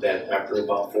that after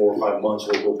about 4 or 5 months,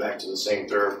 we'll go back to the same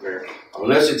thoroughfare.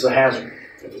 Unless it's a hazard.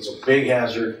 If it's a big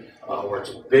hazard, or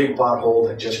it's a big pothole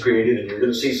that just created, and you're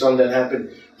gonna see some that happened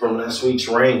from last week's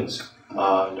rains,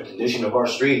 the condition of our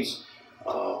streets.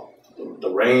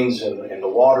 The rains and the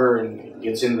water and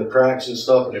gets in the cracks and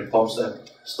stuff, and it pumps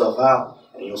that stuff out.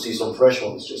 And you'll see some fresh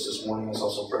ones. Just this morning, I saw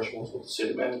some fresh ones with the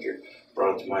city manager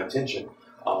brought it to my attention.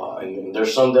 And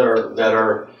there's some that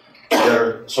are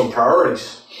some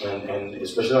priorities, and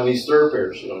especially on these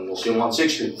thoroughfares. You'll see them on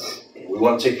 6th Street. We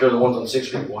want to take care of the ones on 6th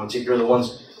Street. We want to take care of the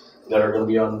ones that are going to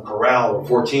be on Corral or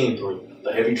 14th or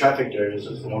the heavy traffic areas.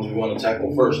 Is the ones we want to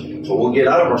tackle first. So we'll get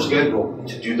out of our schedule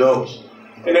to do those.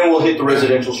 And then we'll hit the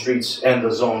residential streets and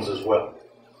the zones as well.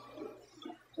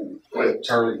 Wait,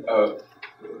 Charlie, I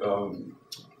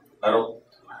don't know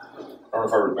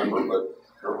if I remember, but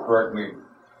correct me.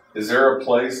 Is there a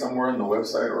place somewhere on the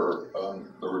website or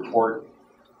the report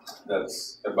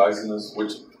that's advising us where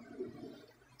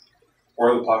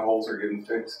the potholes are getting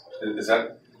fixed? Is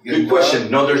that good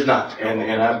question? No, there's not, and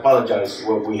I apologize.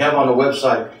 What we have on the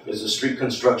website is a street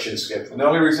construction schedule. And the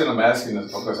only reason I'm asking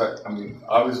is because I mean,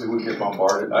 obviously we get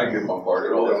bombarded. I get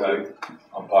bombarded all the time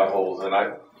on potholes, and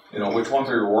which ones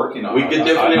are you working on? We could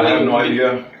definitely. I have no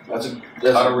idea that's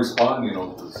how to respond.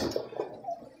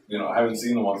 I haven't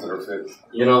seen the ones that are fixed.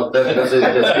 That's it.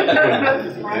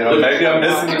 Maybe I'm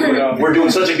missing. We're doing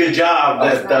such a good job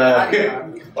that.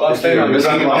 Well, I'm staying on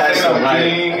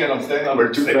ping, and I'm staying on.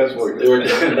 We're too fast for you.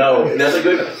 No, that's a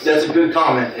good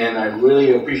comment, and I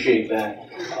really appreciate that.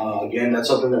 Again, that's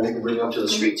something that we can bring up to the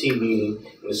street team meeting,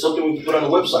 and it's something we can put on the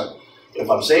website. If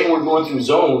I'm saying we're going through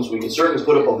zones, we can certainly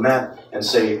put up a map and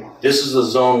say, this is the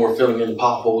zone we're filling in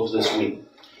potholes this week.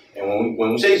 And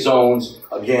when we say zones,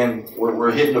 again,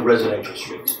 we're hitting the residential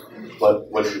streets. But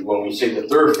when we say the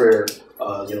thoroughfare,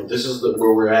 this is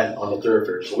where we're at on the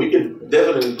thoroughfare. So we could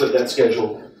definitely put that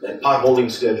schedule, that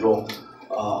potholing schedule,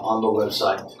 on the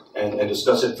website and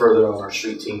discuss it further on our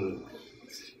street team.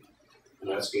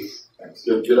 And that's good. Thanks.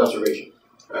 Good observation.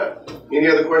 Any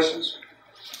other questions?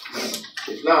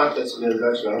 If not, that's an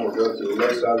introduction. I'm going to go to the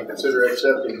next item. Consider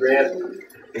accepting grant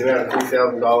in the amount of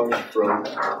 $3,000 from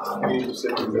Community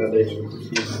Pacific Foundation.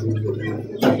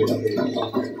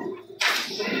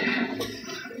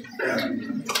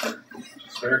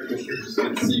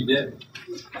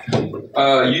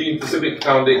 Union Pacific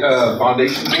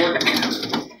Foundation Board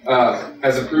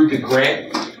has approved a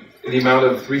grant in the amount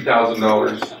of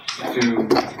 $3,000 to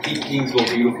keep Kingsville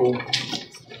beautiful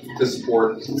to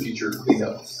support future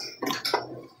cleanups.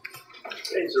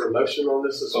 Is there a motion on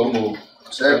this? So moved.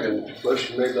 Second.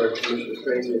 Motion made by Commissioner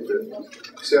Pena to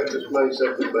accept this money,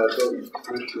 seconded by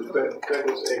Commissioner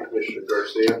Pickles and Commissioner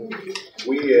Garcia.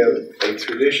 We have a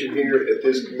tradition here at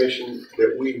this commission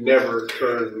that we never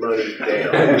turn money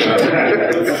down.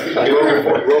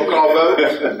 Roll call vote.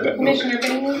 Commissioner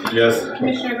Pena? Yes.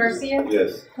 Commissioner Garcia?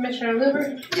 Yes. Commissioner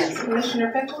Luber? Yes. Commissioner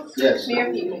Pickles? Yes.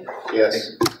 Mayor Peter?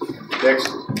 Yes. Next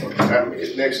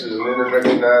is an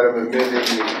introduction item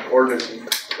amending the ordinance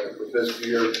for fiscal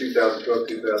year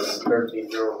 2012-2013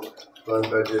 general fund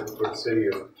budget for the city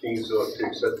of Kingsville to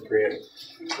accept the grant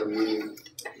from Union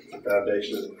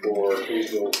Foundation for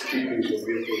Kingsville beautiful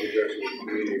reduction of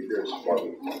community appearance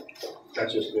department.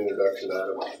 That's just an introduction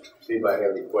item. Anybody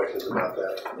have any questions about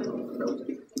that?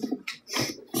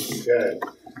 Okay.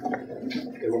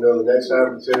 And we know the next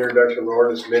item is introduction of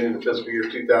ordinance amending the fiscal year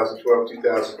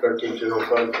 2012-2013 general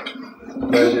fund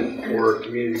budget for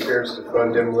community appearance to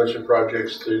fund demolition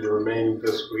projects through the remaining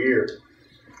fiscal year.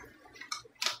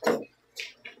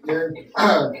 Mayor,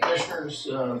 Commissioners,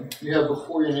 you have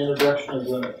before you an introduction of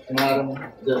an item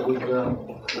that would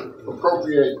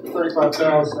appropriate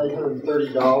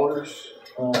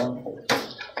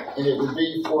 $35,830, and it would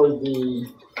be for the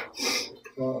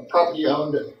property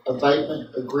owned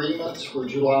abatement agreements for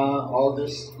July,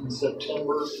 August, and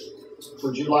September.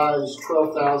 For July is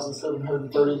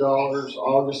 $12,730,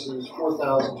 August is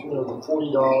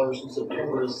 $4,240, and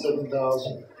September is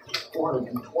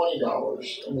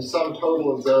 $7,420. And the sum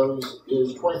total of those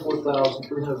is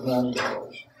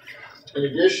 $24,390. In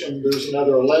addition, there's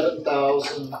another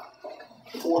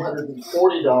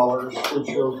 $11,440, which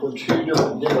are for two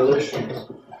different demolitions.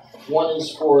 One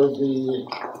is for the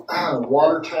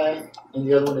water tank, and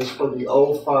the other one is for the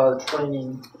old fire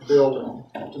training building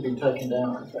to be taken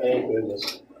down. Thank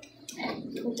goodness.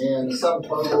 And the sum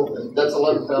total, that's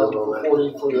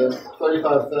 $11,040 for the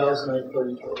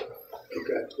 $35,830 total.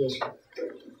 Okay. Yes, sir.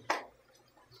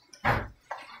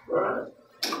 Right.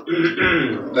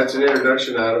 That's an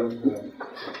introduction item.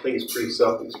 I think it's pretty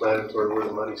self-explanatory where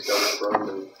the money's coming from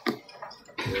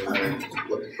and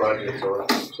what the projects are.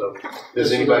 So,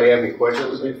 does anybody have any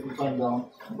questions?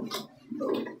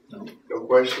 No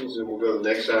questions, and we'll go to the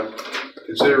next item.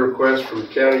 Consider request from the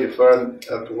county to fund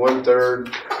up to 1/3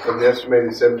 of the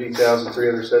estimated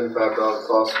 $17,375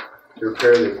 cost to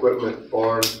repair the equipment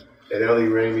barn at L.E.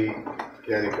 Ramey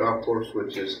County Golf Course,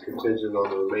 which is contingent on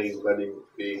the remaining funding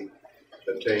being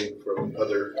obtained from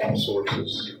other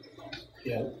sources.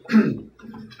 Yeah.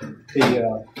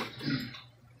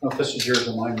 This is yours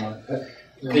and mine, Mark.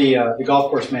 The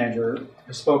golf course manager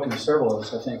has spoken to several of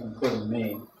us, I think, including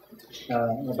me,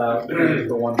 about the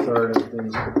 1/3 of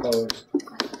these proposed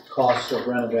costs of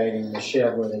renovating the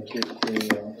shed where they keep the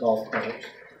golf carts.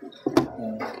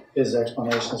 His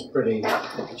explanation is pretty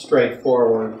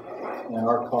straightforward, and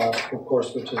our cost, of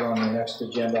course, which is on the next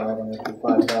agenda item, would be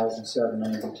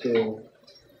 $5,792.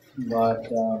 But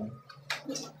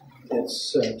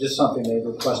it's just something they've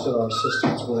requested our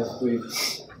assistance with.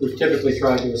 We've typically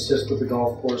tried to assist with the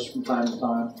golf course from time to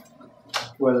time,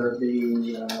 whether it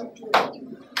be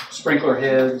sprinkler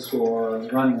heads or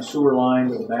running a sewer line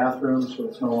to the bathroom so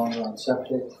it's no longer on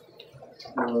septic,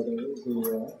 or the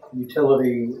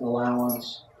utility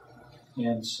allowance.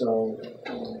 And so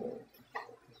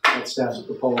that staff's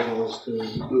proposal is to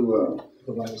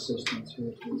provide assistance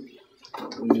here.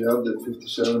 We have the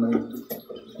 5780.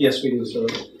 Yes, we do, sir.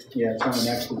 Yeah, it's on the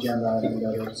next agenda item,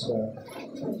 but it's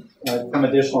from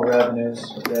additional revenues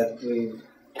that we,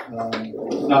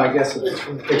 no, I guess it's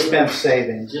from expense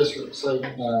savings. Yes, sir,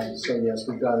 savings. So yes,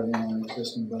 we've got it in our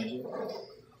existing budget.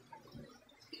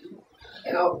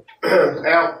 Al,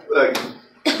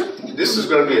 this is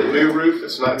going to be a new roof.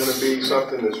 It's not going to be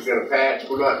something that's going to patch.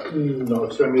 We're not. No,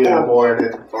 it's going to be more in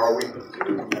it, are we?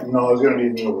 No, it's going to be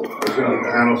new. It's going to be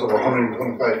panels of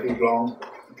 125 feet long,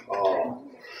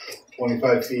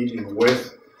 25 feet in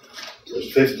width.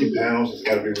 There's 50 panels. It's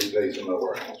got to be replaced in the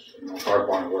warehouse, in the car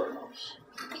barn warehouse.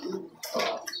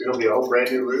 It's going to be a whole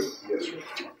brand new roof. Yes, sir.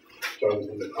 Starting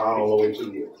from the crown all the way to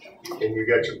the edge. And you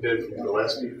got your bid from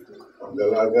Gillespie? I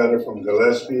got it from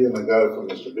Gillespie, and I got it from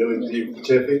Mr. Billy G.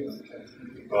 Tiffy,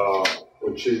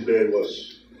 which his bid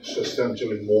was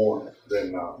substantially more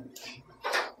than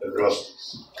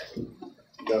Rusty's.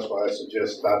 That's why I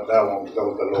suggest that one, that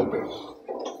was the low bid.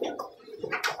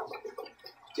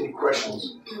 Any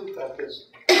questions about this?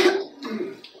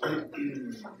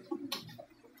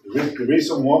 The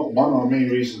reason, one of the main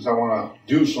reasons I want to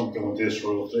do something with this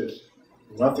roof is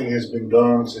nothing has been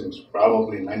done since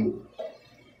probably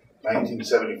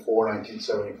 1974,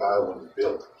 1975 when it was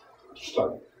built.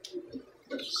 Started.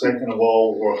 Second of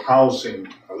all, we're housing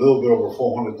a little bit over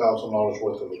 $400,000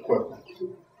 worth of equipment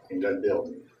in that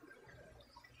building.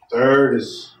 Third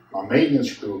is my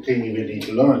maintenance crew can't even eat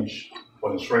lunch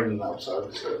when it's raining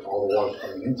outside, so all the water's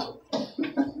coming inside.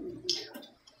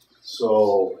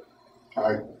 So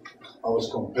I was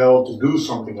compelled to do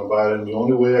something about it, and the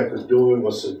only way I could do it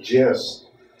was suggest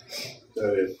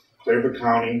that if Cleveland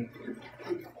County,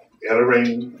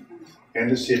 L.A. and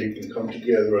the city can come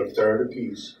together a third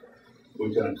apiece,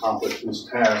 we can accomplish this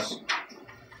task.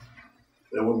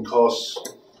 That wouldn't cost a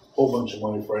whole bunch of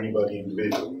money for anybody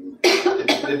individually.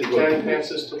 Did the county pass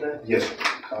this to that? Yes, the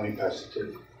county passed it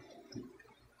too.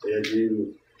 They agreed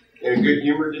with. In good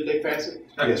humor, did they pass it?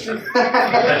 Yes, sir.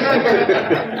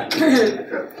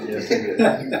 Yes, they did.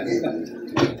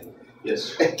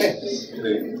 Yes.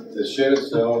 The shed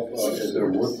itself, is it a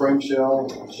wood frame shell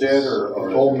shed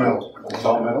or all metal? It's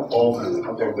all metal? All metal.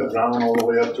 Okay, the ground all the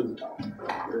way up to the top.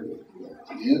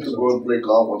 You have to go and play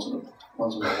golf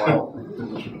once in a while.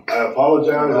 I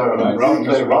apologize.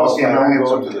 Mr. Rossi and I have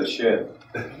go to the shed.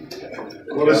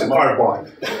 Well, it's a car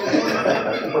barn.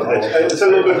 It's a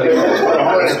little bit bigger. It's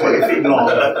 120 feet long.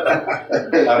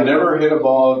 I've never hit a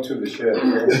ball to the shed.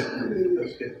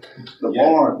 The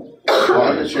barn.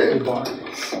 The shed.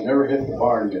 I never hit the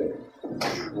barn yet.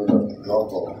 With a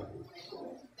golf ball.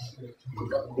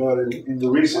 But in the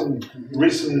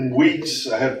recent weeks,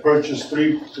 I had purchased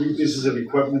three pieces of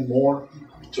equipment more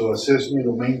to assist me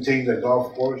to maintain the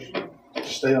golf course, to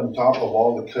stay on top of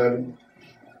all the cutting.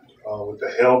 With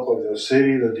the help of the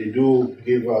city that they do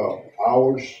give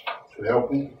hours to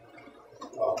help me.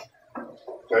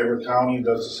 Cleveland County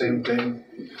does the same thing.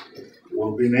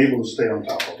 We've been able to stay on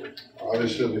top of it.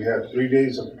 Obviously, we had 3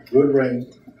 days of good rain.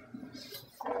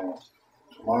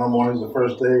 Tomorrow morning is the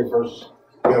first day,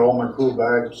 get all my crew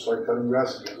back and start cutting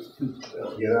grass again.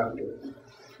 Get after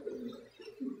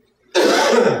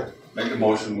it. Make a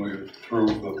motion, we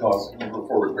approve the cost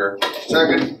for repair.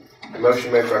 Second.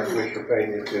 Motion made by Commissioner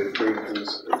Pena to approve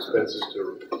these expenses to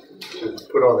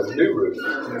put on a new roof.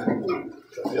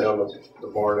 On the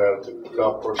barn out at the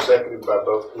golf course, seconded by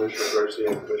both Commissioner Garcia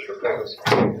and Commissioner Pena.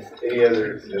 Any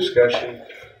other discussion?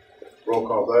 Roll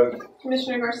call vote.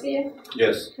 Commissioner Garcia?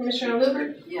 Yes. Commissioner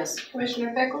Luber? Yes.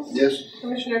 Commissioner Pickles? Yes.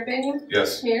 Commissioner Pena?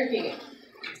 Yes. Mayor Keegan?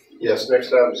 Yes,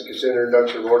 next item is consider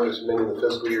introduction of ordinance amending the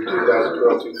fiscal year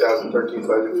 2012-2013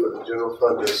 budget for the general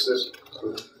fund to assist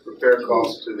with repair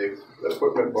costs to the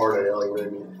equipment barn at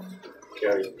Allegheny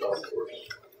County Golf Course.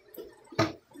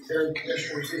 Mayor and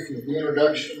Commissioners, this is the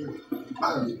introduction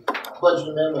budget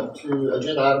amendment to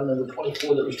agenda item number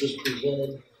 24 that was just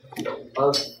presented.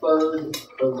 Our third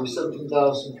of the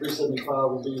 $17,375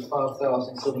 will be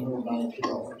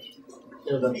 $5,792.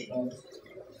 Introduction item.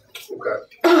 Okay.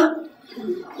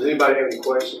 Does anybody have any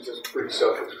questions? It's pretty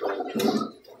self-explanatory.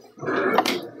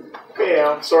 Okay,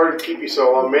 Al, sorry to keep you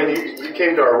so long. Man, you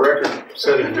came to our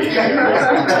record-setting meeting.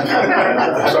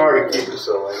 Sorry to keep you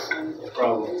so late. No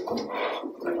problem.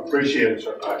 Appreciate it,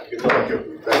 sir. All right, good luck.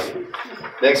 Thank you.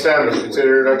 Next item is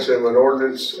consider introduction of an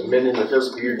ordinance amending the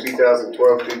fiscal year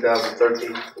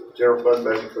 2012-2013 general fund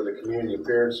budget for the community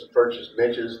appearance to purchase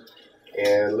benches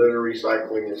and litter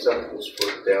recycling and receptacles for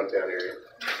the downtown area.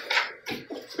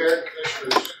 Mayor and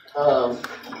Commissioners,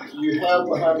 you have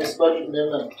behind this budget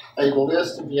amendment a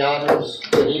list of the items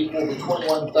that equal the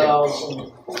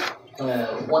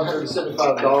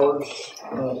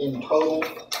 $21,175 in total,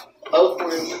 of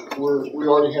which we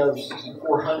already have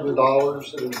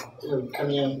 $400 that have come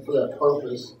in for that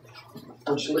purpose,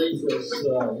 which leaves us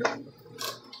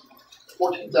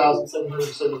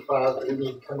 $14,775 that we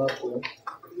need to come up with.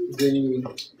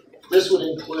 This would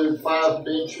include 5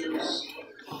 benches,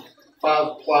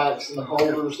 5 plaques and the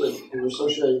holders that are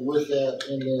associated with that,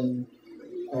 and then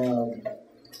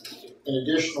an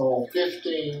additional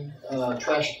 15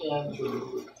 trash cans or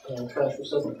trash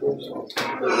receptacles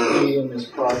that will be in this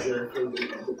project for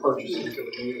the purchasing for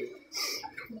the meeting.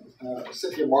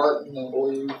 Cynthia Martin, I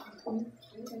believe,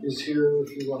 is here if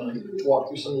you want to walk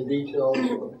through some of the details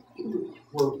or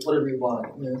whatever you want.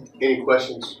 Yeah. Any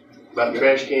questions about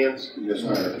trash cans? Yes,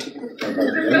 sir. On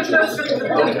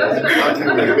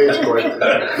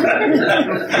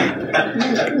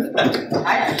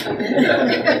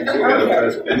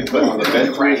the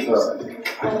bench race, are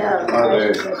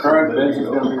the current benches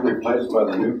going to be replaced by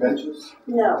the new benches?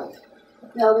 No.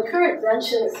 No, the current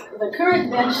benches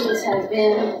have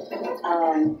been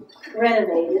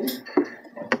renovated.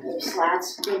 The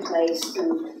slats replaced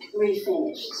and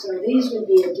refinished. So these would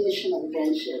be additional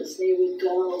benches. They would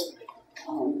go,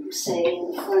 say,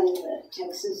 in front of the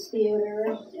Texas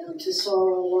Theater, to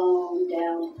Sorrel Loan,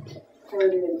 down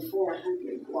further in the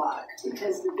 400 block,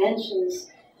 because the benches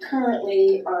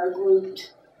currently are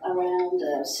grouped around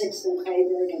 6th and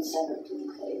Clayburg and 7th and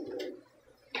Clayburg.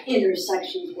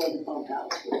 Intersections where the bump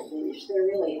outs were finished. There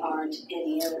really aren't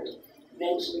any other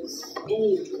benches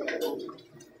anywhere.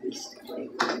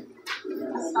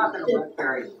 That's not going to look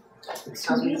very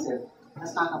cohesive.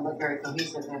 That's not going to look very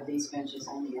cohesive to have these benches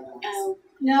on the other ones.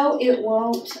 No, it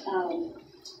won't.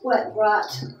 What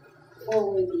brought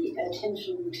forward the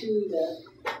attention to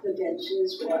the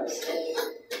benches was that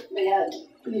they had,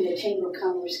 the Chamber of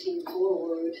Commerce came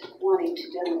forward wanting to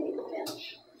donate a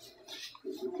bench,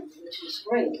 which is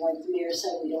great. Like the mayor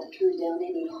said, we don't turn down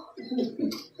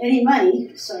any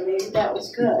money, so that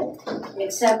was good.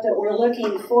 Except that we're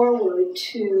looking forward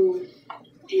to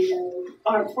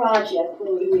our project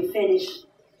where we finish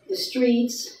the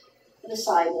streets, the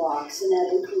sidewalks, and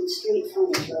that includes street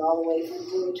furniture all the way from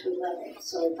 3rd to 11th.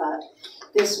 So we thought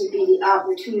this would be the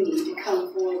opportunity to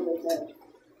come forward with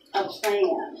a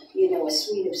plan, a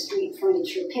suite of street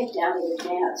furniture picked out in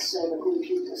advance, so that when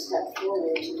people step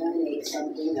forward to donate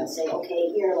something, they'll say,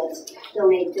 okay, here, let's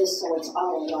donate this so it's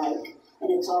all alike and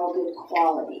it's all good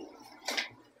quality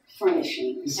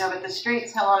furnishings. Yeah, but the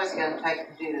streets, how long is it going to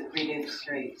take to redo the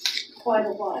streets? Quite a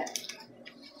while.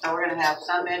 So we're going to have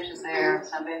some benches there,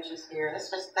 some benches here.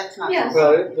 That's not. Yes.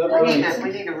 Well, we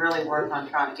need to really work on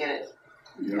trying to get it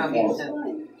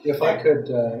uniform. If I could,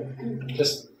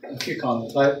 just a few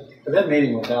comments. I've been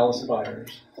meeting with Alice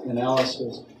Byers, and Alice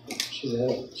is,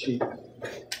 she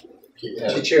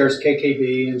chairs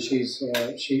KKB, and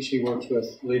she works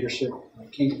with Leadership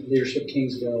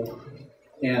Kingsville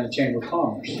and the Chamber of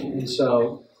Commerce. And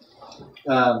so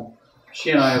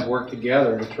she and I have worked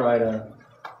together to try to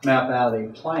map out a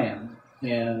plan.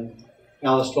 And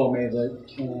Alice told me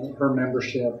that her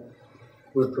membership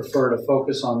would prefer to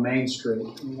focus on Main Street.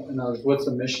 In other words, what's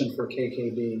the mission for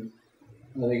KKB?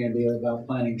 Are they going to be about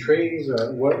planting trees,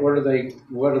 or what are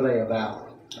they about?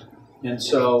 And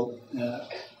so,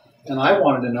 and I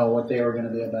wanted to know what they were going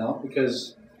to be about,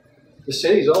 because the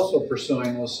city's also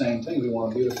pursuing those same things. We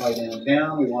want to beautify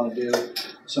downtown. We want to do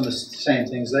some of the same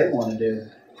things they want to do.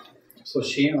 So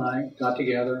she and I got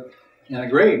together and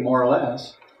agreed, more or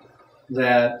less,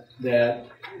 that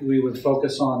we would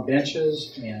focus on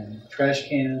benches and trash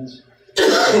cans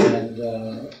and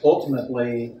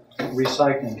ultimately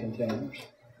recycling containers.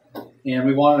 And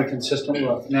we wanted a consistent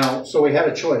look. Now, so we had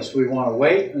a choice. Do we want to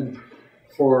wait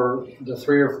for the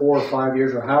 3 or 4 or 5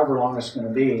 years, or however long it's going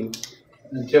to be,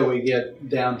 until we get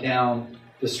downtown,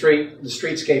 the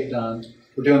streetscape done?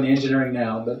 We're doing the engineering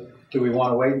now, but do we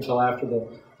want to wait until after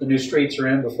the new streets are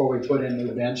in before we put in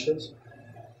new benches?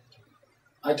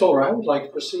 I told her I would like to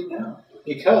proceed now,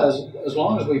 because as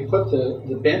long as we put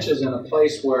the benches in a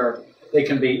place where they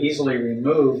can be easily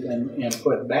removed and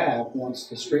put back once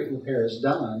the street repair is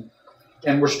done,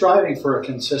 and we're striving for a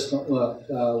consistent look.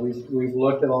 We've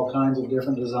looked at all kinds of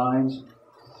different designs,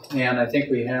 and I think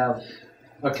we have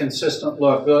a consistent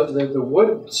look. The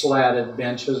wood slatted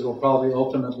benches will probably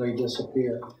ultimately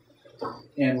disappear,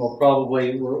 and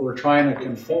we're trying to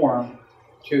conform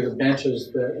to the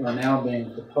benches that are now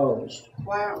being proposed.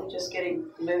 Why aren't we just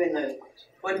moving the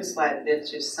wooden slatted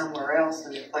benches somewhere else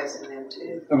and replacing them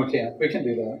too? And we can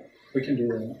do that. We can do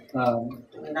that.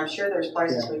 I mean, I'm sure there's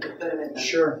places we could put them in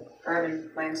the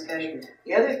urban landscape.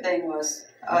 The other thing was,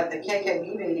 at the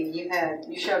KKB meeting,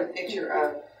 you showed a picture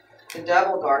of the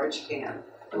double garbage can.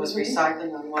 It was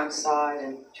recycling on one side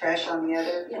and trash on the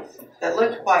other. Yes. That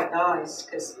looked quite nice,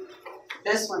 because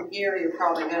this one here, you're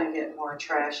probably going to get more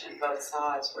trash on both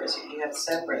sides, whereas if you have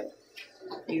separate,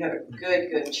 you have a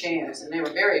good chance, and they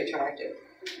were very attractive.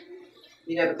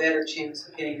 You'd have a better chance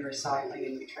of getting your recycling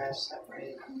and your trash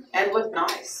separated, and look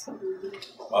nice.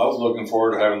 I was looking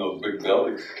forward to having those big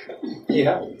bellies.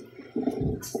 Yeah.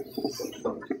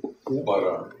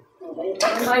 But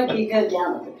It might be good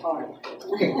down at the park.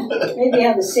 Maybe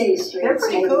on the city streets. They're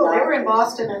pretty cool. They were in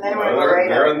Boston and they were in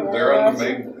Laredo. they're on the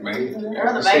main. They're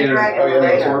on the main drag in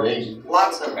Laredo.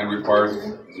 Lots of them. And requires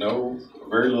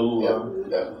very little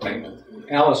maintenance.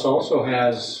 Alice also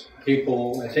has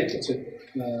people, I think it's at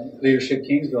Leadership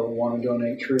Kingsville, that want to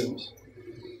donate trees.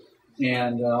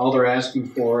 And all they're asking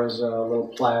for is a little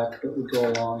plaque that would go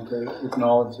along to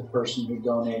acknowledge the person who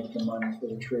donated the money for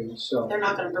the trees. So they're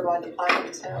not going to provide the plaque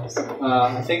themselves.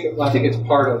 I think it's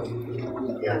part of.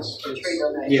 Yes. The tree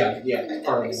donation. Yeah,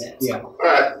 part of it. Yeah. All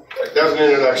right, that was an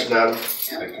introduction item.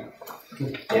 Thank you.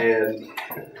 And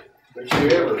but you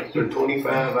ever for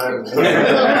 25 items.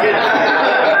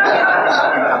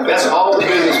 That's all the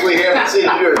business we have to see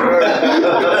here.